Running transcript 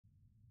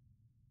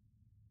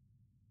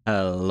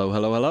Hello,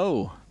 hello,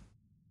 hello.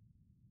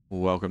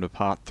 Welcome to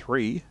part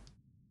 3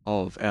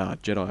 of our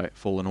Jedi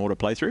Fallen Order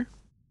playthrough.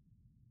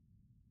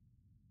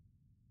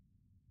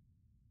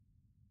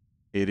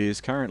 It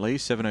is currently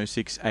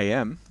 7:06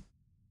 AM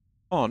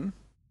on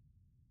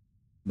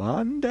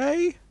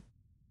Monday,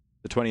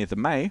 the 20th of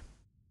May,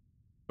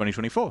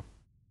 2024.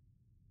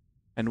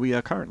 And we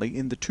are currently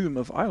in the Tomb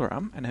of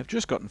Eilram and have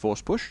just gotten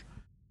Force Push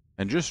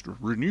and just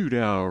renewed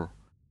our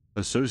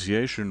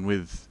association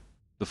with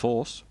the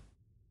Force,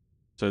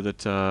 so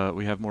that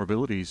we have more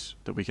abilities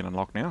that we can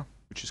unlock now,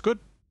 which is good.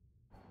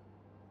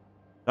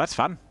 That's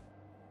fun.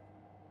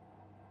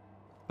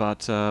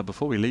 But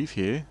before we leave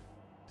here,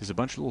 there's a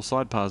bunch of little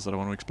side paths that I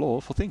want to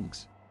explore for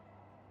things.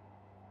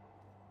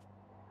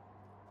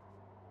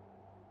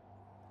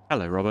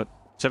 Hello, Robert.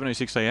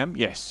 7:06 AM?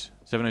 Yes,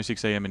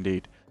 7:06 AM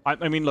indeed.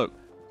 I mean, look,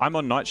 I'm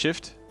on night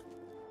shift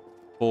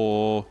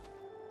for...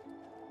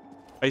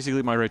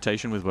 Basically, my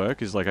rotation with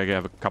work is like I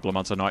have a couple of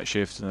months of night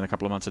shift and then a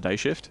couple of months of day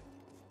shift.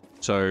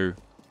 So,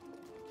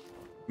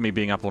 me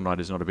being up all night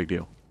is not a big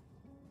deal.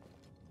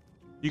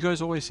 You guys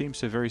always seem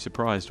so very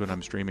surprised when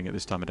I'm streaming at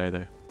this time of day,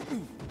 though.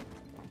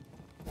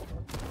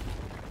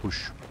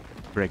 Push.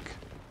 Break.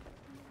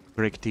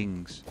 Break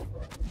things.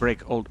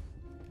 Break old...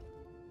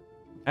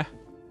 Eh?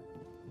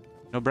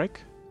 No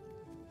break?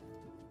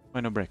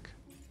 Why no break?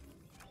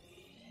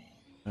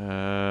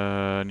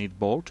 Need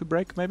ball to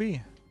break,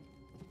 maybe?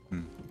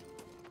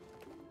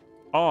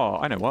 Oh,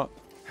 I know what.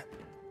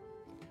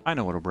 I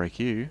know what'll break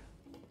you.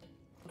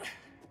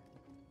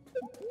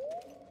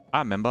 I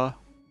remember.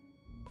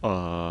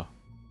 No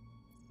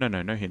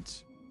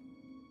hints.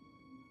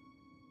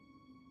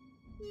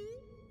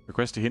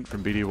 Request a hint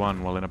from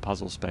BD1 while in a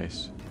puzzle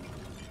space.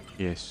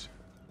 Yes.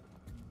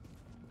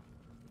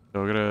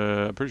 So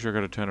I'm pretty sure I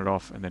gotta turn it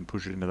off and then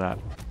push it into that.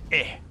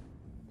 Eh!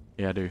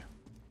 Yeah, I do.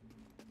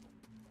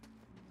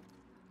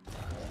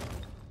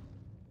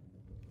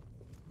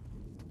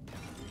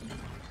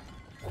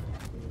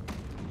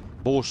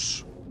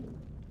 Boss.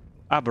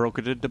 I broke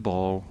it at the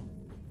ball.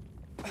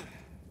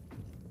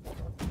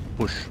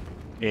 Push.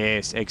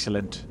 Yes,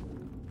 excellent.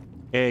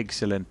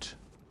 Excellent.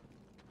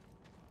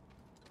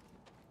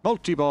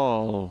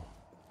 Multi-ball.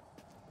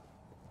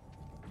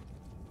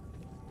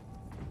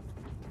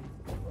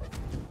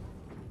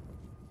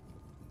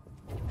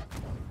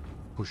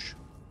 Push.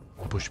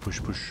 Push,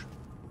 push, push.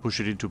 Push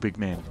it into big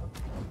man.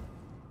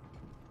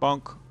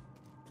 Bonk.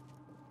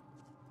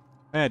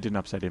 Eh, I didn't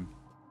upset him.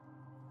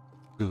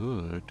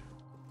 Good.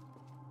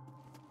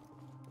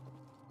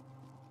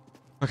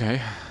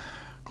 Okay.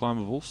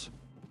 Climbables.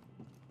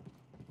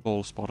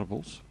 Ball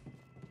spottables.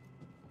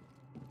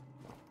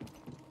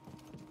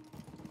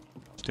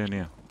 What's down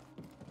here?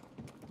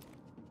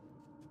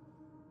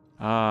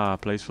 Ah,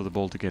 place for the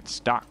ball to get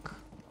stuck.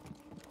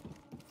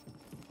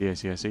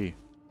 Yes, yes, E.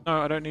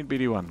 No, I don't need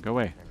BD1. Go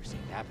away. Never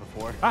seen that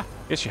before. Ah,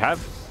 yes you have.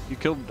 You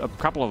killed a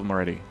couple of them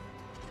already.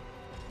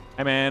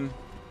 Hey man.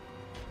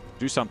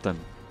 Do something.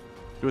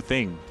 Do a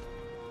thing.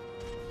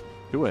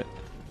 Do it.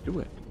 Do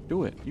it.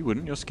 Do it. You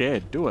wouldn't. You're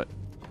scared. Do it.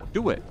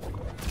 Do it.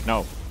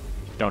 No.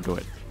 Don't do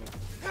it.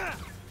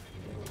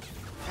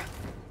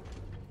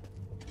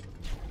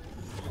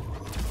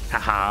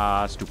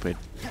 Haha, stupid.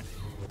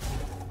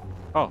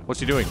 Oh,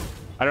 what's he doing?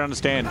 I don't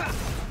understand.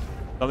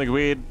 Something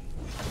weird.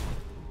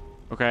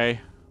 Okay.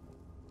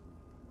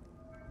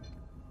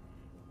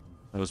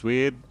 That was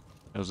weird.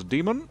 That was a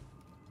demon.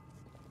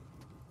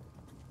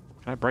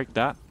 Can I break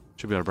that?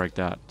 Should be able to break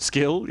that.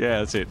 Skill? Yeah,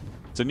 that's it.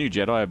 It's a new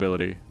Jedi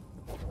ability.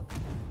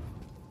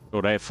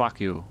 Oh, hey,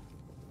 fuck you.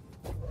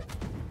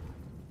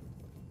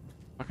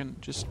 Fucking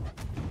just...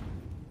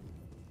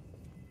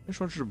 I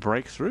just want you to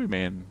break through,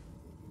 man.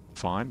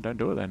 Fine, don't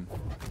do it then.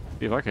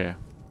 See if I care.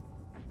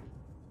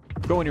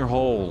 Go in your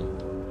hole.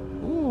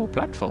 Ooh,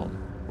 platform.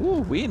 Ooh,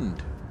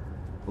 wind.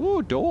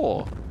 Ooh,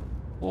 door.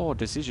 Oh,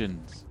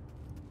 decisions.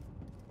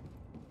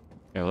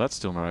 Yeah, well, that's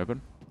still not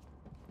open.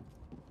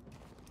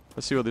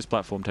 Let's see what this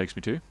platform takes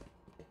me to.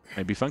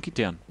 Maybe Funky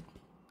Town.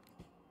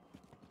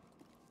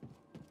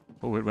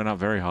 Oh, it went up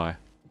very high.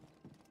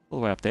 All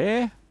the way up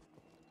there.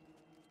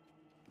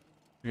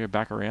 We go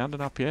back around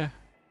and up here.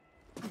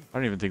 I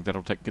don't even think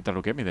that'll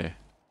get me there.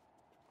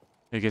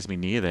 It gets me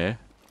near there.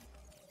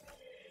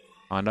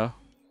 Kinda.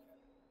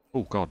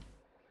 Oh god.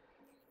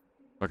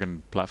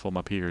 Fucking platform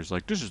up here is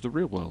like, this is the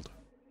real world.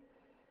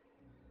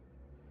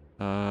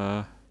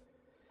 Oh,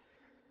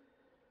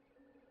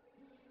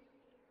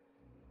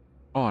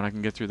 and I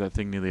can get through that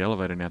thing near the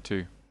elevator now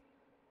too.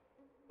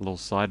 A little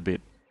side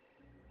bit.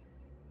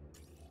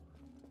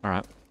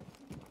 Alright.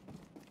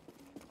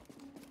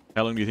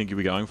 How long do you think you'll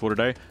be going for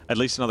today? At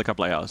least another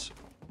couple of hours.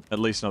 At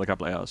least another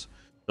couple of hours.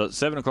 So it's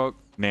 7 o'clock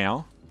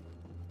now.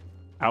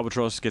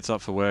 Albatross gets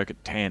up for work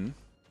at 10.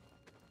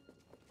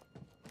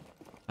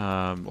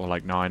 Or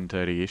like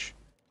 9:30-ish.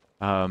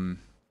 So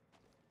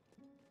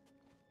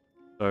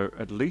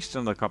at least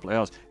another couple of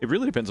hours. It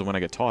really depends on when I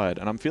get tired,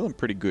 and I'm feeling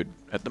pretty good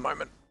at the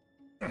moment.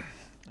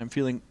 I'm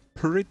feeling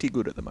pretty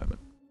good at the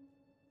moment.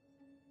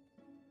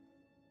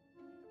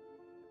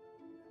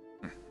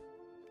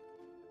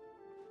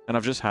 And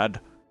I've just had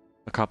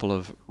a couple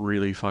of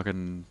really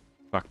fucking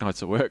fuck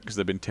nights at work because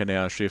they've been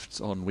 10-hour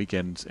shifts on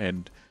weekends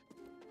and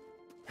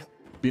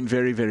been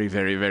very, very,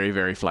 very, very,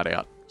 very flat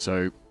out.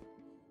 So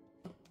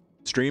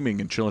streaming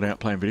and chilling out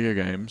playing video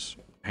games,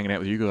 hanging out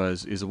with you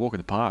guys is a walk in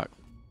the park.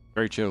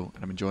 Very chill,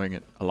 and I'm enjoying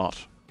it a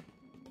lot.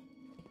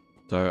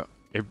 So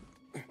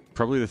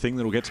probably the thing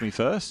that'll get to me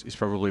first is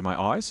probably my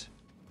eyes.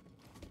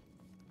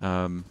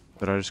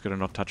 But I just gotta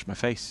not touch my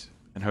face,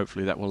 and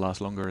hopefully that will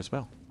last longer as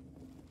well.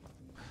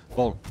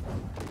 Ball.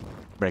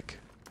 Break.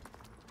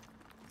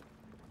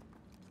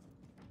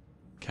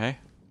 Okay.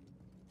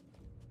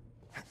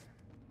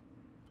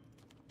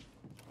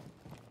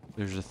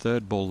 There's a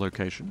third ball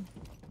location.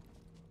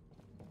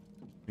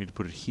 Need to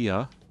put it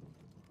here.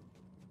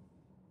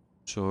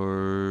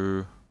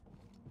 So...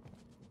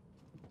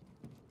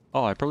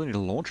 oh, I probably need to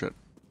launch it.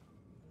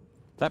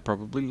 That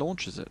probably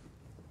launches it.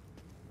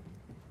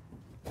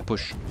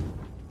 Push.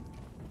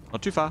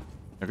 Not too far.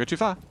 Don't go too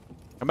far.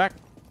 Come back.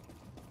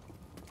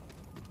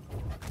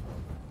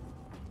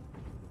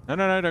 No,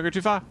 no, no, don't go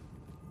too far.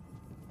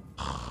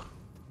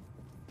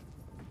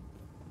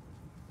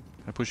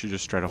 I push you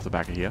just straight off the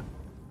back of here.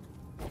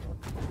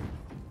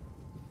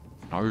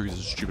 Oh, there's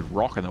a stupid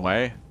rock in the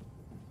way.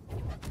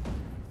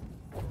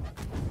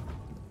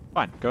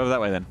 Fine, go over that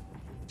way then.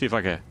 See if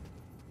I care.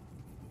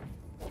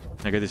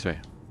 Now go this way.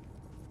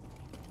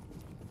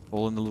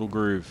 Fall in the little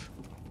groove.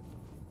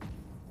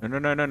 No, no,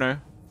 no, no, no.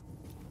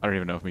 I don't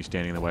even know if me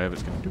standing in the way of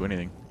it's going to do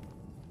anything.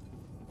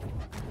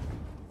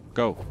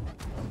 Go.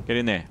 Get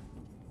in there.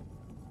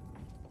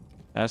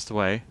 That's the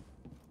way.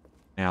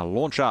 Now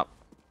launch up.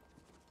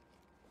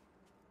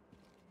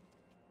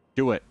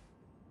 Do it.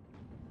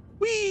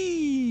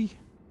 Whee!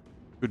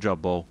 Good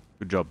job, Ball.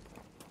 Good job.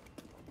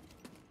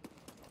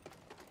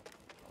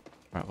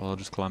 Alright, well I'll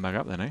just climb back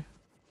up then, eh?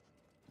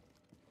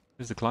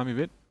 Where's the climbing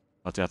bit?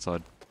 Oh, it's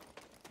outside.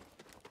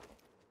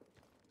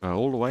 Go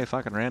all the way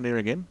fucking around here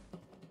again.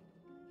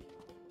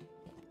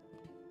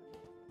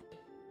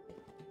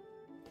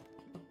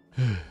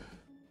 I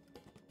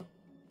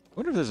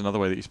wonder if there's another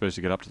way that you're supposed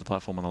to get up to the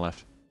platform on the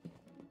left.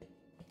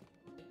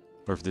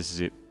 Or if this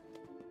is it.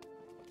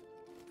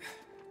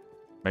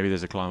 Maybe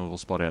there's a climbable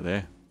spot out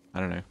there. I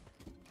don't know.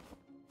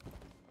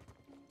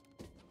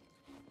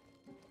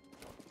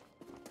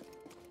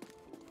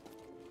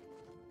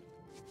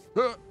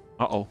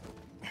 Uh-oh.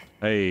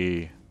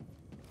 Hey.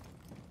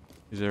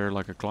 Is there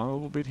like a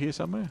climbable bit here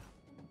somewhere?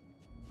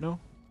 No?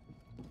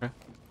 Okay.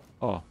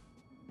 Oh.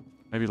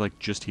 Maybe like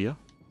just here?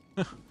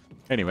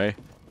 Anyway.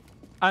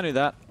 I knew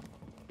that.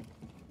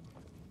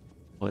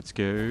 Let's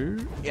go.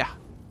 Yeah.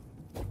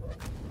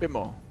 Bit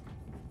more.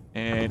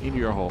 And into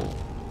your hole.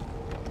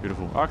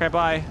 Beautiful. Okay,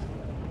 bye.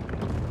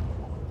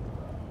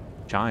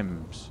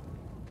 Chimes.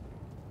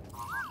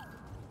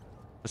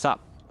 What's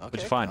up? Okay,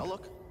 What'd you find? I'll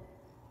look.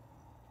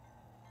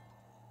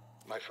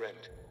 My friend,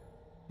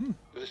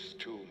 this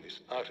tomb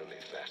is utterly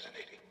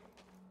fascinating.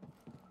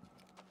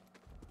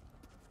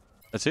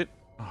 That's it?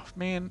 Oh,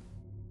 man.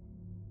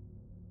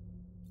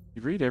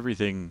 You read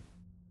everything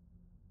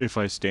if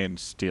I stand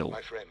still.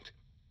 My friend,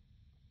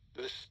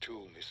 this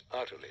tomb is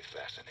utterly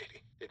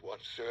fascinating. It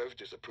once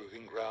served as a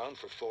proving ground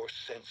for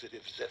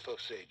Force-sensitive Zeffo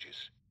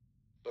sages,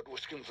 but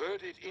was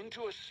converted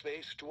into a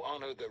space to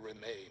honor their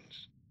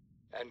remains.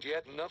 And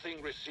yet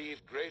nothing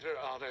received greater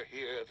honor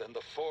here than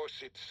the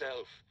Force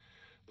itself.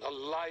 The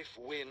life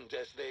wind,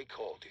 as they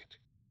called it.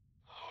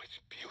 Oh, it's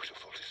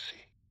beautiful to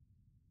see.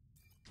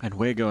 And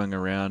we're going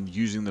around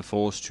using the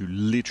Force to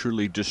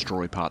literally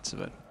destroy parts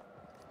of it.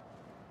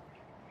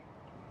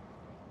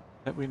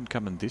 That wind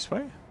coming this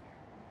way?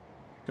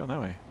 Going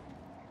that way.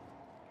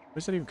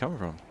 Where's that even coming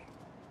from?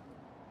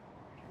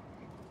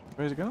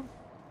 Where's it going?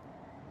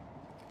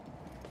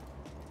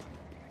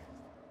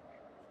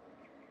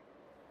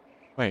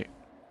 Wait.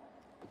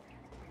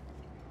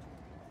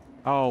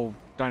 Oh,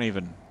 don't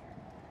even.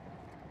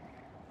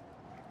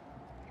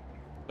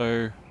 So,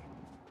 is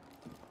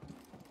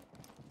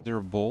there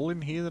a ball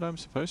in here that I'm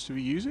supposed to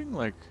be using?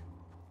 Like...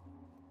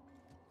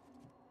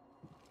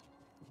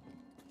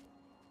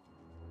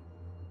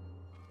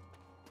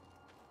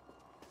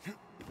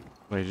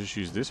 wait, just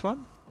use this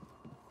one?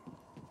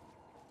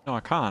 No, I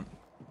can't.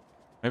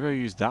 Maybe I'll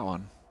use that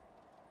one.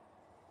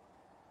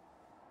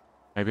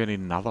 Maybe I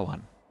need another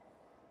one.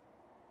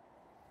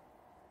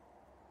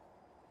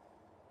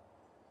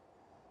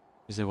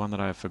 Is there one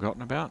that I have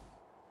forgotten about?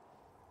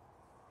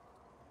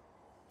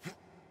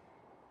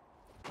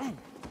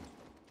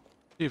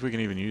 See if we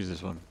can even use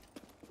this one.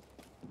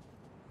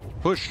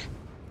 Push!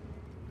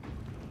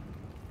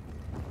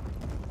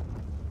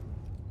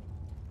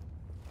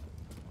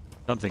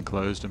 Something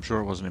closed. I'm sure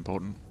it wasn't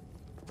important.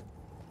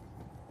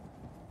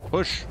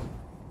 Push!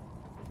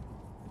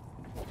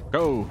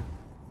 Go!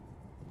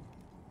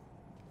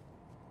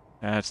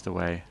 That's the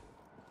way.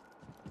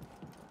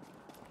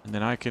 And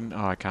then I can...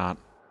 oh, I can't.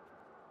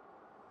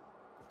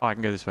 Oh, I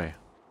can go this way.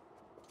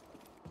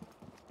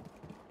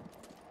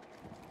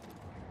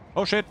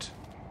 Oh, shit!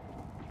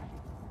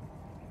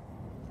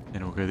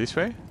 Then we'll go this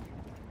way.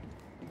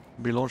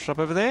 Be launched up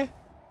over there.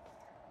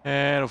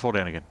 And it'll fall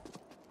down again.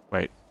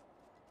 Wait.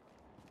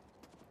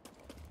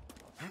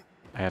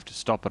 I have to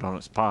stop it on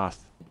its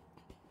path.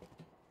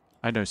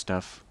 I know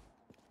stuff.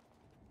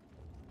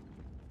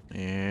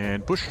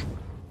 And push.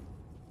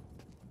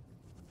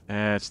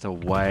 That's the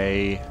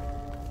way.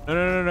 No,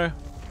 no, no, no.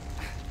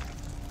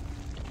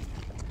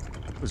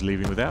 It was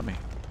leaving without me.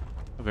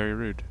 Very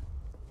rude.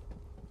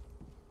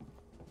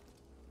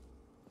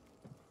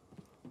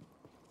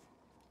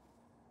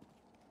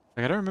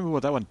 Like, I don't remember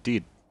what that one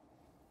did.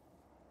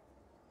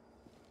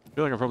 I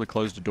feel like I probably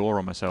closed a door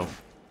on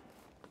myself.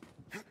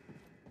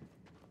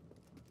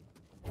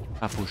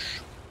 Ah, push.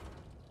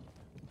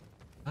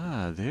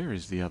 Ah, there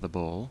is the other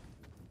ball.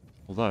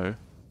 Although...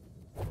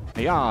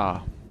 Hey-ya!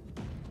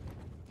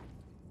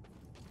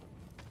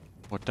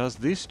 What does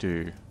this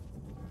do?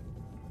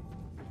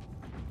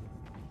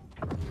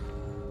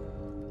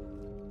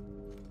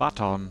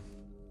 Button.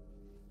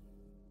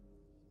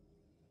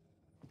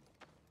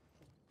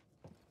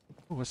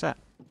 Oh, what's that?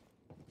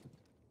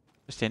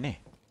 What's in there?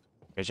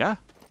 Treasure?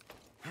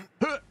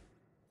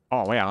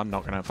 Oh, wow, I'm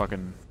not gonna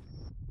fucking...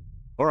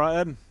 Alright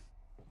then.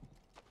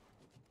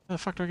 How the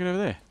fuck do I get over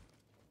there?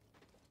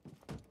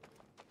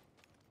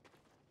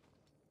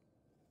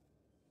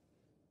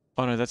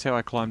 Oh no, that's how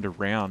I climbed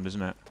around,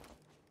 isn't it?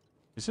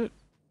 Is it?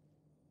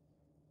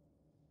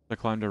 I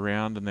climbed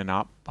around and then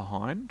up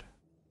behind?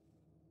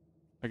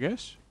 I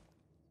guess?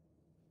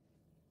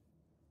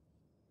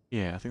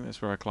 Yeah, I think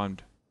that's where I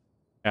climbed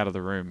out of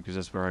the room, because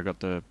that's where I got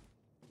the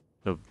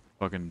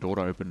fucking door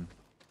to open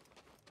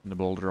and the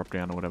ball to drop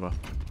down or whatever.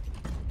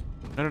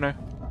 No, no, no.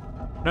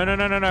 No, no,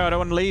 no, no, no, I don't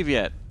want to leave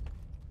yet.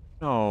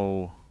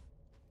 No.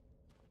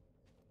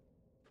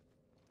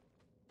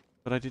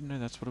 But I didn't know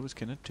that's what it was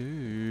gonna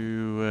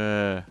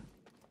do.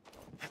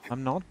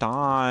 I'm not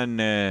done.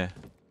 I'll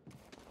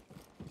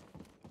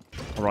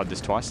ride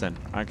this twice then.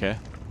 I don't care.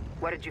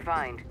 What did you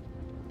find?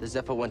 The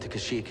Zeffo went to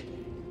Kashyyyk.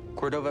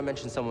 Cordova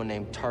mentioned someone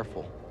named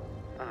Tarful.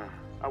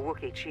 A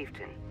Wookiee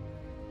chieftain.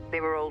 They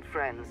were old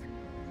friends.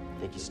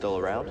 Think he's still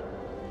around?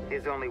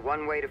 There's only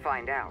one way to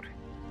find out.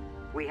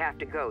 We have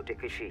to go to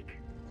Kashyyyk.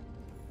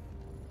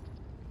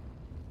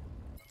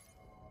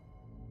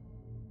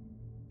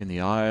 In the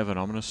eye of an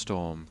ominous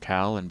storm,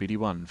 Cal and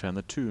BD-1 found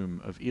the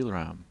Tomb of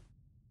Eilram.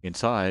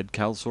 Inside,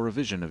 Cal saw a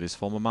vision of his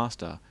former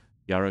master,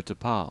 Yaro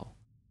Tapal,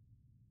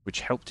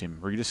 which helped him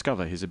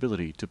rediscover his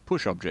ability to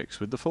push objects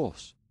with the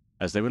Force.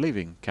 As they were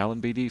leaving, Cal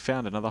and BD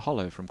found another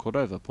hollow from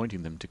Cordova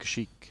pointing them to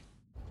Kashyyyk.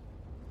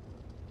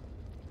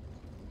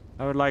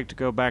 I would like to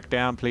go back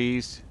down,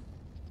 please.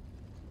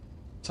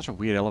 Such a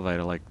weird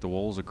elevator, like the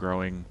walls are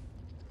growing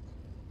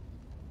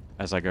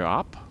as I go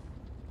up.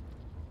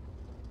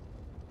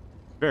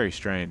 Very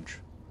strange.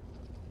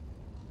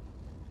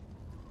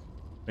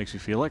 Makes me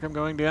feel like I'm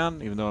going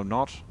down, even though I'm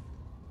not.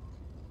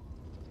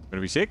 I'm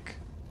gonna be sick.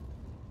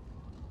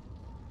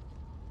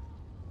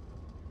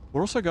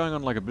 We're also going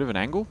on like a bit of an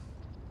angle.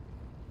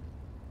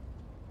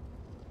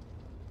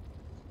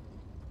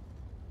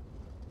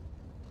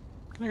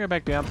 Can I go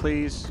back down,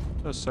 please?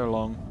 That was so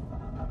long.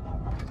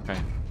 Okay.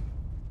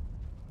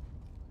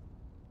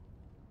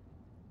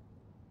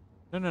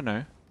 No, no,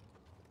 no.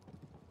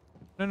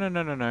 No, no,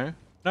 no, no, no.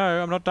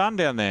 No, I'm not done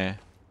down there.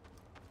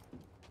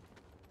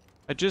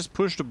 I just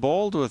pushed a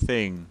ball to a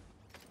thing.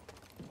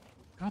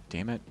 God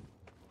damn it.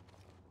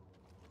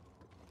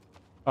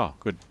 Oh,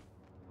 good.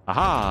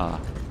 Aha!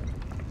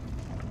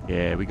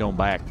 Yeah, we going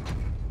back.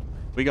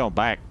 We going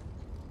back.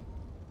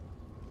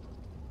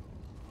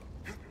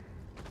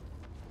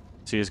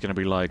 See, it's gonna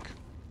be like,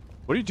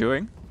 what are you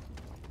doing?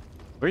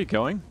 Where are you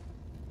going?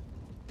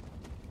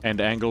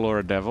 And angle or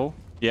a devil?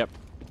 Yep.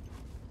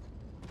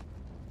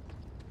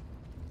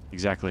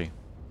 Exactly.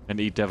 And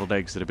eat deviled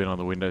eggs that have been on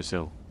the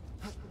windowsill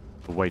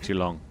for way too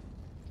long.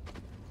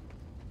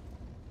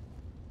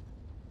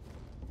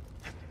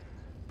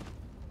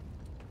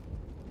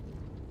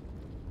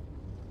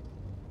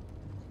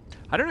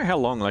 I don't know how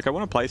long, like I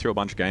want to play through a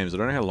bunch of games, I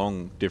don't know how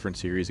long different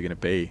series are going to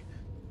be.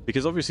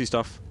 Because obviously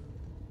stuff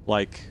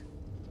like,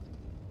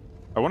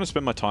 I want to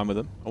spend my time with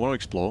them, I want to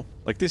explore.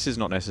 Like this is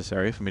not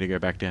necessary for me to go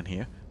back down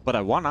here, but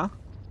I wanna,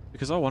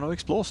 because I want to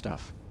explore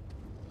stuff.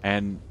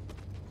 And,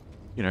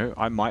 you know,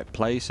 I might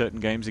play certain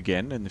games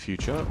again in the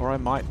future, or I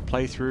might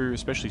play through,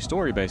 especially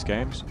story-based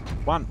games,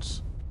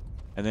 once,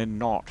 and then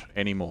not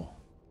anymore.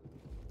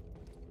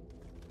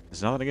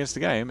 There's nothing against the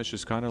game, it's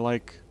just kind of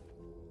like,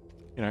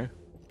 you know,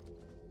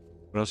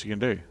 what else you can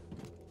do?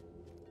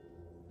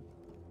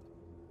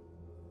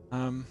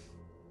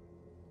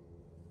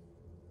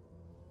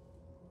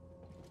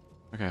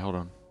 Okay, hold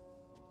on.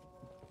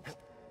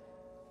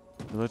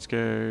 Let's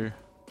go...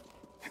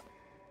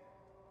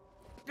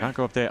 Can't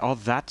go up there. Oh,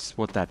 that's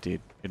what that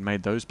did. It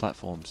made those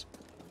platforms.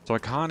 So I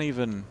can't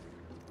even...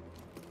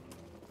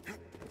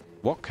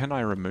 What can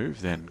I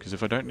remove then? Because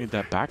if I don't need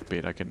that back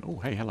bit, I can... Oh,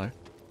 hey, hello.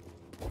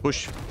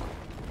 Push.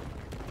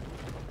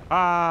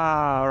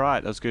 Ah,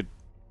 alright, that's good.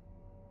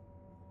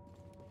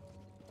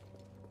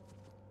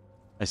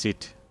 I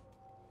sit.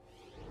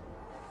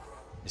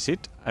 I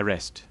sit, I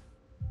rest.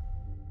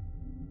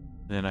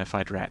 And then I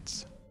fight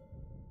rats.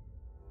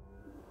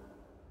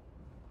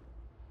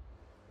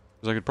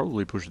 Because I could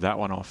probably push that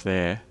one off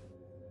there.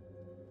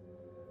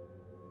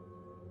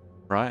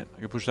 Right? I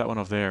can push that one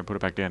off there and put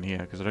it back down here,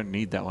 because I don't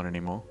need that one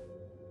anymore.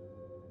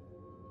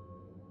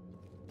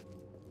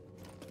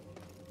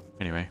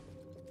 Anyway.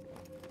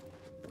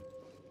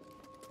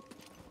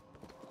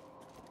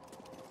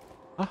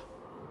 Ah.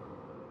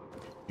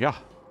 Yeah.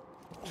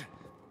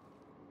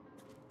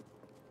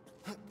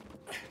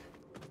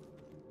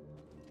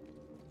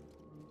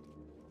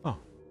 Oh.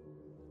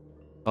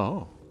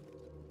 Oh.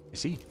 I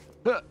see.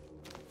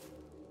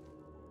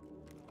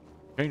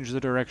 Change the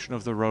direction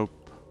of the rope,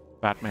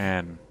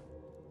 Batman.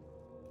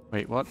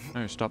 Wait, what?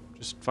 No, stop.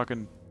 Just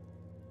fucking...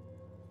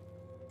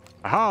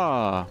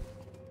 Aha!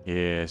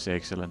 Yes,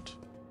 excellent.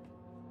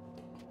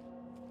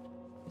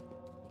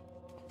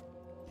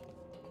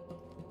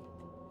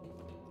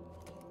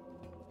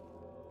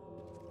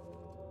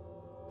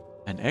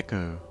 An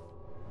echo.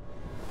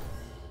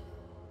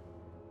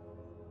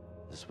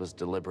 This was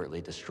deliberately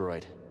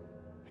destroyed.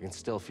 I can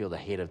still feel the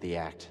hate of the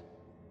act.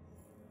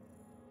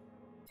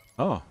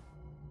 Oh.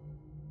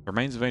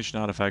 Remains of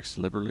ancient artifacts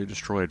deliberately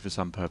destroyed for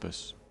some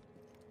purpose.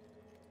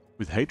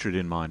 With hatred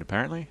in mind,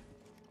 apparently.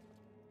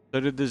 So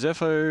did the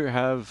Zeffo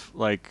have,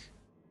 like...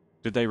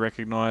 Did they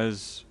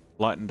recognize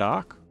light and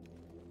dark?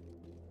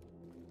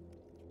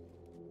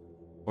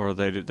 Or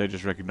did they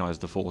just recognize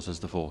the Force as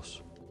the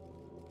Force?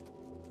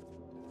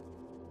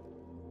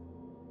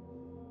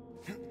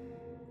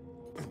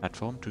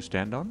 Platform to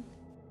stand on?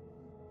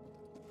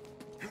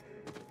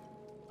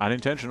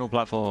 Unintentional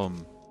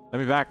platform. Let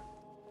me back.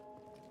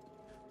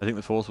 I think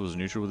the Force was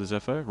neutral with the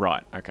Zeffo.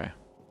 Right, okay.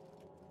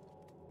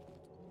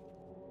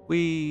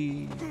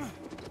 Whee!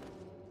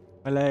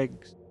 My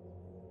legs.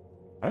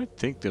 I don't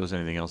think there was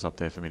anything else up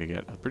there for me to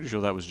get. I'm pretty sure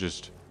that was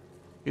just...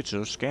 It's a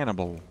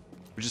scannable.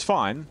 Which is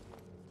fine.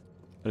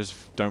 I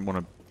just don't want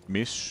to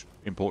miss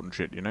important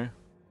shit, you know?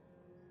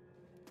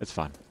 It's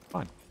fine.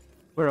 Fine.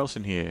 Where else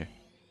in here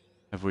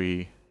have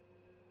we...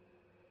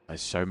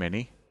 There's so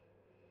many.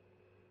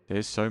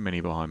 There's so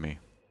many behind me.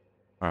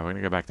 Alright, we're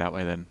going to go back that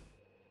way then.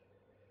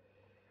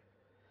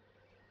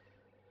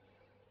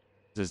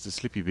 There's the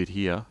slippy bit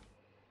here.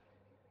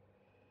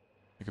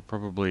 I could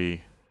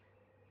probably...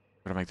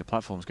 Gotta make the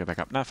platforms go back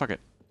up. No, fuck it.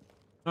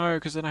 No,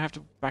 because then I have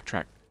to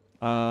backtrack.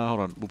 Hold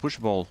on. We'll push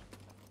a ball.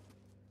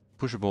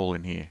 Push a ball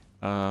in here.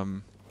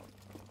 Can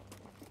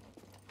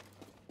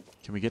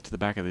we get to the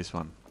back of this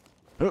one?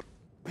 Oh.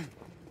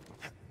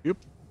 Yep.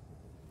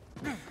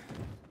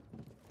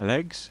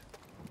 Legs.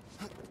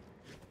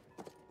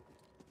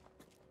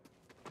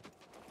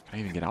 Can I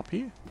even get up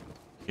here?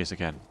 Yes, I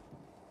can.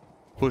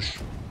 Push.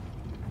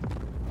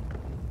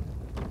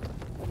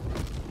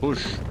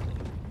 Push.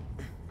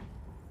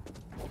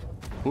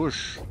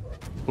 Push.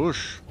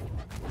 Push.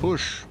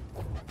 Push.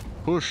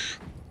 Push.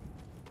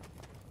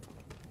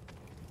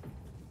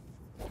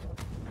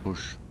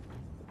 Push.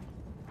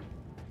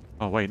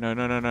 Oh, wait. No,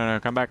 no, no, no, no.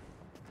 Come back.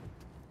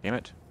 Damn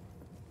it.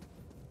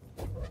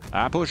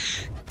 Ah,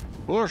 push.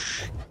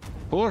 Push.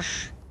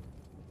 Push.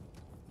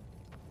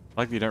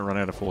 Like you don't run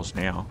out of force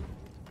now.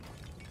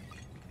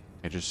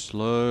 Okay, just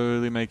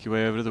slowly make your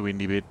way over to the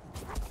windy bit.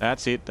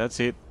 That's it. That's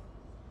it.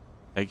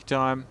 Take your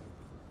time.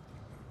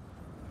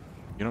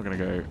 You're not going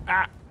to go...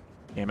 Ah!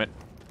 Damn it.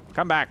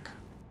 Come back.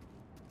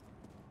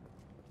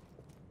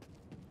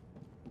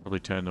 Probably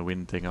turn the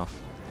wind thing off.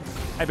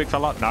 Hey, big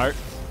fella. No.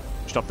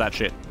 Stop that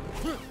shit.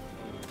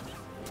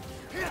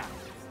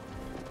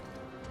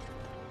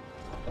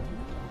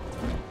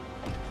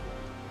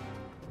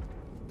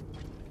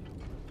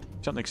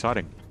 Something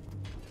exciting.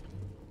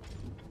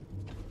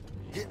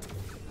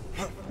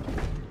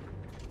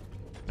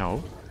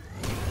 No.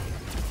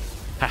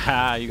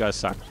 Haha, you guys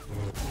suck.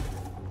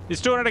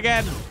 He's doing it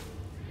again!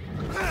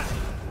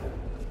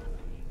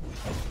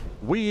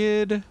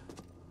 Weird.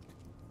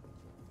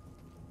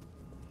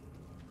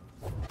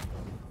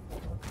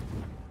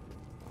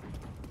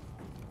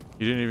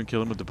 You didn't even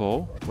kill him with the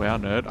ball? Wow,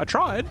 nerd. I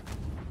tried.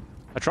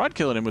 I tried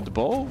killing him with the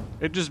ball.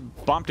 It just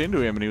bumped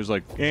into him and he was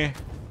like, eh.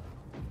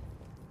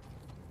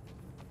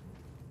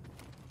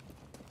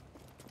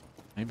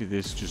 Maybe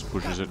this just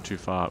pushes it too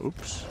far.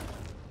 Oops.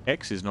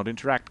 X is not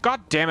interact.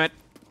 God damn it!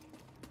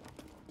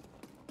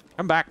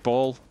 Come back,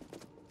 ball.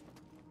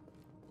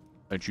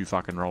 Don't you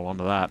fucking roll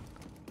onto that.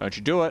 Don't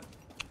you do it.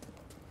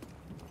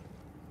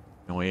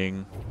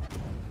 Annoying.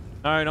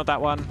 No, not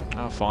that one.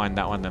 Oh, fine.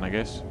 That one then, I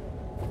guess.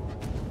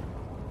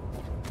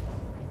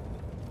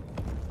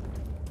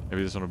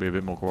 Maybe this one will be a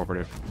bit more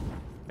cooperative.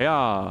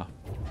 Yeah.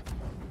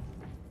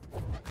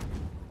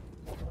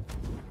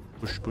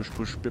 Push, push,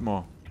 push. A bit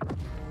more.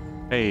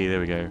 Hey, there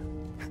we go.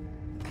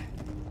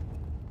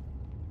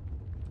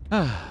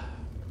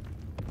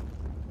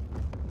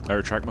 I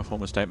retract my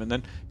former statement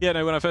then. Yeah,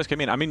 no, when I first came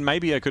in, I mean,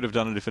 maybe I could have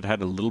done it if it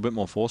had a little bit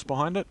more force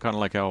behind it. Kind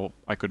of like how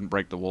I couldn't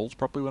break the walls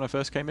properly when I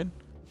first came in.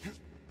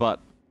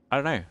 But,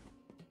 I don't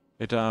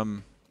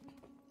know.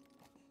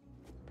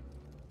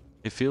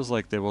 It feels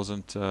like there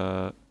wasn't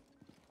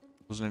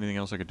anything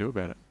else I could do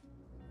about it.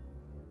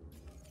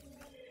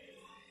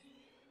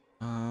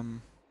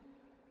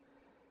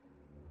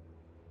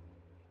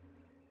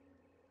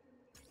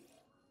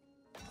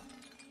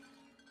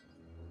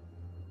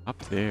 Up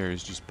there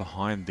is just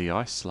behind the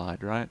ice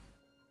slide, right?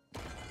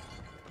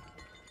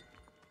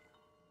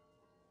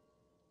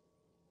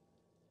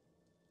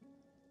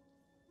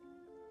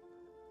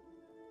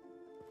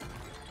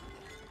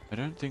 I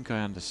don't think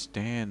I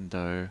understand,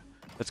 though.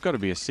 That's got to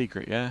be a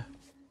secret, yeah?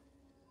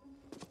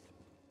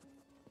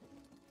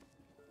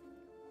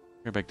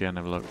 Go back down and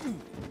have a look.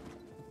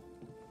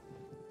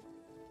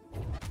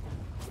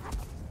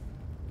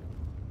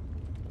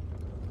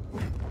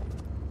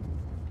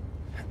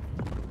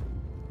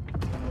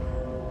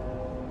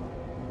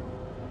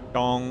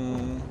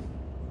 Dong!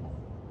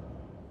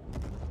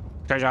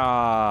 Treasure!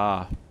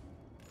 Oh,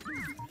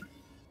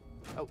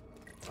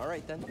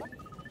 alright then.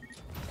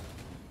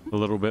 A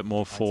little bit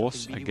more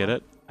force, something I get BD1?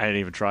 it. I didn't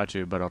even try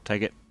to, but I'll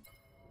take it.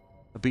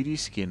 A BD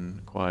skin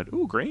acquired.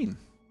 Ooh, green.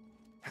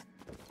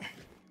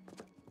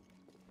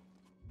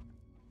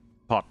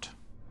 Pot.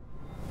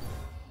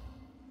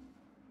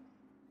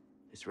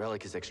 This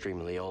relic is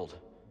extremely old,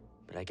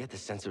 but I get the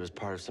sense it was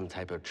part of some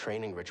type of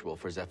training ritual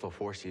for Zeffo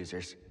Force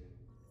users.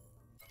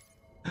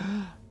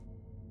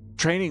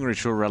 Training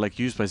ritual relic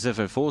used by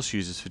Zeffo Force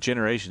users for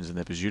generations in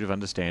their pursuit of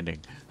understanding.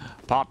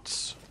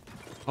 Pots.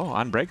 Oh,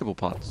 unbreakable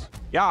pots.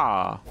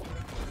 Yeah!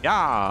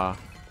 Yeah!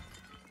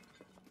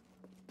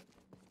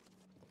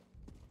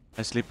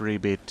 A slippery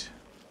bit.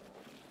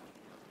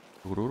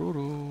 There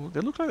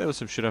looked like there was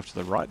some shit off to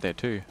the right there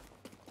too.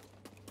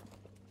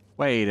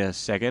 Wait a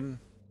second.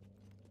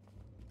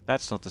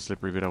 That's not the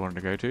slippery bit I wanted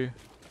to go to.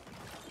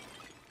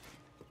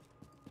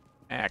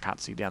 I can't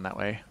see down that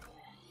way.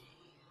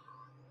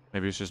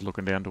 Maybe it's just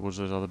looking down towards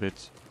those other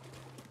bits.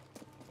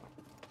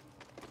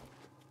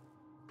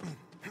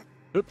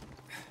 Oop.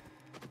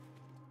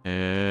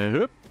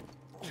 Oop.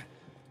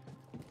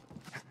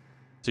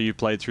 So you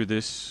played through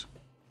this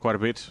quite a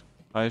bit,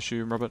 I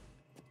assume, Robert?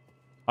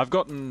 I've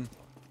gotten...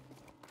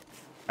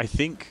 I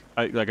think...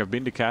 I've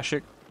been to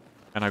Kashyyyk,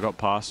 and I got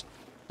past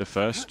the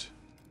first...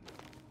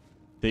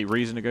 The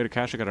reason to go to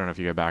Kashyyyk. I don't know if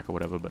you go back or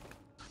whatever, but...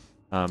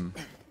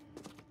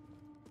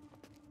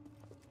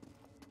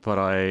 But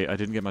I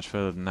didn't get much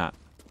further than that.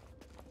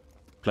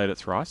 Played it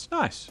thrice.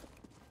 Nice.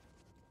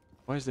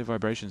 Why is there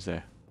vibrations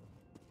there?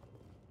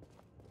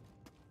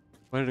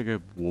 Where did it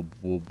go? Whoop,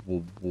 whoop,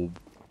 whoop, whoop.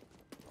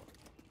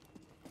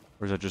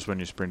 Or is that just when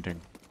you're sprinting?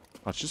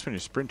 Oh, it's just when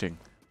you're sprinting.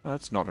 Oh,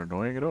 that's not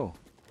annoying at all.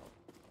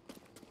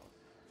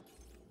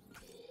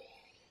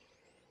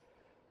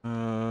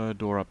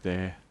 Door up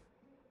there.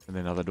 And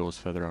then other doors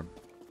further on.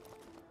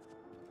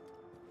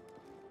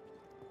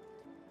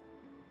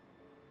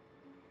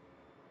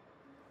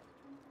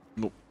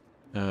 Nope.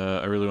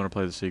 I really want to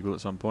play the sequel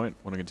at some point.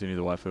 Want to continue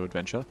the waifu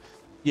adventure.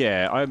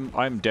 Yeah,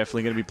 I'm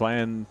definitely going to be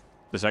playing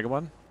the second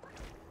one.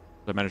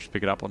 I managed to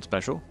pick it up on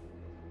special.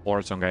 Or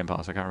it's on Game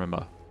Pass, I can't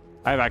remember.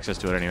 I have access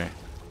to it anyway.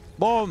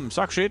 Boom!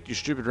 Suck shit, you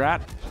stupid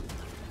rat!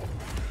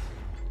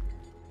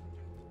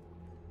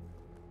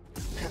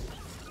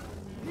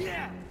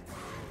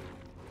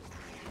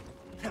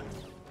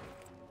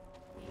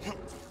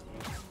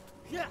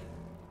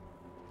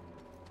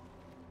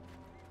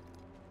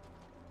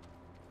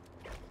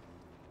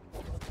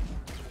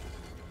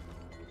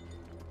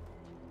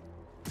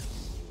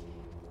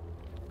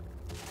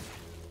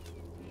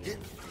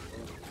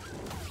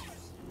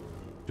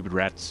 Stupid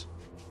rats.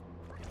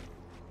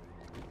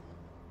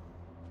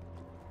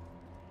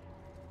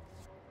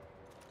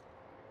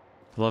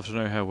 I'd love to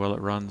know how well it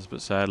runs,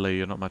 but sadly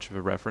you're not much of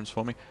a reference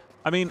for me.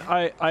 I mean,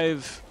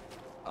 I've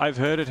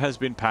heard it has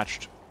been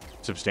patched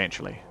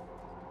substantially.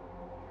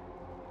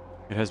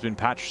 It has been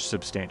patched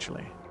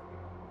substantially.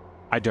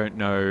 I don't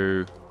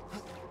know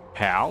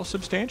how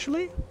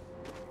substantially,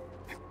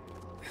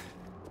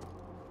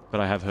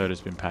 but I have heard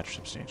it's been patched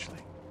substantially.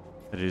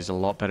 It is a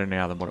lot better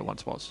now than what it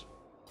once was.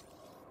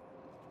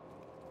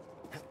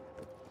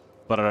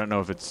 But I don't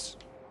know if it's,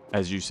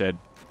 as you said,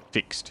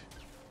 fixed,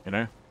 you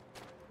know?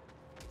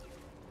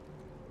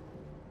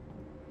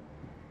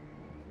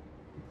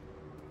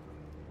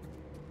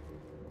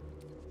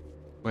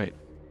 Wait,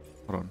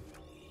 hold on.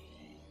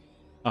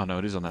 Oh no,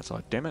 it is on that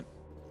side, damn it.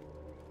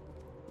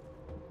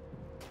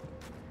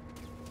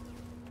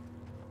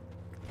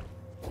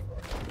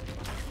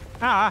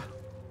 Ah!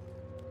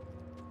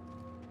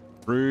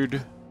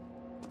 Rude.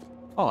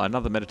 Oh,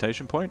 another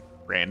meditation point?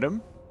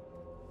 Random?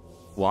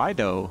 Why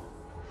though?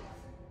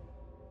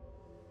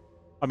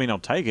 I mean, I'll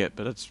take it,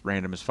 but it's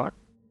random as fuck.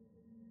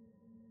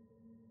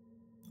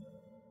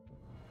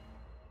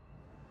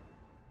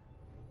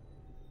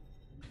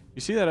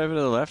 You see that over to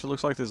the left? It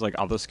looks like there's like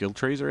other skill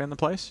trees around the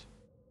place.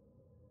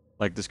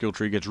 Like the skill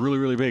tree gets really,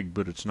 really big,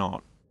 but it's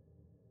not.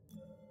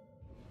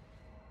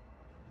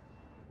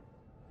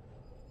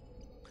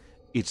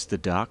 It's the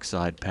dark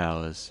side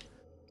powers.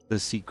 The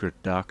secret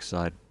dark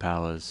side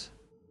powers.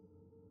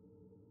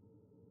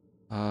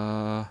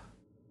 No,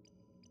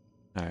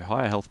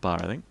 higher health bar,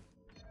 I think.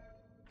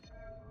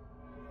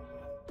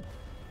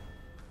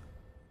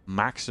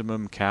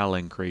 Maximum cal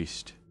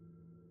increased.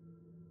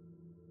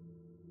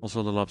 Also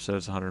a little upset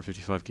it's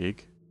 155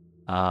 gig.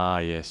 Ah,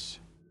 yes.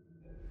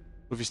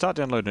 Well, if you start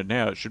downloading it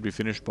now, it should be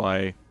finished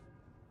by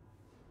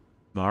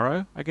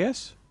tomorrow, I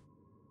guess?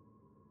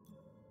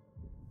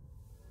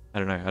 I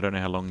don't know. I don't know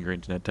how long your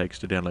internet takes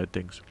to download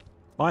things.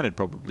 Mine would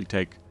probably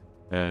take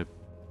a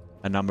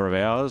number of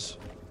hours,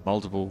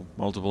 multiple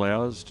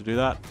hours to do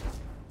that.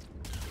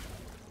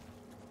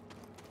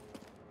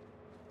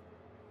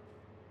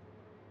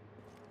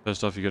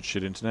 First off, you got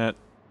shit internet.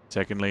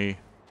 Secondly,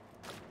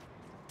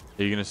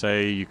 are you gonna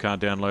say you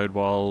can't download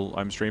while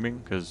I'm streaming?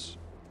 Because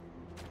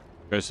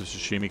Ghost of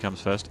Tsushima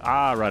comes first.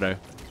 Ah, righto.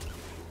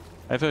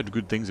 I've heard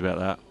good things about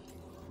that.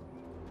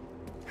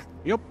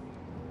 Yup.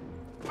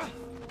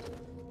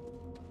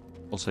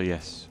 Also,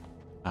 yes.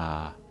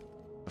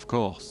 Of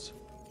course.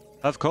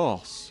 Of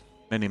course.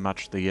 Many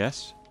much the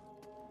yes.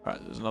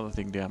 Alright, there's another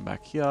thing down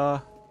back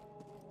here.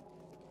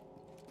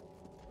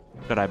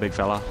 G'day, big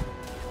fella.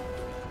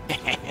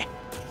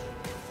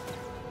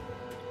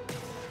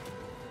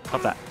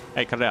 Stop that.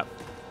 Hey, cut it out.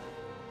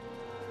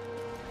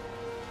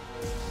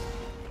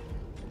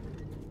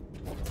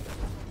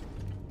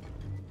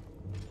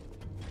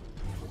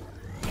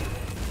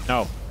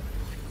 No.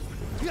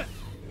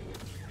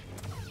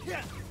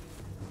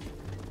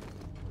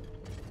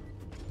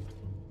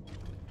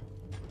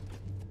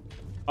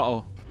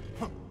 Uh-oh.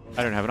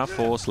 I don't have enough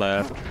force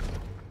left.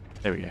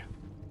 There we go.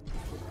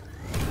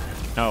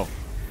 No.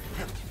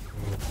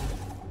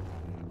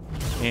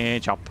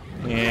 And chop.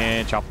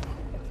 And chop.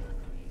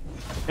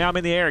 Now I'm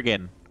in the air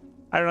again.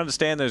 I don't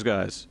understand those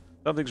guys.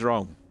 Something's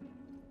wrong.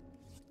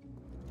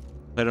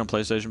 Played it on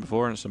PlayStation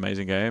before and it's an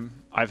amazing game.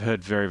 I've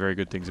heard very, very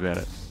good things about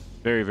it.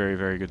 Very, very,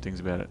 very good things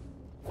about it.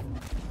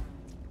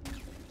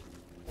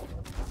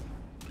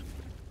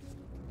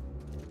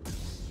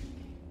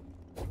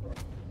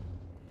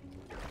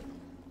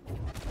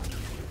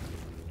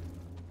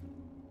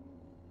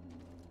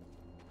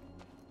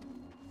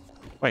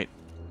 Wait.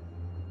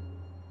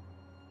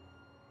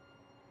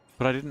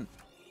 But I didn't...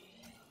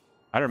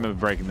 I don't remember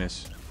breaking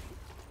this.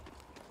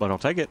 But I'll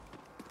take it.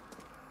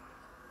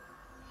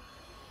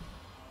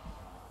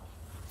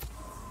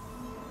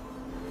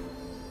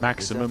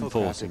 Maximum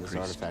force increased.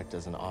 This artifact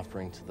as an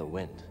offering to the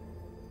wind.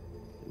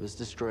 It was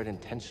destroyed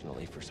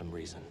intentionally for some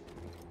reason.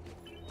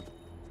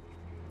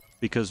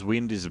 Because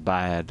wind is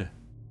bad.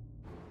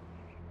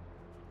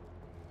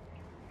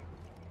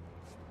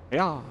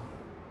 Yeah.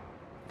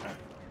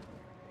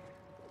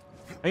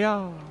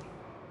 Yeah.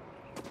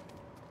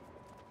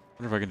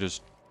 Wonder if I can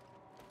just...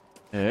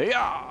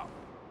 Yeah.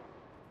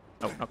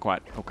 Oh, not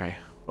quite. Okay.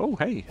 Oh,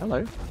 hey,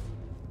 hello.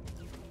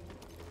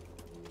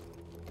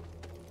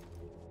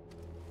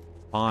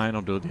 Fine,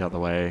 I'll do it the other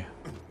way.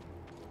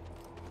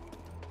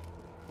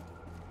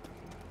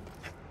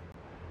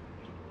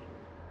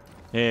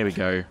 There we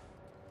go.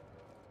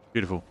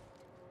 Beautiful.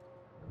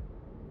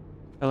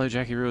 Hello,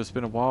 Jackie Roo. It's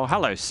been a while.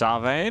 Hello,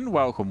 Sarvain.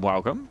 Welcome,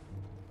 welcome.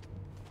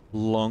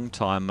 Long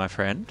time, my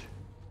friend.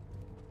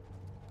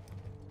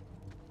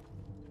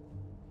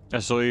 I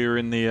saw you were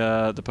in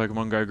the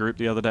Pokemon Go group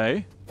the other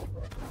day.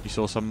 You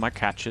saw some of my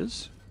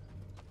catches.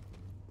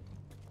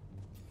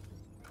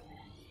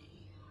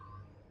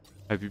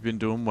 Hope you've been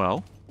doing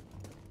well.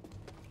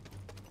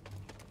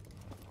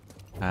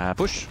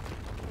 Push.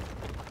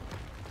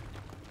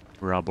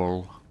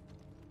 Rubble.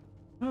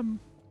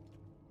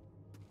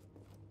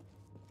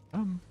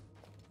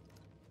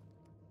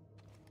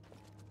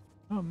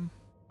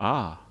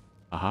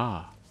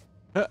 Aha.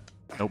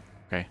 Nope.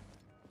 Okay.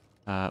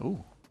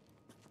 Ooh.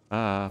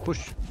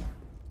 Push.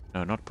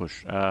 No, not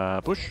push.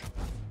 Push.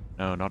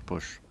 No, not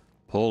push.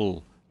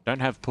 Pull.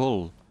 Don't have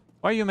pull.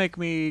 Why you make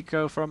me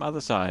go from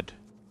other side?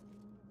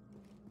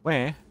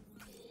 Where?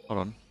 Hold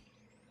on.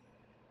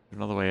 There's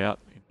another way out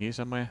in here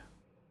somewhere.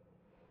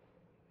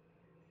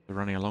 We're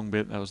running a long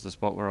bit. That was the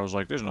spot where I was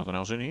like, there's nothing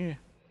else in here.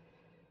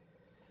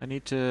 I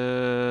need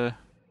to,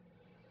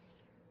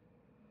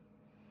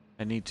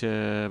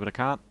 but I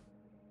can't.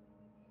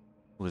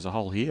 Well, there's a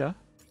hole here.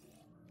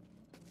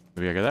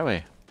 Maybe I go that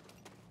way.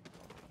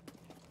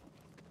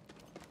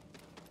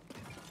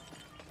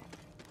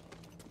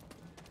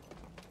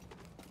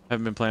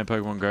 Haven't been playing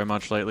Pokemon Go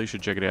much lately.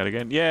 Should check it out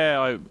again.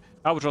 Yeah,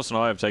 Albatross and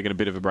I have taken a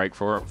bit of a break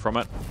from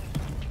it.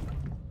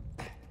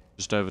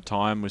 Just over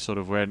time, we sort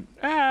of went,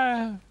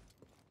 but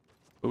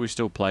we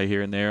still play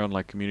here and there on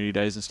like community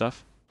days and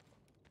stuff.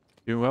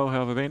 Doing well,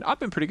 how have I been? I've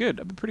been pretty good.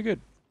 Been pretty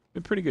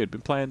good.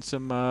 Been playing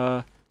some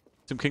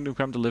Kingdom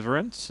Come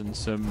Deliverance and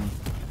some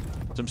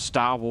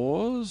Star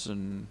Wars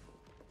and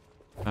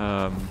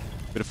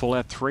bit of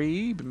Fallout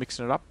 3. Been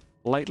mixing it up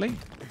lately.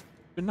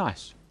 Been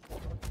nice.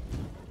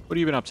 What have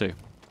you been up to?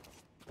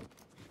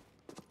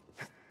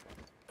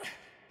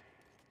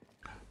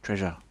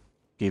 Treasure.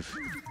 Give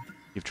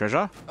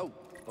treasure. Oh,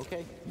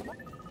 okay.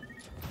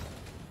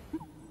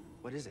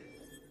 What is it?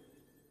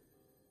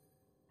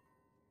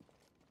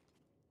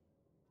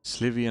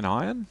 Slivian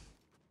iron?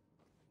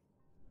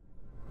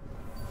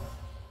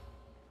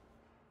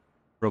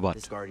 Robot.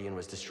 This Guardian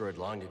was destroyed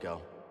long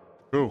ago.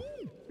 Cool.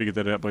 Figured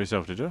that out by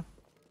yourself, did you?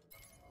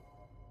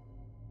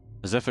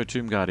 A Zeffo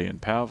Tomb Guardian,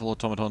 powerful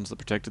automatons that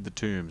protected the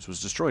tombs,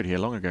 was destroyed here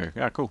long ago.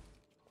 Ah, cool.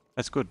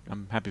 That's good.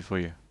 I'm happy for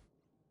you.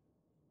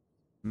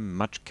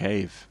 Much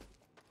cave.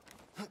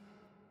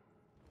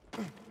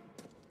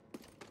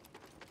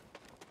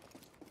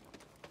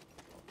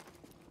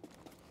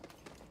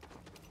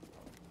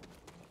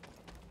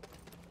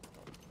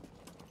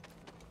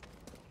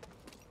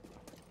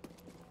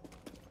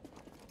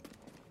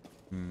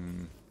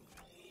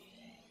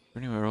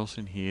 there anywhere else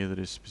in here that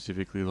is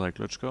specifically like,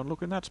 let's go and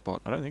look in that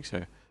spot? I don't think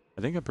so.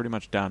 I think I'm pretty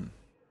much done.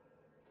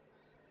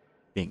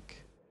 I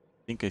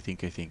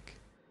think.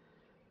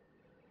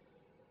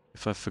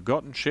 If I've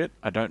forgotten shit,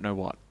 I don't know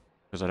what.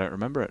 Because I don't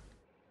remember it.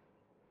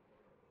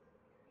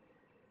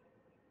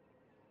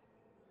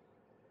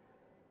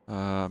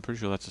 I'm pretty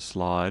sure that's a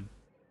slide.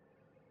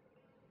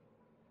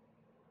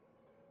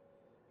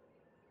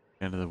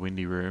 Into the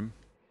windy room.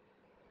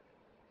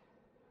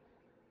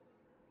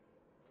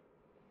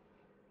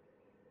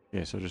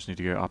 Yeah, so I just need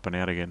to go up and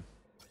out again.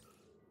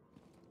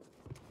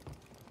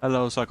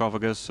 Hello,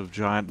 sarcophagus of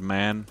giant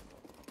man.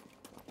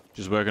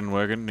 Just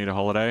working, need a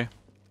holiday.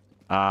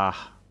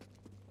 Ah.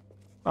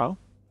 Well.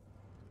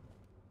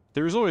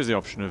 There is always the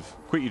option of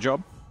quit your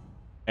job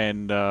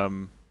and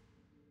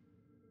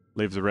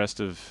leave the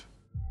rest of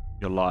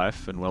your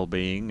life and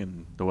well-being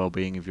and the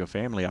well-being of your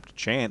family up to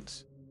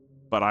chance.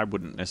 But I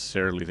wouldn't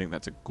necessarily think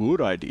that's a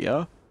good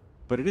idea,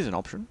 but it is an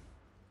option.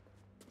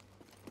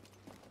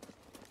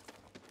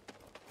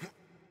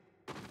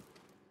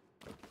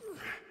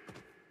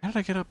 How did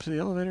I get up to the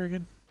elevator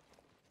again?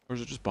 Or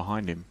is it just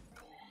behind him?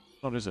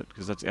 Not, is it?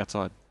 Because that's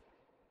outside.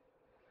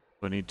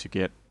 Do I need to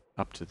get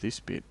up to this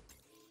bit?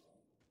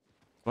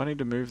 Do I need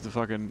to move the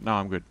fucking... No,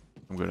 I'm good.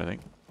 I'm good, I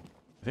think.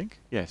 I think?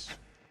 Yes.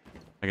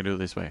 I can do it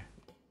this way.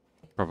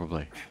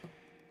 Probably.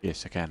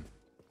 Yes, I can.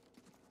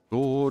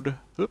 Good.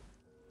 Oop.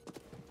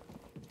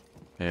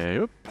 Hey,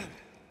 oop.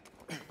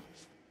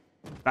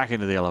 Back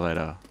into the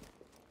elevator.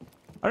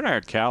 I don't know how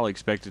Cal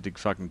expected to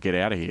fucking get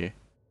out of here.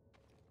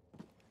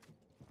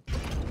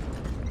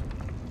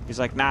 He's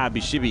like, nah,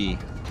 be shibby.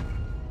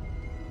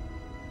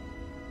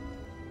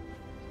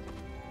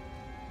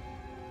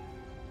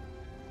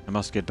 I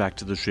must get back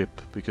to the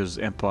ship because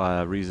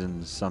Empire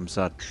reasons, some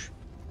such.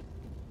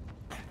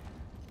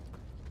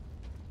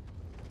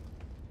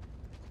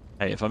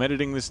 Hey, if I'm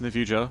editing this in the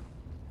future,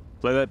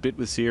 play that bit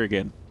with Seer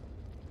again.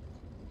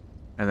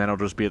 And then I'll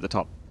just be at the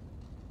top.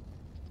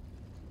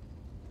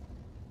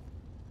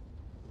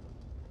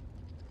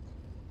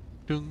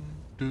 Dung,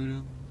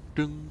 dung,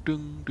 dung,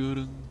 dung,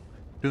 dung,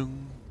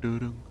 dung,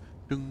 dung,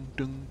 dung, dung,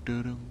 dung,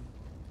 dung,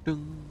 dung,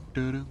 dung,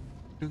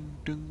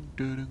 dung, dung,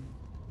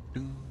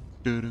 dung,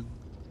 dung,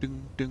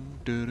 dung, dung,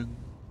 dung.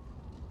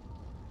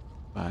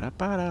 Para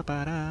para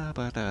para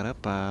para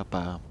pa pa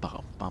pa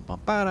pa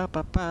para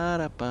pa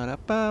para para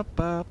pa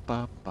pa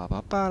pa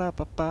pa para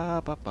pa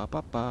pa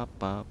pa pa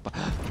pa pa.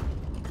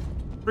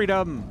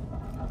 Freedom.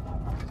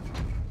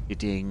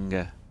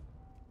 Hitting.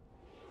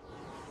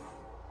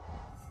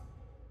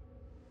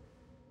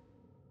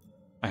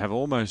 I have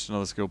almost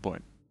another skill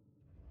point.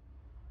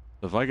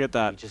 So if I get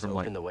that just from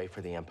like, opened the way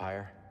for the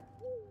Empire.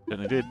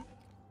 then I did.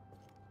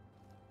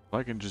 If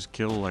I can just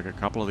kill like a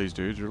couple of these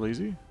dudes real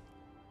easy.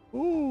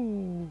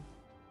 Ooh.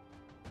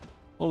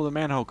 All of the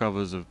manhole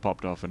covers have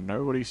popped off and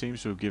nobody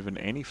seems to have given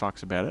any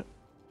fucks about it.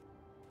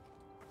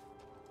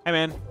 Hey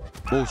man.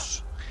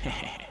 Boss.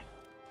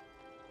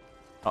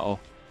 Uh-oh.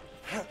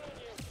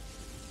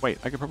 Wait,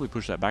 I could probably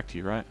push that back to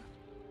you, right?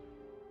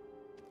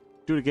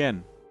 Do it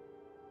again.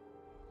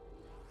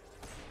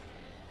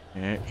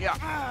 Yeah.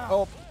 Yeah.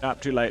 Oh, no,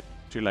 too late.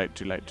 Too late,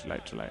 too late, too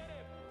late, too late.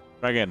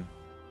 Try again.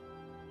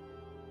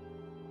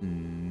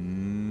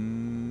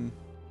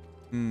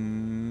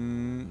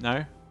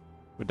 No?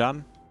 We're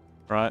done?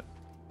 Right.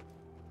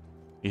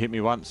 He hit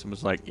me once and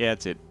was like, yeah,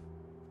 that's it.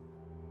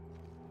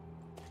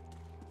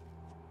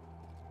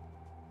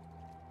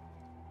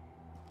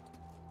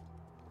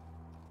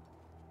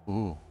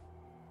 Ooh.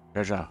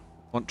 Treasure.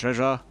 Want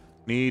treasure?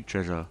 Need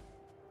treasure.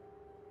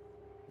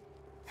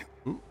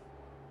 Ooh.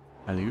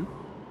 Hello?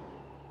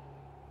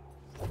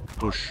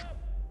 Push.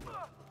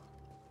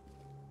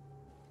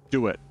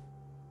 Do it.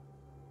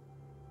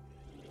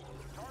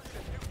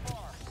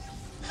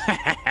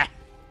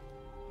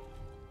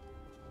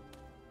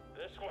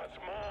 This one's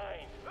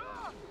mine.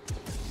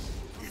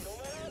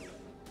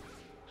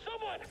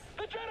 Someone!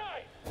 The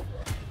Jedi!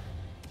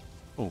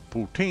 Oh,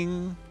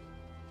 pooting.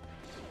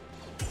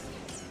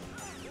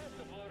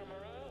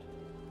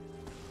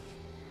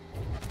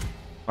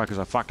 Right, because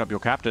I fucked up your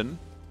captain.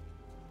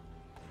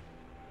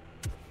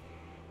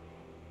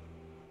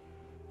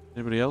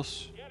 Anybody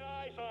else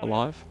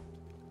alive?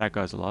 That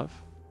guy's alive.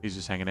 He's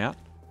just hanging out.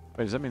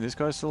 Wait, does that mean this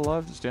guy's still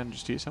alive? That's down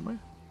just here somewhere?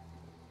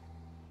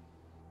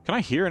 Can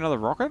I hear another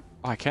rocket?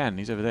 Oh, I can.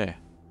 He's over there.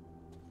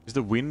 Is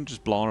the wind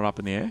just blowing it up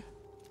in the air?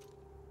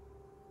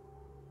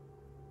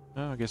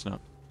 No, I guess not.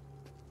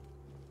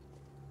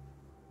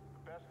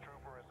 The best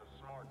trooper is a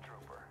smart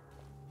trooper.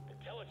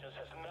 Intelligence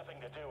has nothing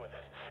to do with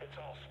it. It's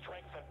all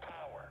strength and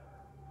power.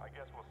 I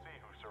guess we'll see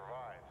who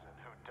survives and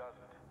who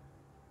doesn't.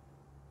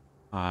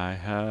 I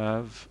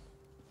have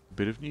a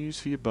bit of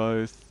news for you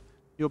both.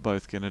 You're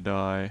both gonna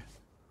die.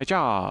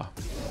 Hey-cha!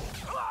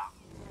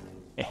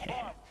 Eyes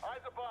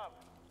above.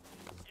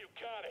 You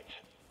got it.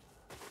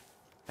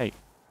 Hey,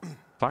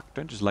 fuck,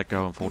 don't just let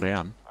go and fall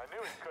down. I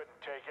knew he couldn't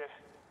take it.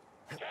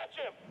 Catch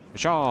him!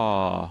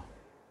 Hey-cha!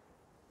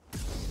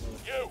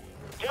 You!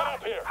 Get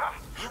up here!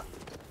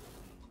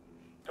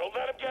 Don't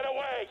let him get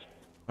away!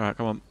 Alright,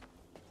 come on.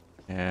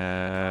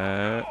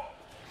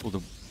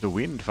 Well, the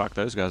wind fucked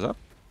those guys up.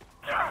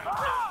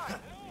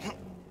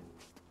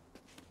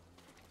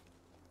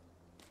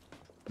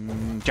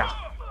 Ja.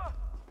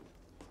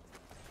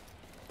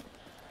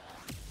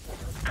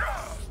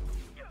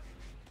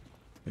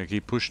 Yeah,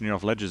 keep pushing you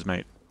off ledges,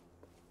 mate.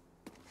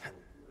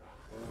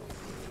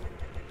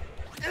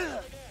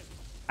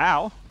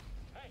 Ow!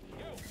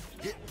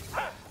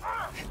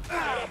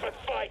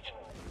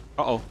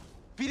 Uh-oh.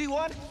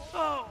 BD1?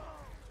 Oh.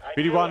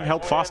 BD1,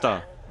 help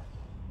faster!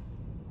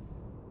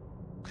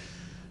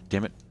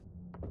 Damn it.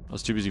 I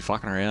was too busy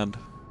fucking around.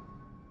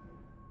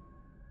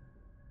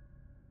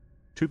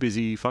 Too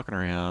busy fucking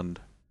around.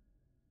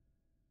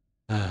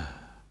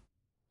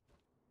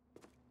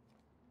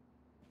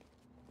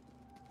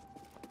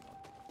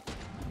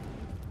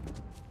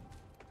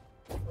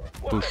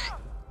 Push.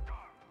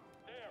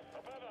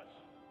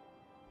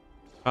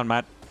 Come on,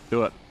 Matt.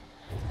 Do it.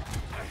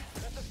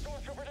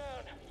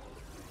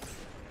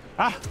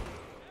 Ah!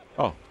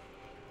 Oh.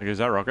 I guess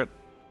that rocket.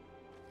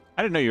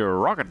 I didn't know you were a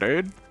rocket,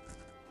 dude.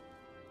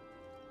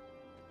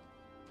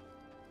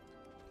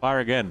 Fire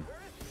again.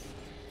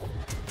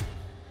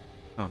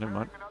 Oh, never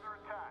mind.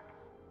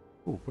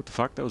 Ooh, what the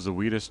fuck? That was the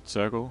weirdest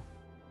circle.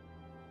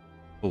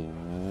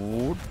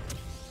 Oh.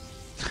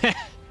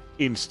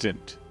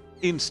 Instant.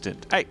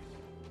 Instant. Hey!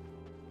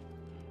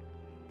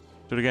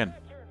 Do it again.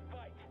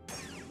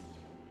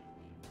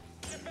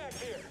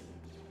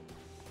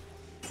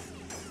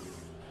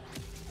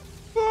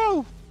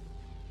 Whoa!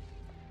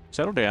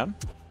 Settle down.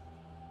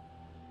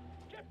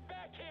 Get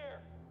back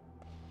here.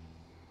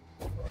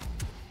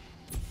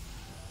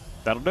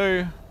 That'll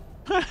do.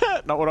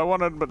 Not what I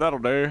wanted, but that'll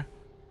do.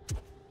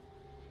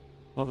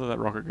 Love that that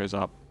rocket goes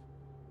up.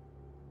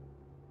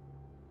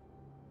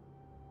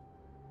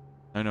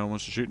 No one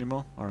wants to shoot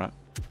anymore? Alright.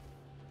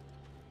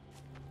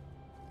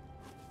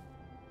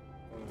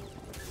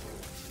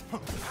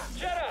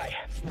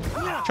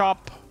 Jedi!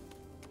 Chop!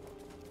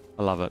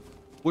 I love it.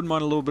 Wouldn't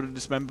mind a little bit of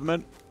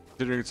dismemberment,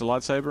 considering it's a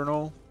lightsaber and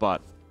all,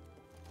 but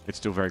it's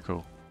still very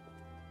cool.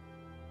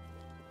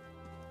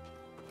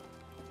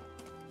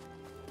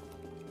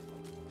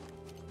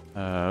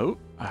 Oh.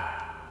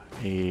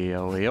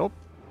 Help.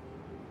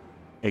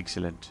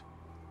 Excellent.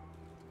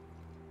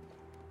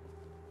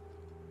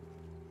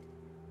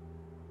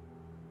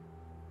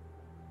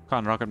 Come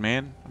on, Rocket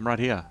Man. I'm right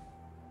here.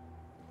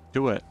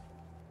 Do it.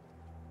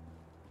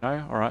 No?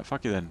 Alright,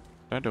 fuck you then.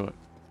 Don't do it.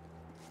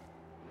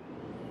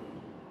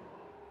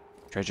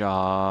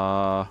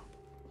 Treasure.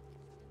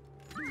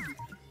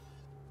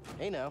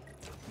 Hey now.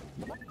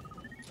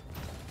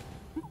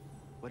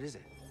 What is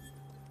it?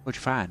 What'd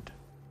you find?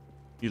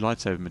 New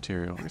lightsaber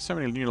material. There's so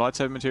many new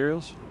lightsaber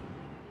materials.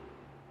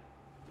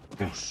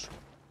 Oosh.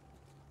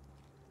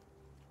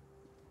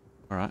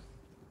 Alright.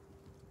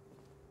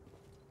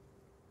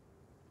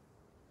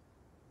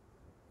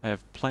 I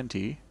have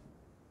plenty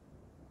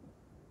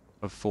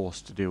of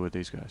force to deal with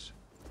these guys.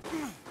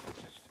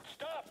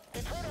 Stop!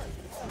 Intruder!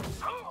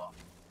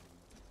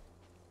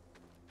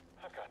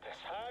 I've got this.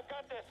 I've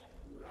got this.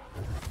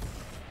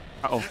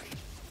 Uh-oh.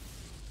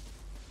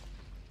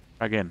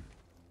 Again.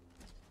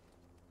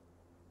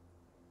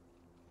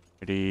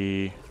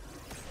 Ready.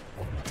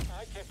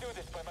 I can't do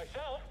this by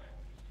myself.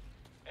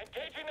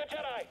 Engaging the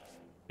Jedi.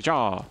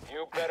 Ja.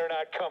 You better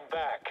not come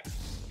back.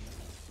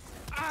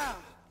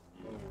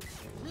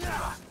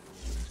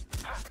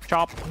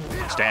 Chop.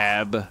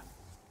 Stab.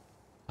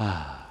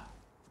 Ah.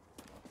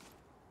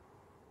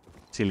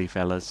 Silly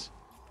fellas.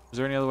 Is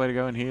there any other way to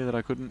go in here that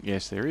I couldn't?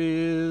 Yes, there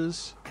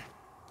is.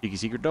 Cheeky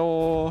secret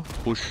door.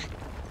 Push.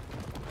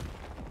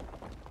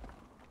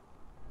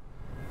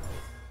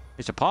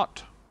 It's a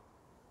pot.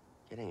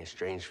 Getting a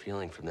strange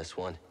feeling from this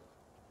one.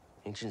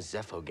 Ancient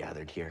Zeffo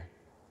gathered here.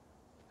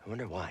 I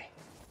wonder why.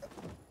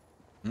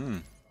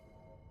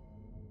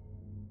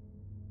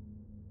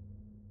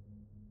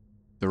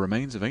 The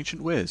remains of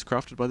ancient wares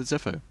crafted by the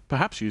Zeffo.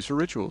 Perhaps used for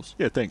rituals.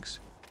 Yeah, thanks.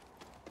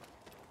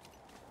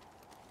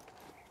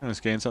 I'm gonna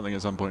scan something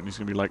at some point and he's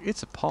gonna be like,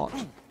 it's a pot.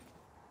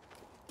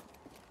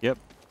 Yep.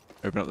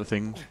 Open up the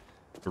thing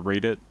to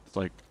read it. It's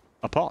like,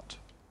 a pot.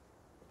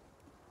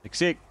 Like,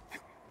 sick.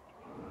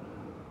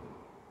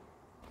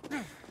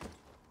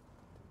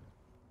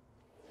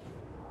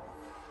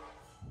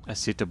 A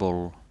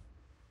sittable.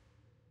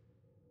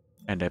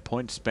 And a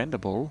point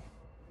spendable.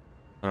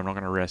 But I'm not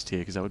gonna rest here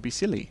because that would be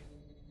silly.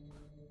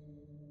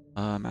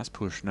 Mass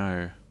push,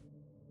 no.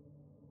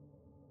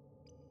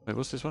 Wait,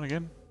 what's this one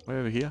again? Way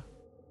over here?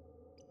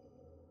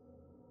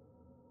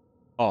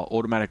 Oh,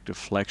 automatic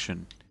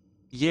deflection.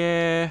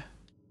 Yeah.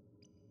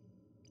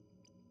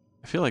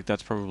 I feel like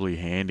that's probably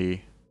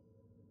handy.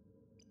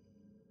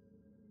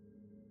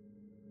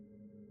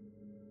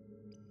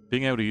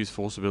 Being able to use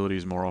force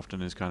abilities more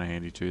often is kind of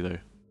handy too, though.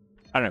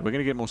 I don't know, we're going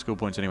to get more skill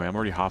points anyway. I'm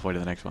already halfway to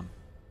the next one.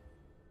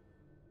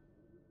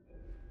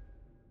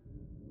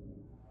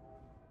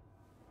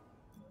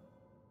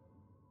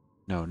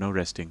 No, no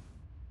resting.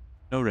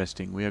 No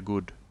resting, we are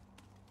good.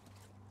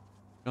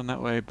 On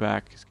that way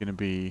back is going to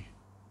be...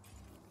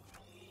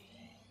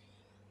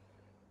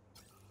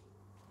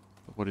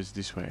 What is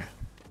this way?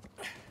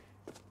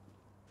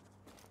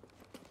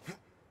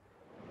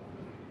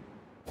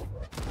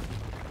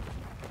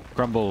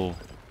 Crumble.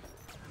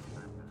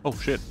 Oh,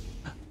 shit.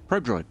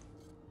 Probe droid.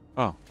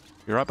 Oh,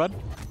 you right, bud?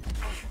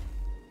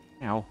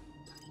 Ow.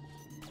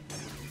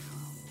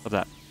 What's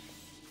that?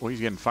 Oh, he's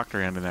getting fucked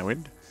around in that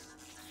wind.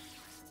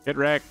 Get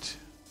wrecked.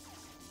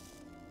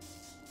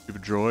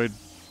 Stupid droid.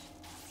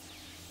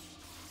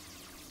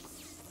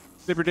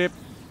 Slipper dip.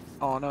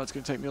 Oh no, it's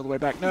going to take me all the way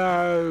back.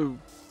 No!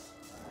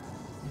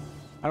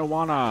 I don't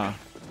wanna.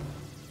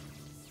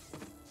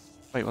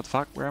 Wait, what the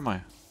fuck? Where am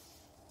I?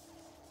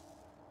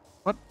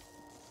 What?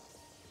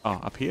 Oh,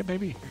 up here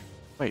maybe?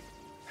 Wait.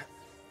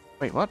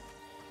 Wait, what?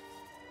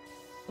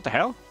 What the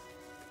hell?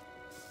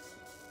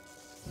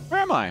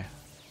 Where am I?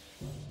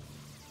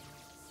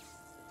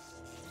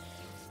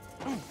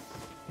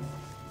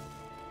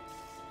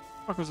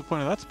 What was the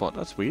point of that spot?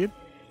 That's weird.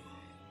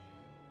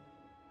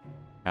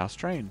 How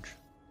strange.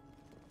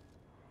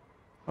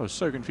 I was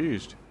so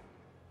confused.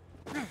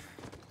 Okay,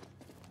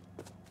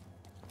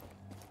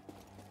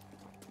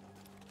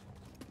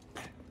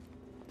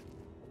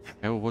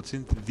 well, what's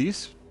in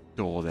this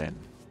door then?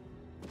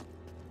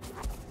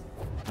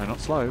 No, not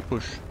slow.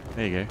 Push.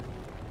 There you go.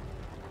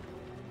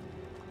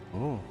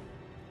 Oh.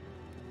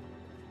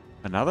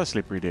 Another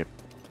slippery dip.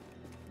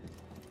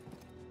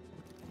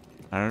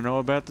 I don't know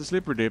about the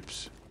slippery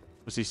dips.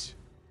 What's this?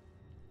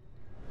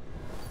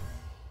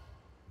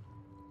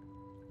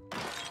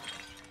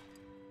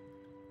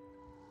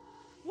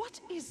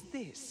 What is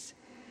this?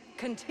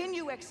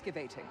 Continue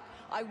excavating.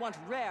 I want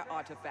rare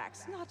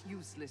artifacts, not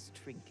useless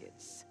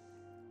trinkets.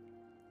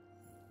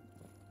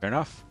 Fair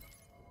enough.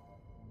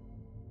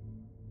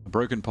 A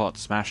broken pot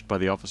smashed by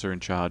the officer in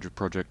charge of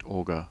Project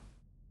Augur.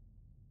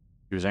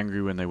 She was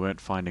angry when they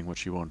weren't finding what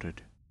she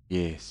wanted.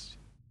 Yes.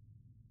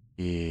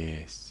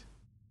 Yes.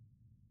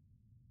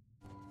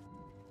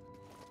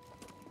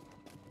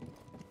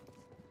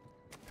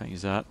 Can't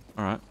use that.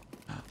 Alright.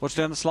 What's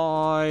down the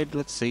slide?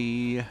 Let's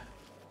see.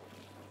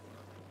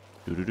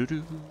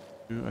 Doo-doo-doo-doo.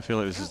 I feel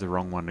like this is the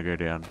wrong one to go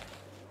down.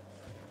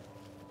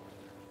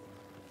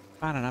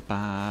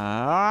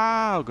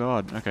 Ba-da-da-ba. Oh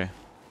god, okay.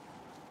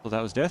 Well,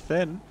 that was death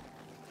then.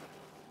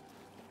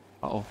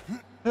 Uh-oh.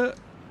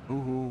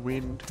 Ooh,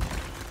 wind.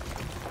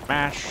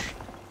 Smash.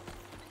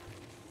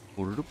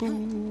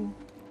 Boo-doo-doo-boo.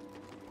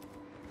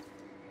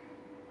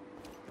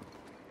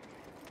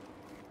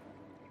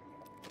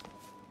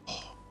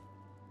 Oh.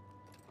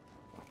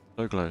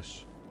 So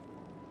close.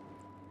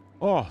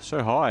 Oh,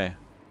 so high.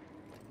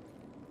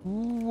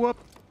 Whoop.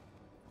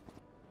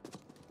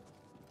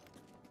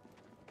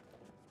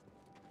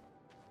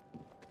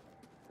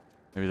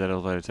 Maybe that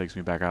elevator takes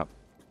me back up.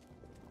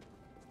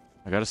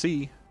 I gotta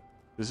see.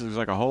 This looks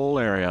like a whole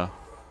area.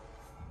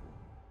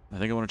 I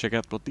think I want to check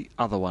out what the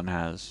other one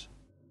has.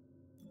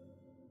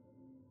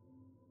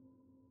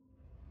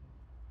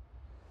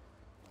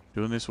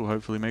 Doing this will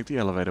hopefully make the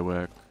elevator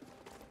work.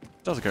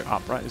 It doesn't go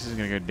up, right? This isn't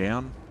going to go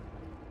down.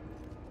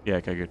 Yeah,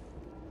 okay, good.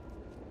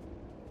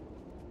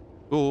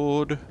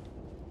 Good.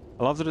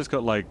 I love that it's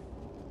got, like,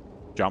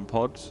 jump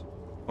pods.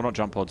 Well, not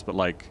jump pods, but,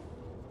 like,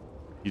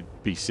 you'd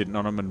be sitting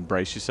on them and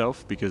brace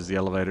yourself because the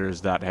elevator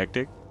is that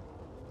hectic.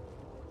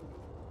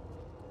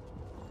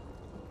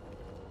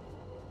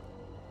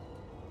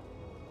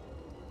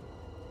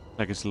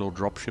 Like it's a little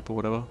drop ship or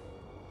whatever.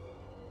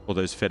 Or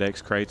those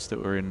FedEx crates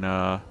that were in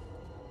the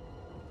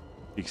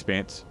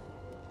Expanse.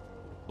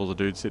 All the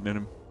dudes sitting in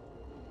them.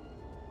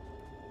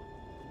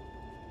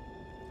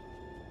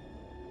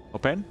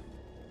 Open.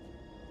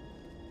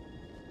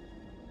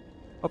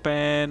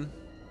 Open.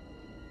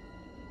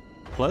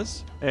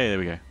 Please? Hey, there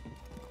we go.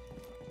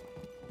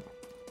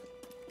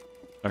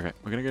 Okay,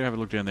 we're gonna go have a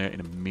look down there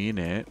in a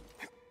minute.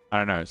 I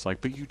don't know, it's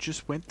like, but you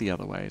just went the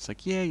other way. It's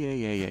like,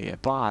 yeah,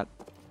 but...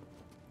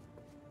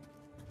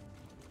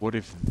 What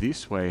if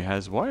this way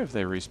has... Why have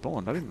they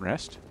respawned? I didn't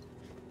rest.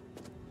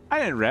 I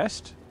didn't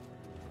rest.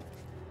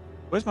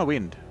 Where's my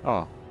wind?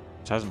 Oh,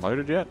 it hasn't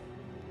loaded yet?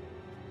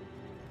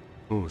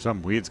 Ooh,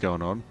 something weird's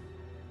going on.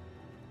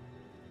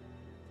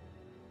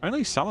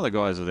 Only some of the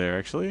guys are there,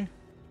 actually.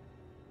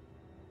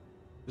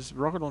 There's a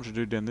rocket launcher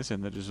dude down this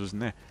end that just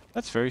wasn't there.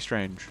 That's very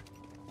strange.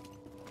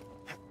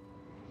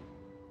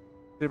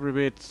 Slippery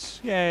bits.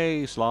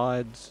 Yay,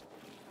 slides.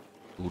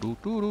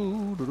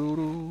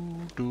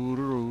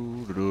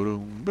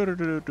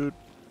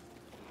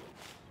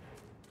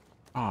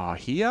 Ah,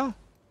 here?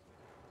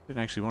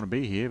 Didn't actually want to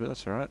be here, but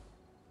that's alright.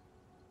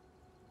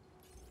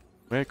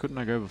 Where couldn't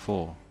I go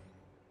before?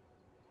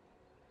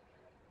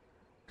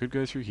 Could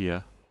go through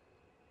here.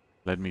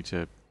 Led me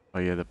to, oh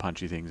yeah, the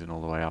punchy things and all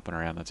the way up and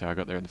around. That's how I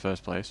got there in the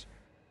first place.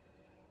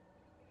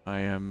 I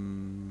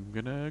am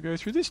gonna go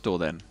through this door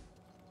then.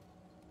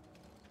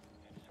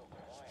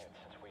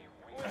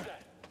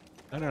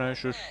 No,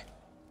 shush.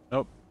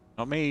 Nope,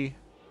 not me.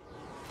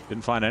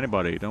 Didn't find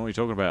anybody. Don't know what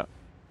you're talking about.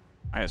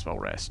 May as well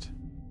rest.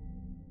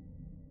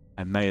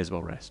 I may as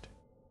well rest.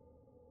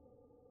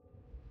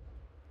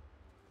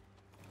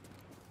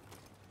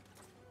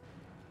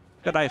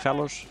 Good day,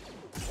 fellas.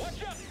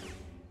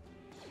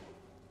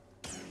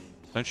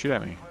 Don't shoot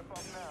at me.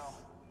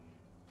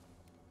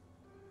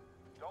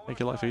 Make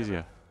your life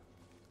easier.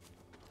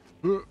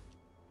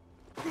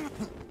 I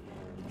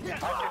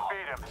can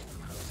beat him.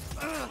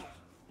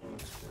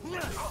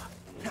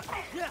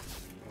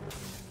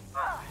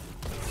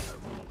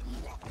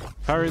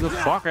 Parry the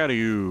fuck out of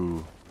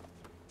you.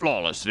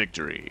 Flawless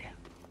victory.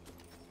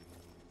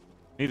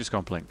 Need a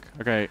scomp link.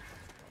 Okay.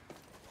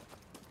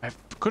 I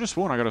could have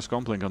sworn I got a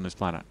scomp link on this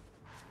planet.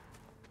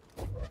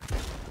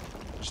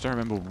 Just don't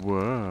remember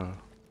where.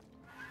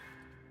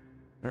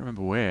 Don't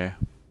remember where.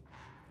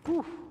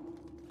 Whew.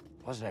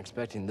 Wasn't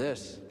expecting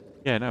this.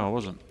 Yeah, no, I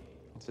wasn't.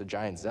 It's a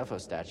giant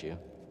Zeffo statue.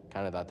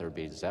 Kind of thought there would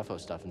be Zeffo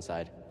stuff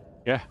inside.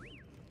 Yeah.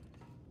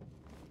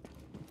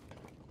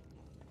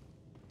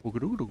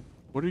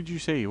 What did you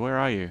see? Where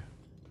are you?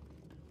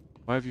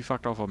 Why have you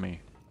fucked off on me?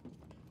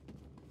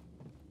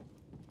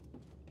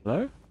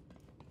 Hello?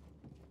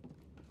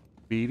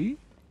 Beady?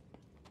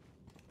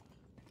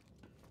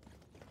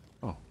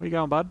 Oh, where you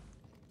going, bud?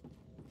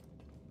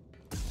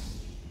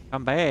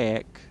 Come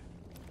back.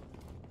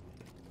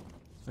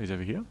 Oh, he's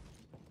over here.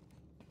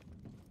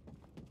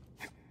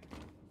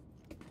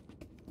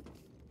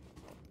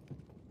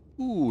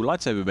 Ooh,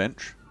 lightsaber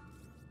bench.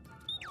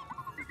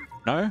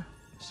 No?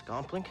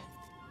 Scomp link?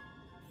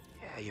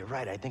 Yeah, you're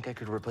right. I think I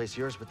could replace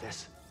yours with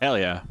this. Hell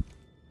yeah.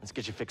 Let's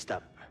get you fixed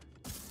up.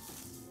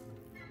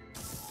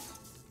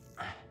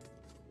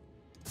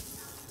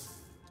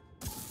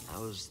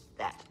 How's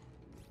that?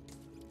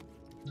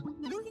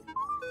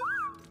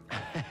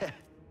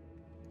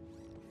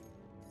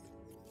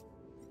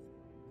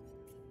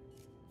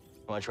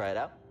 Want to try it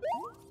out?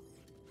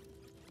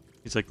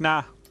 He's like,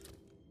 nah.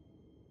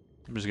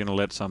 I'm just gonna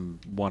let some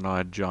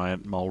one-eyed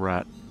giant mole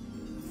rat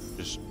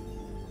just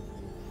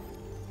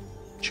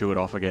chew it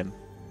off again.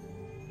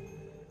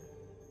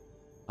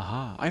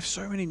 Aha, I have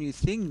so many new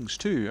things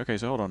too. Okay,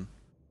 so hold on.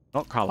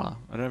 Not color.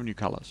 I don't have new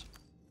colors.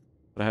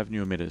 But I have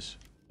new emitters.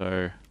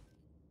 So,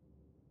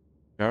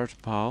 Garrett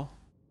Pal,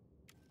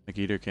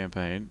 Megiddo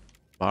campaign,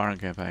 Baron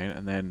campaign,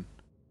 and then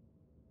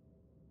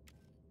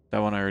that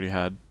one I already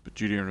had, but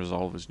Duty and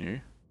Resolve is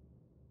new.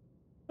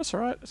 That's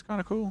alright, it's kind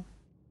of cool.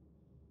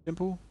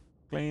 Simple,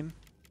 clean.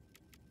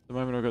 At the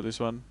moment I've got this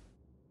one.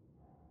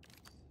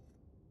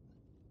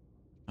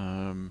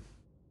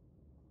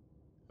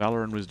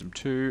 Valor and Wisdom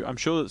 2. I'm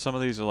sure that some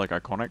of these are like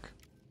iconic.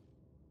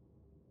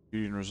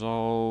 Duty and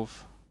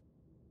Resolve.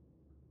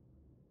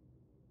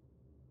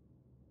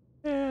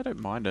 Yeah, I don't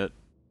mind it.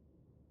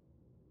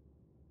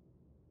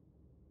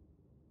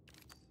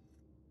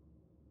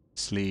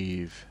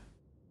 Sleeve.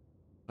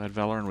 I had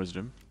Valor and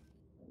Wisdom.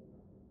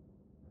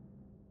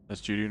 That's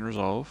Duty and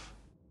Resolve.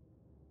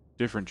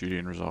 Different Duty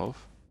and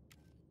Resolve.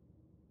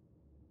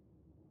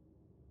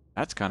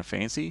 That's kind of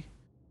fancy.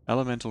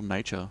 Elemental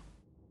Nature.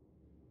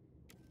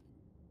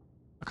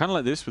 I kind of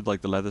like this with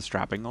like the leather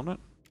strapping on it.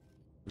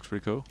 Looks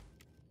pretty cool.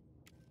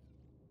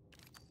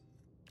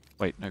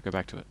 Wait, no, go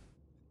back to it.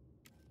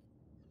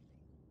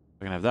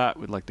 I can have that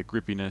with like the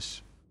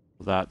grippiness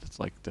of that. It's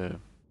like the...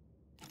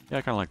 Yeah,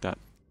 I kind of like that.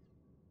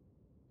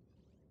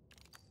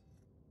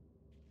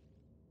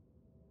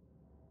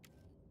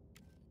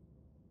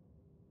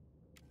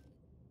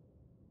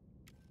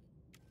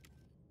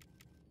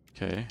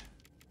 Okay.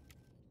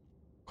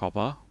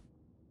 Copper.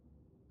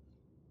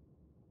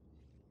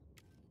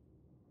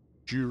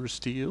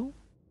 Durasteel?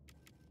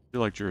 I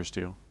feel like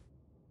Durasteel.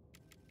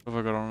 What have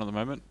I got on at the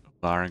moment?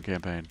 Baron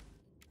campaign.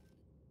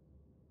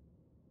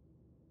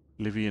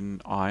 Livian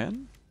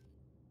Iron?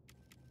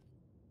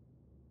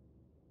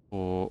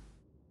 Or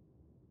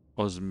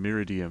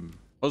Osmiridium?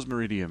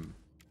 Osmiridium.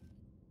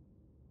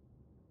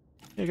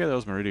 Yeah, go the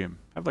Osmiridium.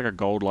 Have like a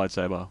gold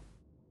lightsaber.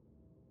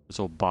 It's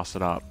all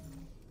busted up.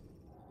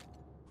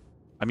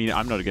 I mean,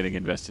 I'm not getting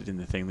invested in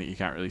the thing that you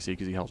can't really see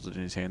because he holds it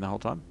in his hand the whole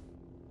time.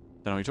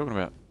 Don't know what you're talking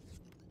about.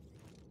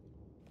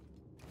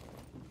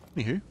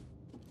 Anywho.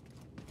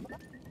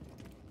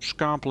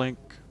 Scomp link.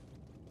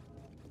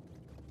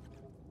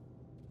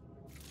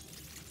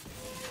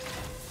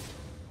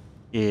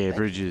 Yeah,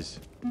 bridges.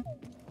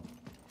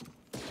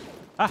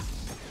 Ah!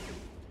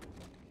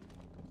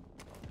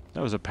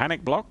 That was a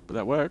panic block, but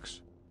that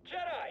works.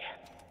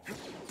 Jedi!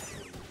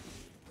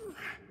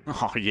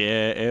 Oh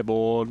yeah,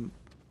 airborne.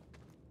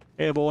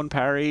 Airborne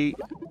parry.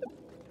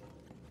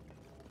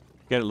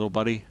 Get it, little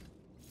buddy.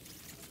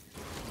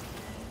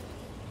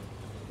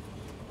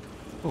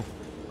 Oh.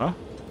 Huh?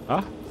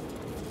 Huh?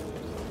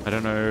 I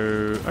don't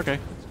know. Okay,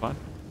 it's fine.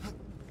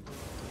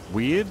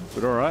 Weird,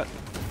 but alright.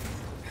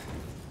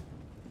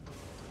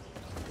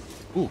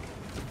 Ooh.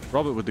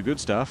 Robert with the good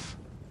stuff.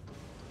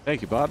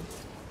 Thank you, bud.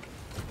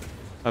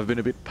 I've been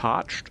a bit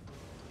parched.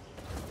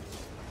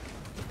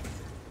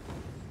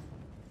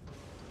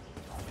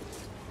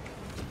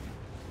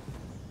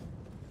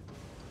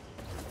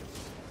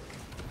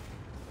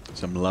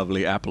 Some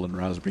lovely apple and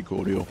raspberry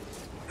cordial.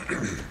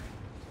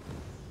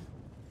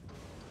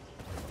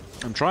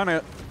 I'm trying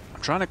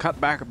to cut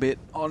back a bit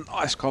on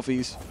iced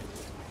coffees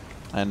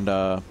and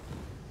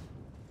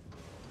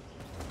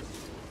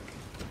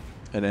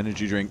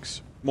energy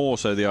drinks. More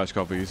so the iced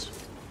coffees,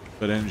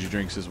 but energy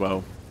drinks as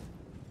well.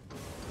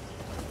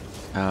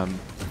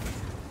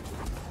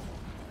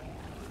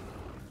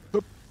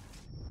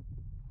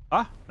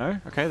 Ah, no?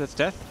 Okay, that's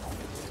death.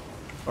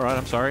 Alright,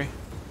 I'm sorry.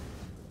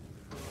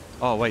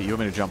 Oh, wait, you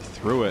want me to jump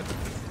through it?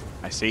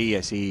 I see,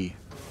 I see.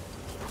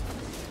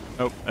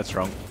 Nope, that's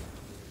wrong.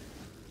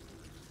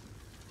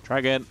 Try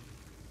again.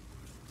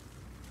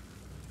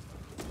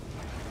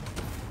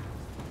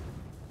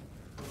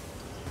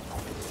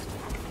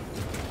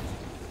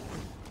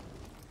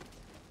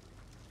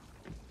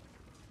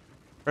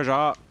 Treasure!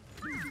 Oh,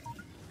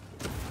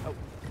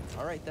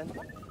 alright then.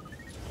 Something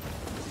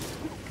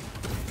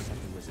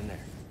was in there.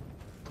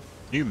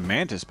 New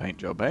mantis paint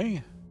job,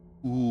 eh?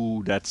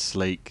 Ooh, that's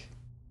sleek.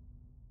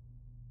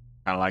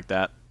 Kinda like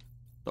that.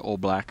 The all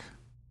black.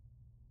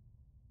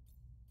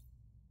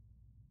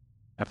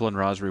 Apple and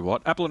raspberry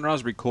what? Apple and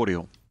raspberry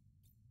cordial.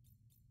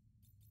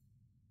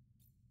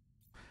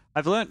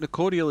 I've learnt the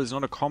cordial is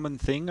not a common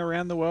thing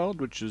around the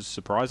world, which is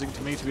surprising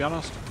to me, to be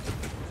honest.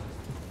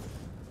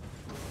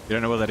 You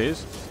don't know what that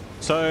is?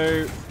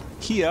 So,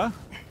 here...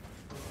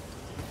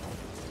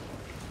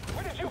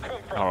 Where did you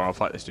come from? Oh, I'll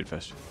fight this dude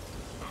first.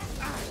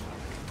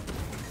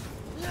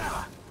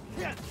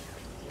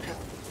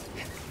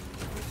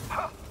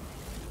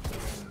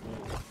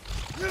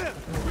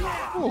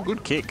 Oh,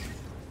 good kick.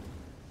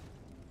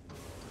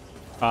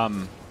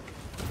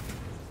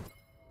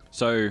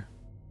 So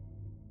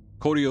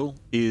cordial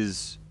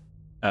is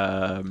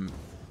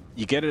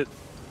you get it.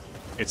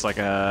 It's like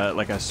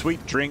a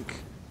sweet drink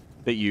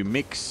that you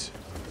mix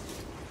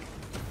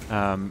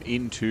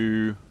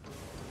into.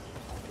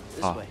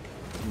 This way.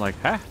 I'm like,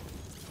 huh?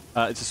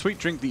 It's a sweet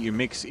drink that you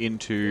mix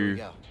into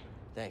There we go.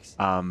 Thanks.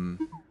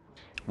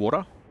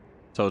 water.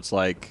 So it's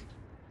like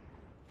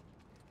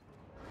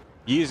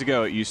years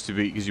ago it used to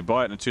be, because you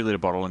buy it in a 2-liter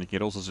bottle and you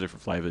get all sorts of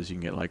different flavors. You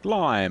can get like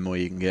lime, or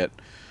you can get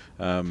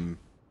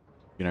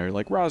you know,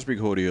 like raspberry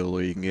cordial,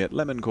 or you can get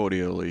lemon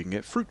cordial, or you can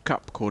get fruit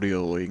cup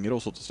cordial, or you can get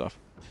all sorts of stuff.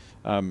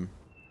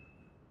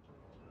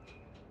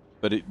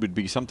 But it would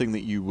be something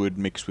that you would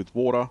mix with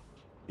water.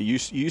 You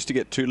used to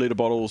get 2-liter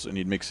bottles and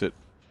you'd mix it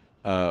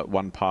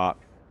 1 part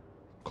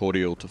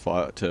cordial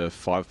to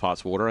 5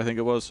 parts water, I think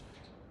it was.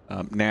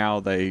 Now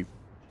they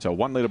sell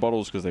 1-liter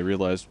bottles because they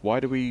realized, why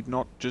do we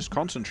not just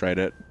concentrate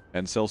it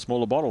and sell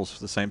smaller bottles for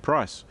the same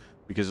price?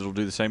 Because it'll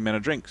do the same amount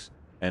of drinks.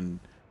 And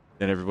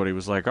then everybody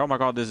was like, oh my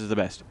god, this is the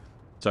best.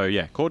 So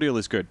yeah, cordial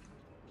is good.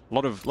 A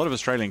lot of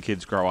Australian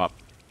kids grow up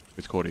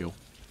with cordial.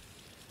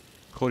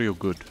 Cordial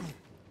good.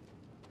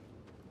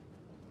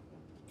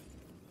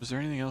 Was there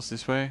anything else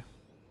this way?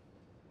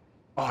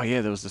 Oh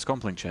yeah, there was the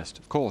scompling chest.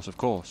 Of course, of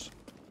course.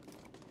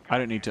 I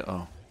don't need to...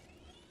 Oh.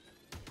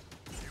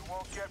 You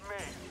won't get me.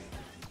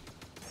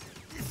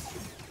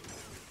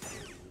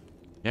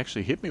 He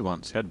actually hit me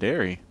once. How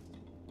dare he?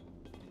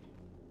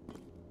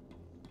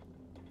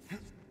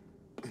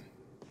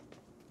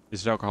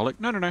 Is it alcoholic?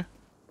 No, no, no.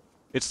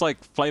 It's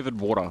like flavored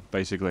water,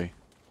 basically.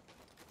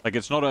 Like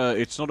it's not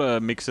a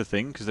mixer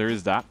thing, because there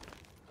is that.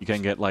 You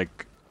can get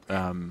like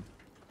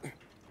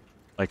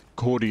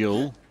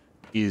cordial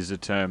is a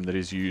term that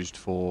is used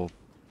for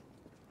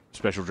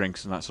special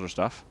drinks and that sort of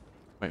stuff.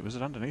 Wait, was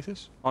it underneath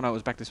this? Oh no, it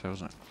was back this way,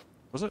 wasn't it?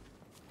 Was it?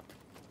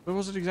 Where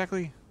was it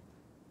exactly?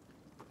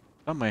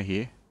 Somewhere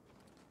here.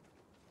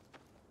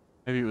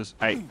 Maybe it was...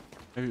 Hey,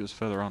 maybe it was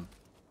further on.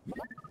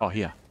 Oh,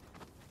 here.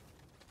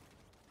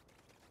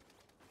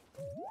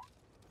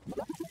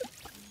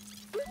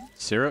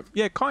 Syrup?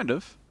 Yeah, kind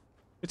of.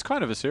 It's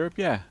kind of a syrup,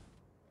 yeah.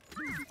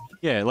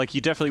 Yeah, like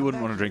you definitely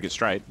wouldn't want to drink it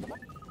straight.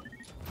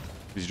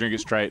 Because you drink it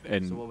straight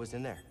and... So what was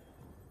in there?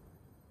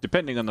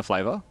 Depending on the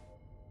flavor,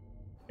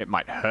 it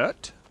might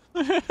hurt.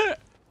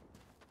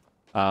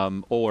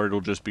 Or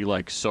it'll just be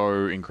like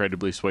so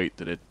incredibly sweet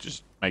that it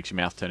just makes your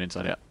mouth turn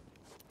inside out.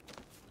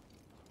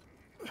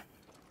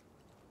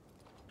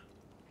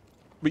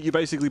 But you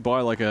basically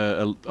buy like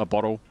a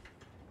bottle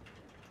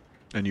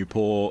and you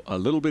pour a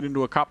little bit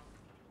into a cup.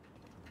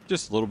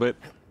 Just a little bit.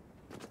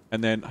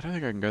 And then, I don't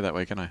think I can go that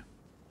way, can I?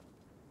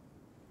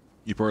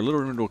 You pour a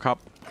little into a cup,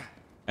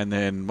 and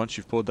then once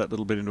you've poured that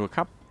little bit into a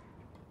cup,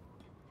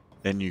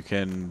 then you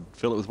can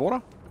fill it with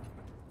water,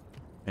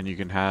 and you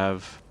can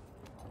have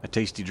a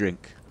tasty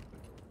drink.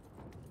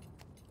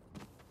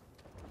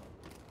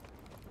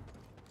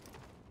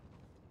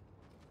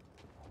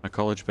 My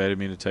college baited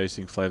me into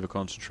tasting flavor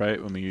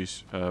concentrate when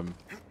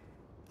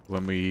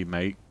we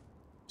make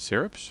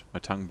syrups. My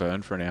tongue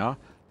burned for an hour.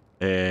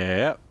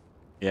 Yep.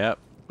 Yep.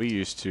 We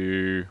used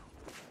to,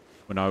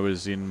 when I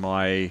was in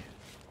my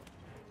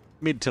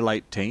mid to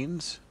late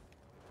teens,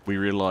 we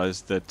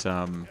realized that,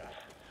 I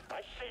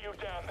see you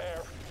down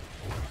there.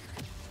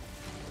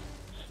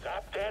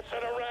 Stop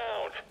dancing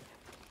around.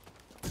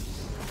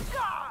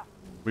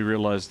 we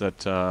realized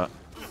that,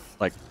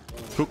 like,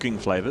 cooking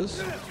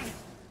flavors...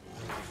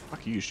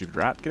 Fuck you, stupid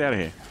rat. Get out of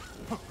here.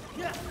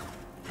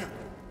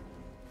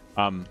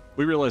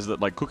 We realized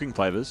that, like, cooking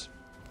flavors,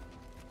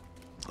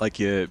 like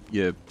your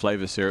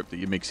flavor syrup that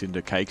you mix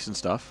into cakes and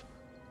stuff,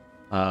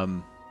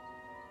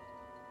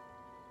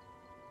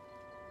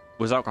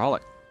 was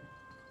alcoholic.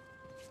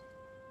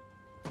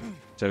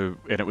 So,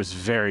 and it was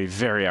very,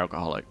 very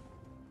alcoholic.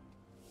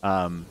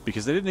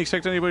 Because they didn't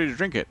expect anybody to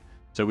drink it.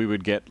 So we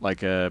would get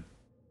like a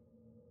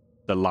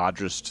the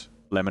largest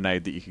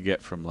lemonade that you could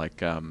get from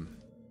like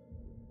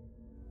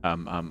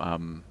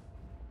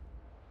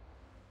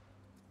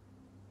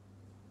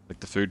like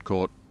the food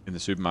court in the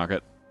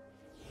supermarket,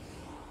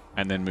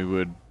 and then we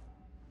would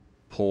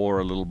pour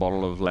a little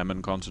bottle of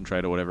lemon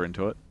concentrate or whatever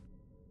into it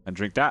and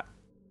drink that.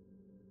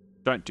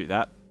 Don't do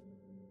that.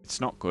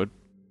 It's not good.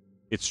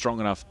 It's strong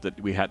enough that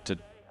we had to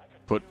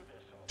put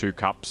 2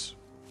 cups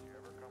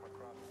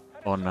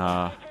on,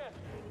 hello.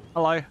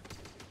 How are you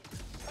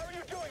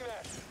doing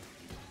that?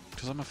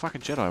 Because I'm a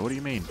fucking Jedi, what do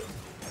you mean?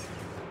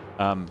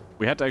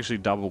 We had to actually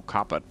double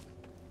cup it.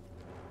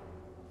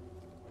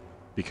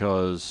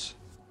 Because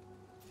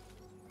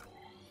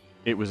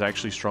it was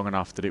actually strong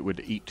enough that it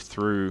would eat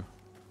through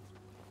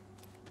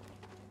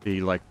the,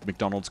 like,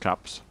 McDonald's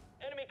cups.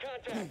 Enemy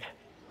contact.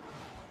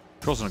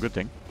 Which wasn't a good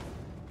thing.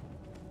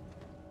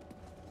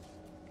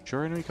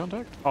 Sure enemy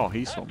contact? Oh,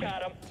 he saw me.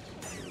 Got him.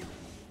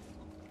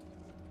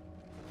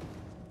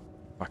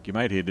 Fuck, your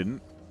mate here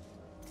didn't.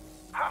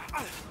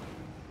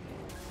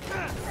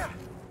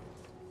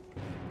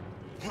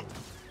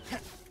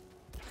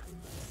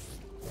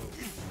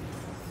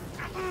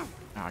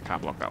 I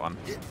can't block that one.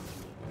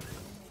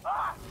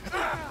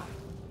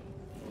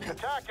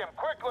 Attack him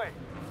quickly.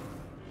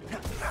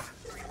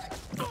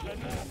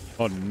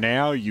 Oh,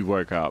 now you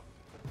woke up.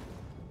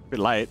 Bit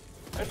late.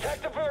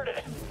 Attack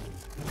diverted.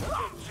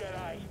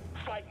 Jedi,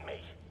 fight me.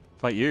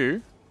 Fight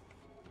you?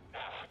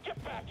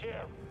 Get back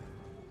here.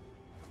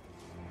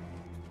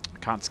 I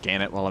can't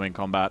scan it while I'm in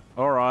combat.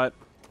 Alright.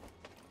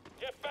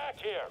 Get back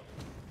here.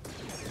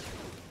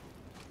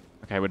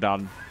 Okay, we're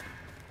done.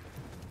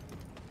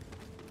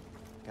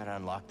 Gotta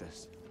unlock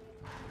this.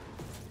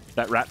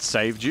 That rat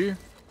saved you?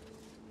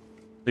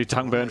 Your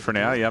tongue burned for an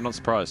hour? Yeah, I'm not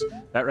surprised.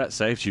 That rat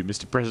saved you,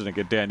 Mr. President.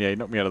 Get down. Yeah, he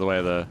knocked me out of the way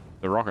of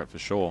the rocket for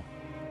sure.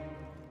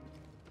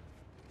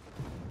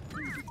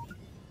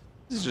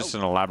 This is just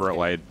an elaborate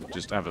way to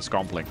just have a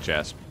scomp link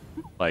chest.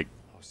 Like,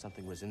 Oh,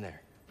 something was in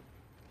there.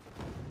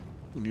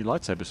 new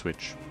lightsaber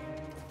switch.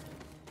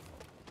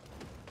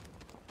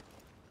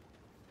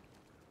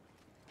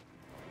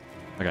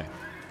 Okay.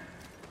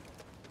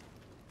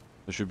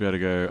 I should be able to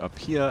go up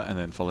here and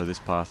then follow this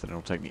path and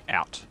it'll take me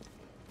out.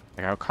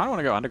 Okay, I kind of want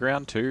to go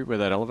underground too, where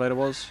that elevator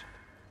was.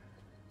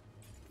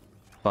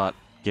 But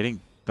getting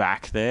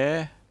back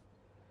there...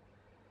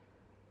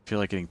 I feel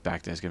like getting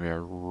back there is going to be a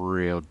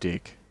real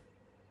dick.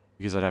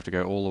 Because I'd have to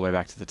go all the way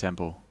back to the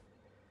temple.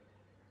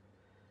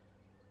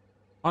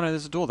 Oh no,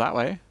 there's a door that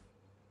way.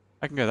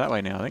 I can go that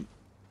way now, I think.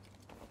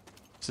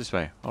 It's this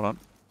way. Hold on.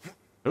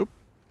 Oop.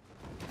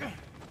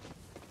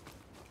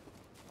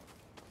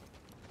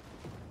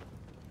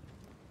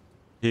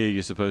 Here,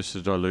 you're supposed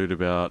to dilute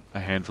about a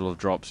handful of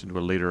drops into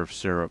a liter of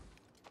syrup.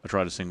 I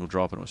tried a single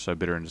drop and it was so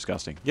bitter and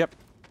disgusting. Yep.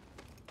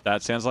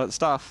 That sounds like the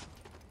stuff.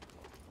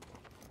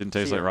 Didn't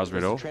taste like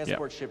raspberry at all.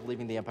 Transport ship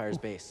leaving the Empire's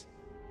base.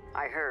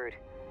 I heard.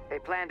 They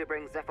plan to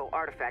bring Zeffo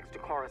artifacts to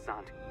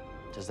Coruscant.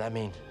 Does that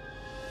mean?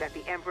 That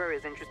the Emperor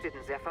is interested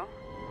in Zeffo?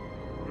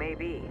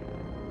 Maybe.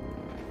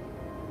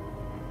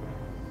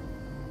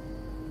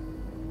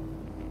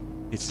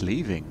 It's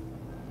leaving.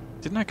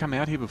 Didn't I come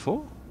out here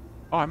before?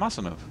 Oh, I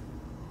mustn't have.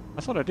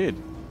 I thought I did.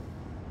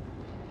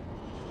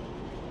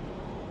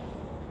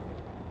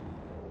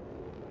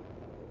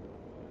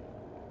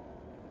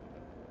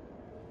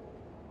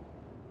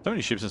 So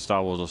many ships in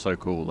Star Wars are so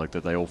cool, like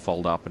that they all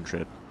fold up and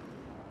shit.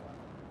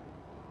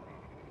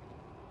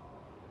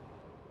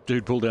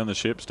 Dude, pull down the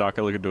ship.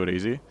 Starkiller could do it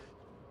easy.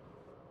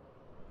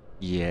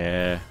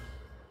 Yeah.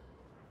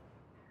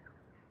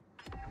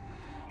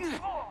 The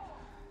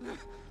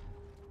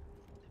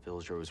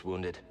villager was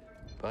wounded,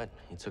 but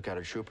he took out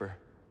a trooper.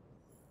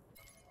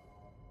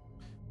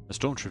 A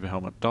stormtrooper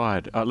helmet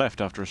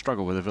left after a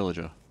struggle with a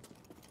villager.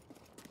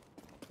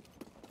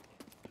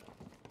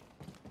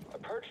 A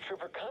purge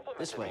trooper complimented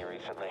This way. me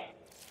recently.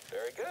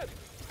 Very good.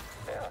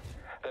 Yeah.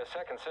 The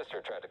second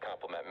sister tried to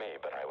compliment me,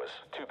 but I was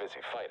too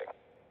busy fighting.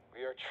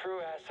 We are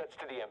true assets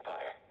to the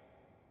Empire.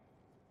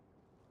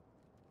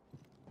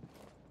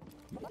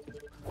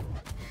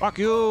 Fuck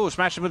you!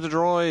 Smash him with the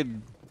droid!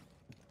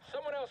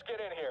 Someone else get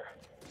in here.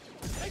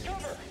 Take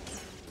cover.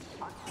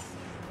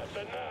 That's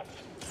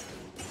enough.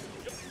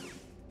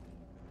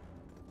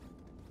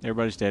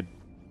 Everybody's dead.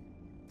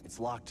 It's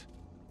locked.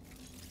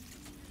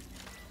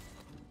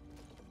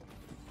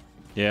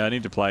 Yeah, I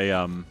need to play,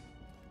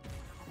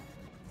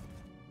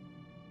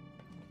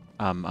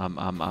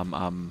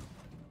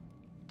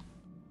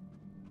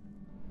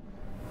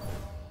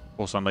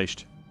 Force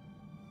Unleashed.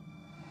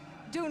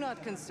 Do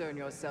not concern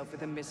yourself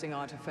with a missing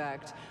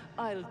artifact.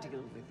 I'll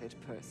deal with it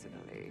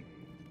personally.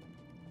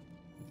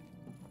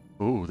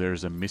 Ooh,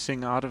 there's a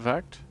missing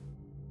artifact?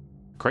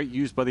 Crate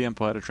used by the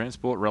Empire to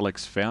transport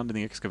relics found in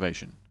the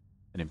excavation.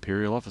 An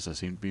Imperial officer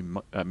seemed to be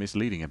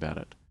misleading about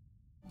it.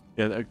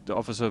 Yeah, the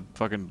officer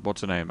fucking...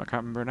 what's her name? I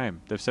can't remember her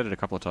name. They've said it a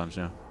couple of times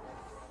now.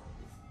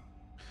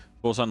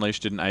 Force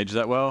Unleashed didn't age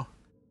that well.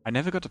 I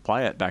never got to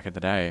play it back in the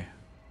day.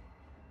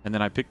 And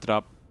then I picked it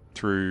up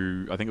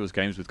through... I think it was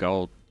Games with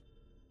Gold.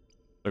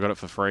 I got it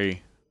for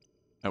free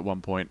at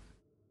one point.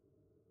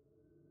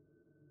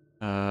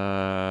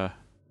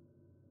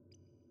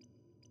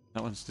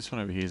 This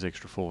one over here is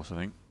extra force, I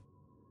think.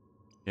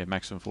 Yeah,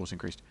 maximum force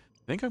increased. I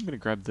think I'm going to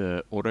grab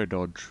the auto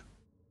dodge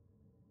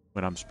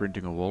when I'm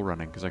sprinting or wall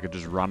running, because I could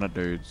just run at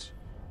dudes.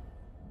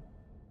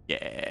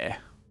 Yeah. As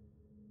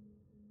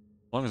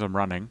long as I'm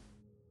running,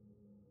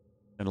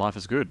 then life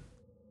is good.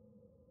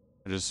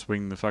 I just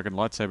swing the fucking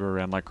lightsaber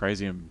around like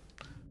crazy and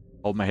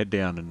hold my head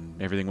down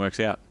and everything works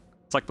out.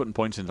 It's like putting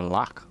points into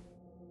luck.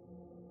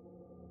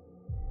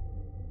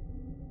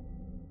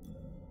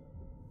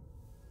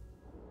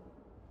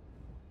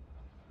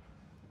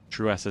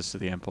 True assets to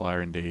the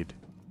Empire, indeed.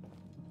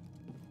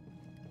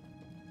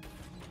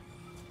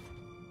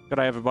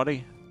 G'day,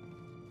 everybody.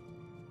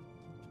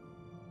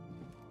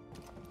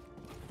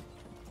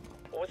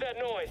 What was that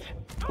noise?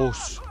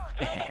 Boss.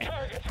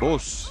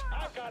 Boss.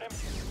 I've got him.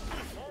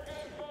 Target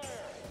and fire.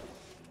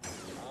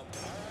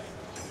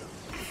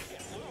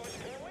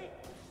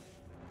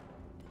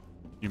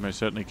 You most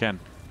certainly can.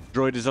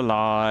 Droid is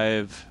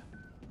alive.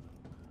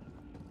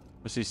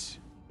 What's this?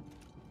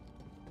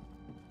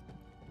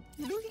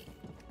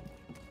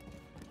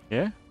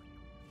 Yeah?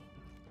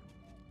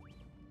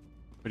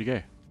 Where'd he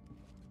go?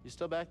 You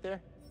still back there?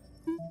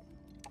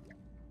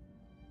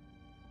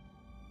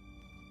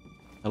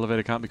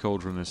 Elevator can't be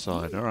called from this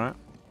side. Alright.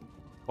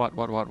 What?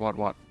 What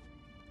are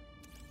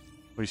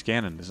you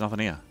scanning? There's nothing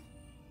here.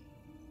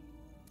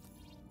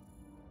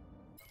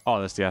 Oh,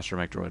 that's the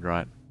astromech droid,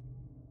 right.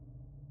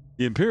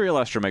 The Imperial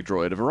astromech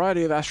droid, a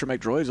variety of astromech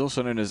droids,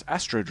 also known as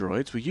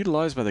astrodroids, were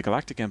utilized by the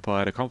Galactic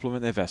Empire to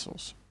complement their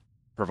vessels.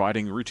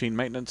 Providing routine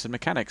maintenance and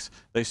mechanics,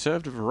 they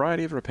served a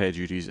variety of repair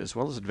duties as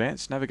well as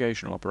advanced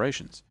navigational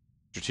operations,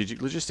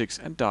 strategic logistics,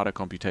 and data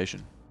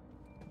computation.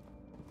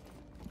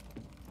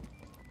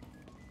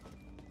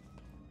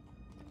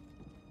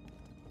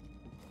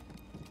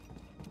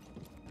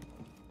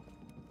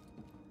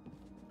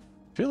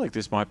 I feel like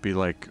this might be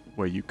like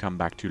where you come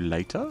back to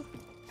later,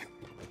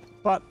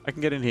 but I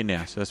can get in here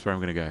now, so that's where I'm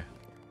going to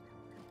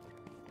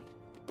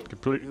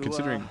go.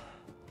 Considering...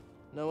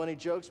 Know any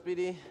jokes,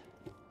 BD?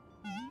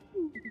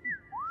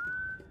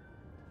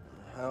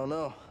 I don't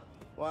know.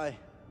 Why?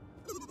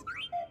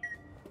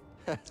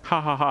 Ha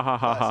ha ha ha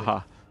ha ha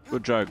ha.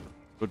 Good joke.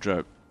 Good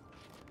joke.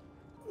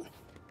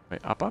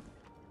 Wait, up?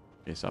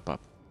 Yes, up.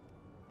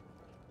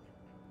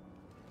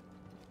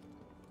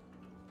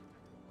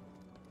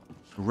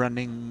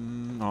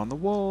 Running on the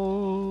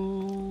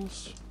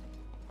walls.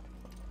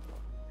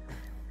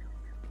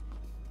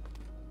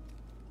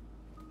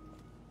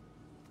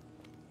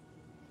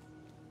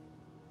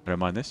 I don't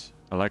mind this.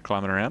 I like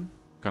climbing around.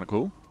 Kind of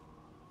cool.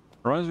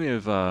 Reminds me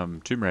of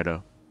Tomb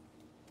Raider.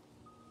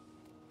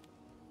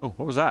 Oh,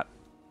 what was that?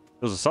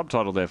 There was a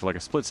subtitle there for like a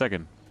split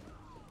second.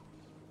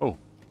 Oh.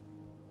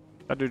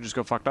 That dude just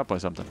got fucked up by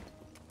something.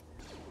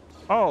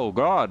 Oh,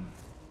 God.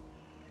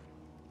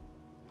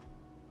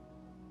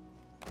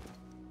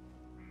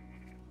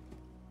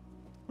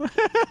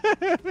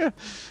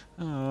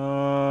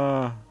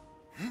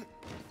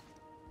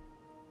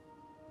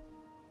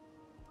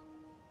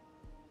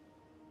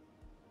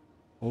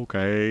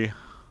 Okay.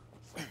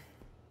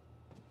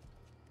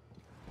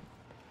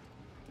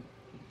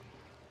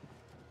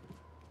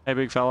 Hey,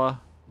 big fella.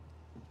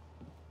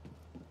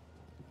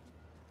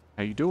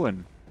 How you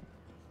doing?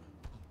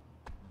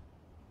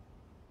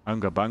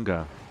 Unga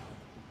bunga.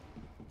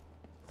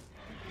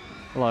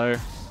 Hello.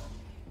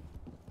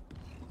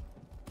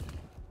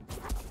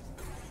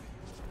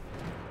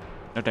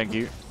 No, thank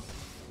you.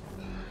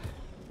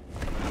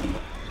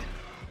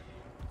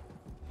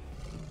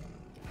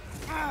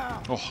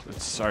 Oh,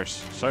 it's so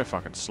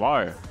fucking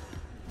slow.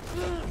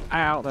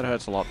 Ow, that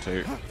hurts a lot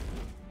too.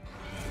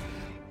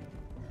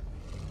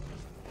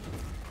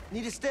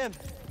 Need a stem.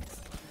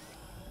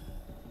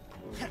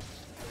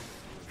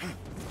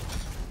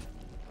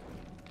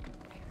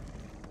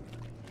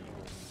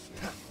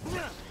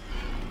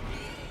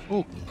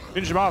 Ooh,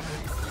 finish him off.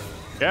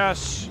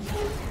 Yes.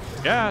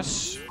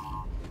 Yes.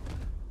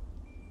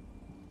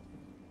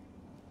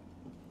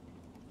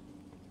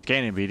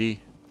 Scanning, BD.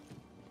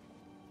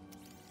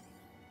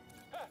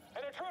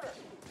 An intruder.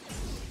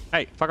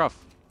 Hey, fuck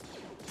off.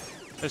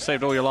 Just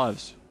saved all your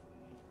lives.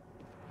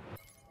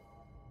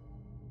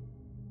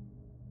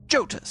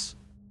 Jotus.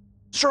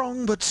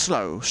 Strong but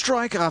slow.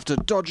 Strike after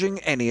dodging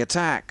any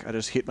attack. I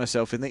just hit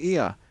myself in the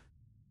ear.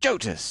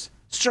 Jotus.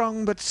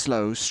 Strong but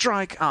slow.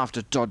 Strike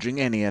after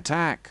dodging any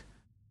attack.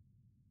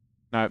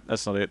 No,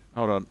 that's not it.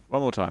 Hold on.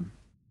 One more time.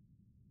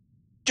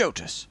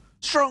 Jotus.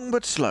 Strong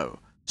but slow.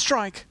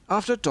 Strike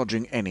after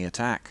dodging any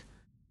attack.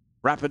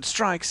 Rapid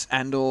strikes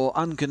and/or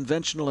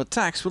unconventional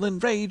attacks will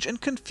enrage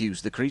and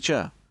confuse the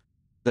creature.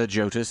 The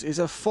Jotus is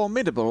a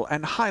formidable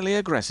and highly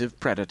aggressive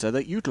predator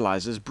that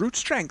utilizes brute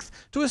strength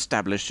to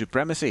establish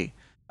supremacy.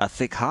 A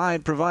thick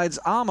hide provides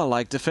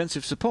armor-like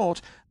defensive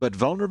support, but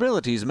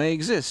vulnerabilities may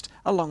exist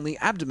along the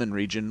abdomen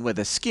region where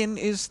the skin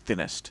is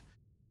thinnest.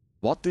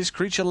 What this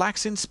creature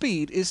lacks in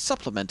speed is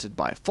supplemented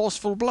by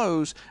forceful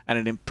blows and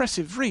an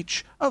impressive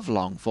reach of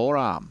long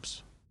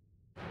forearms.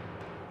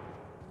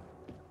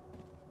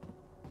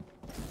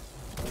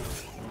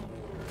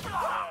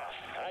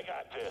 I got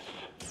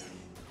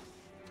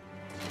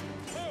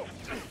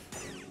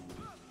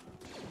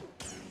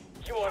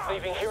one's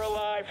leaving here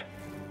alive.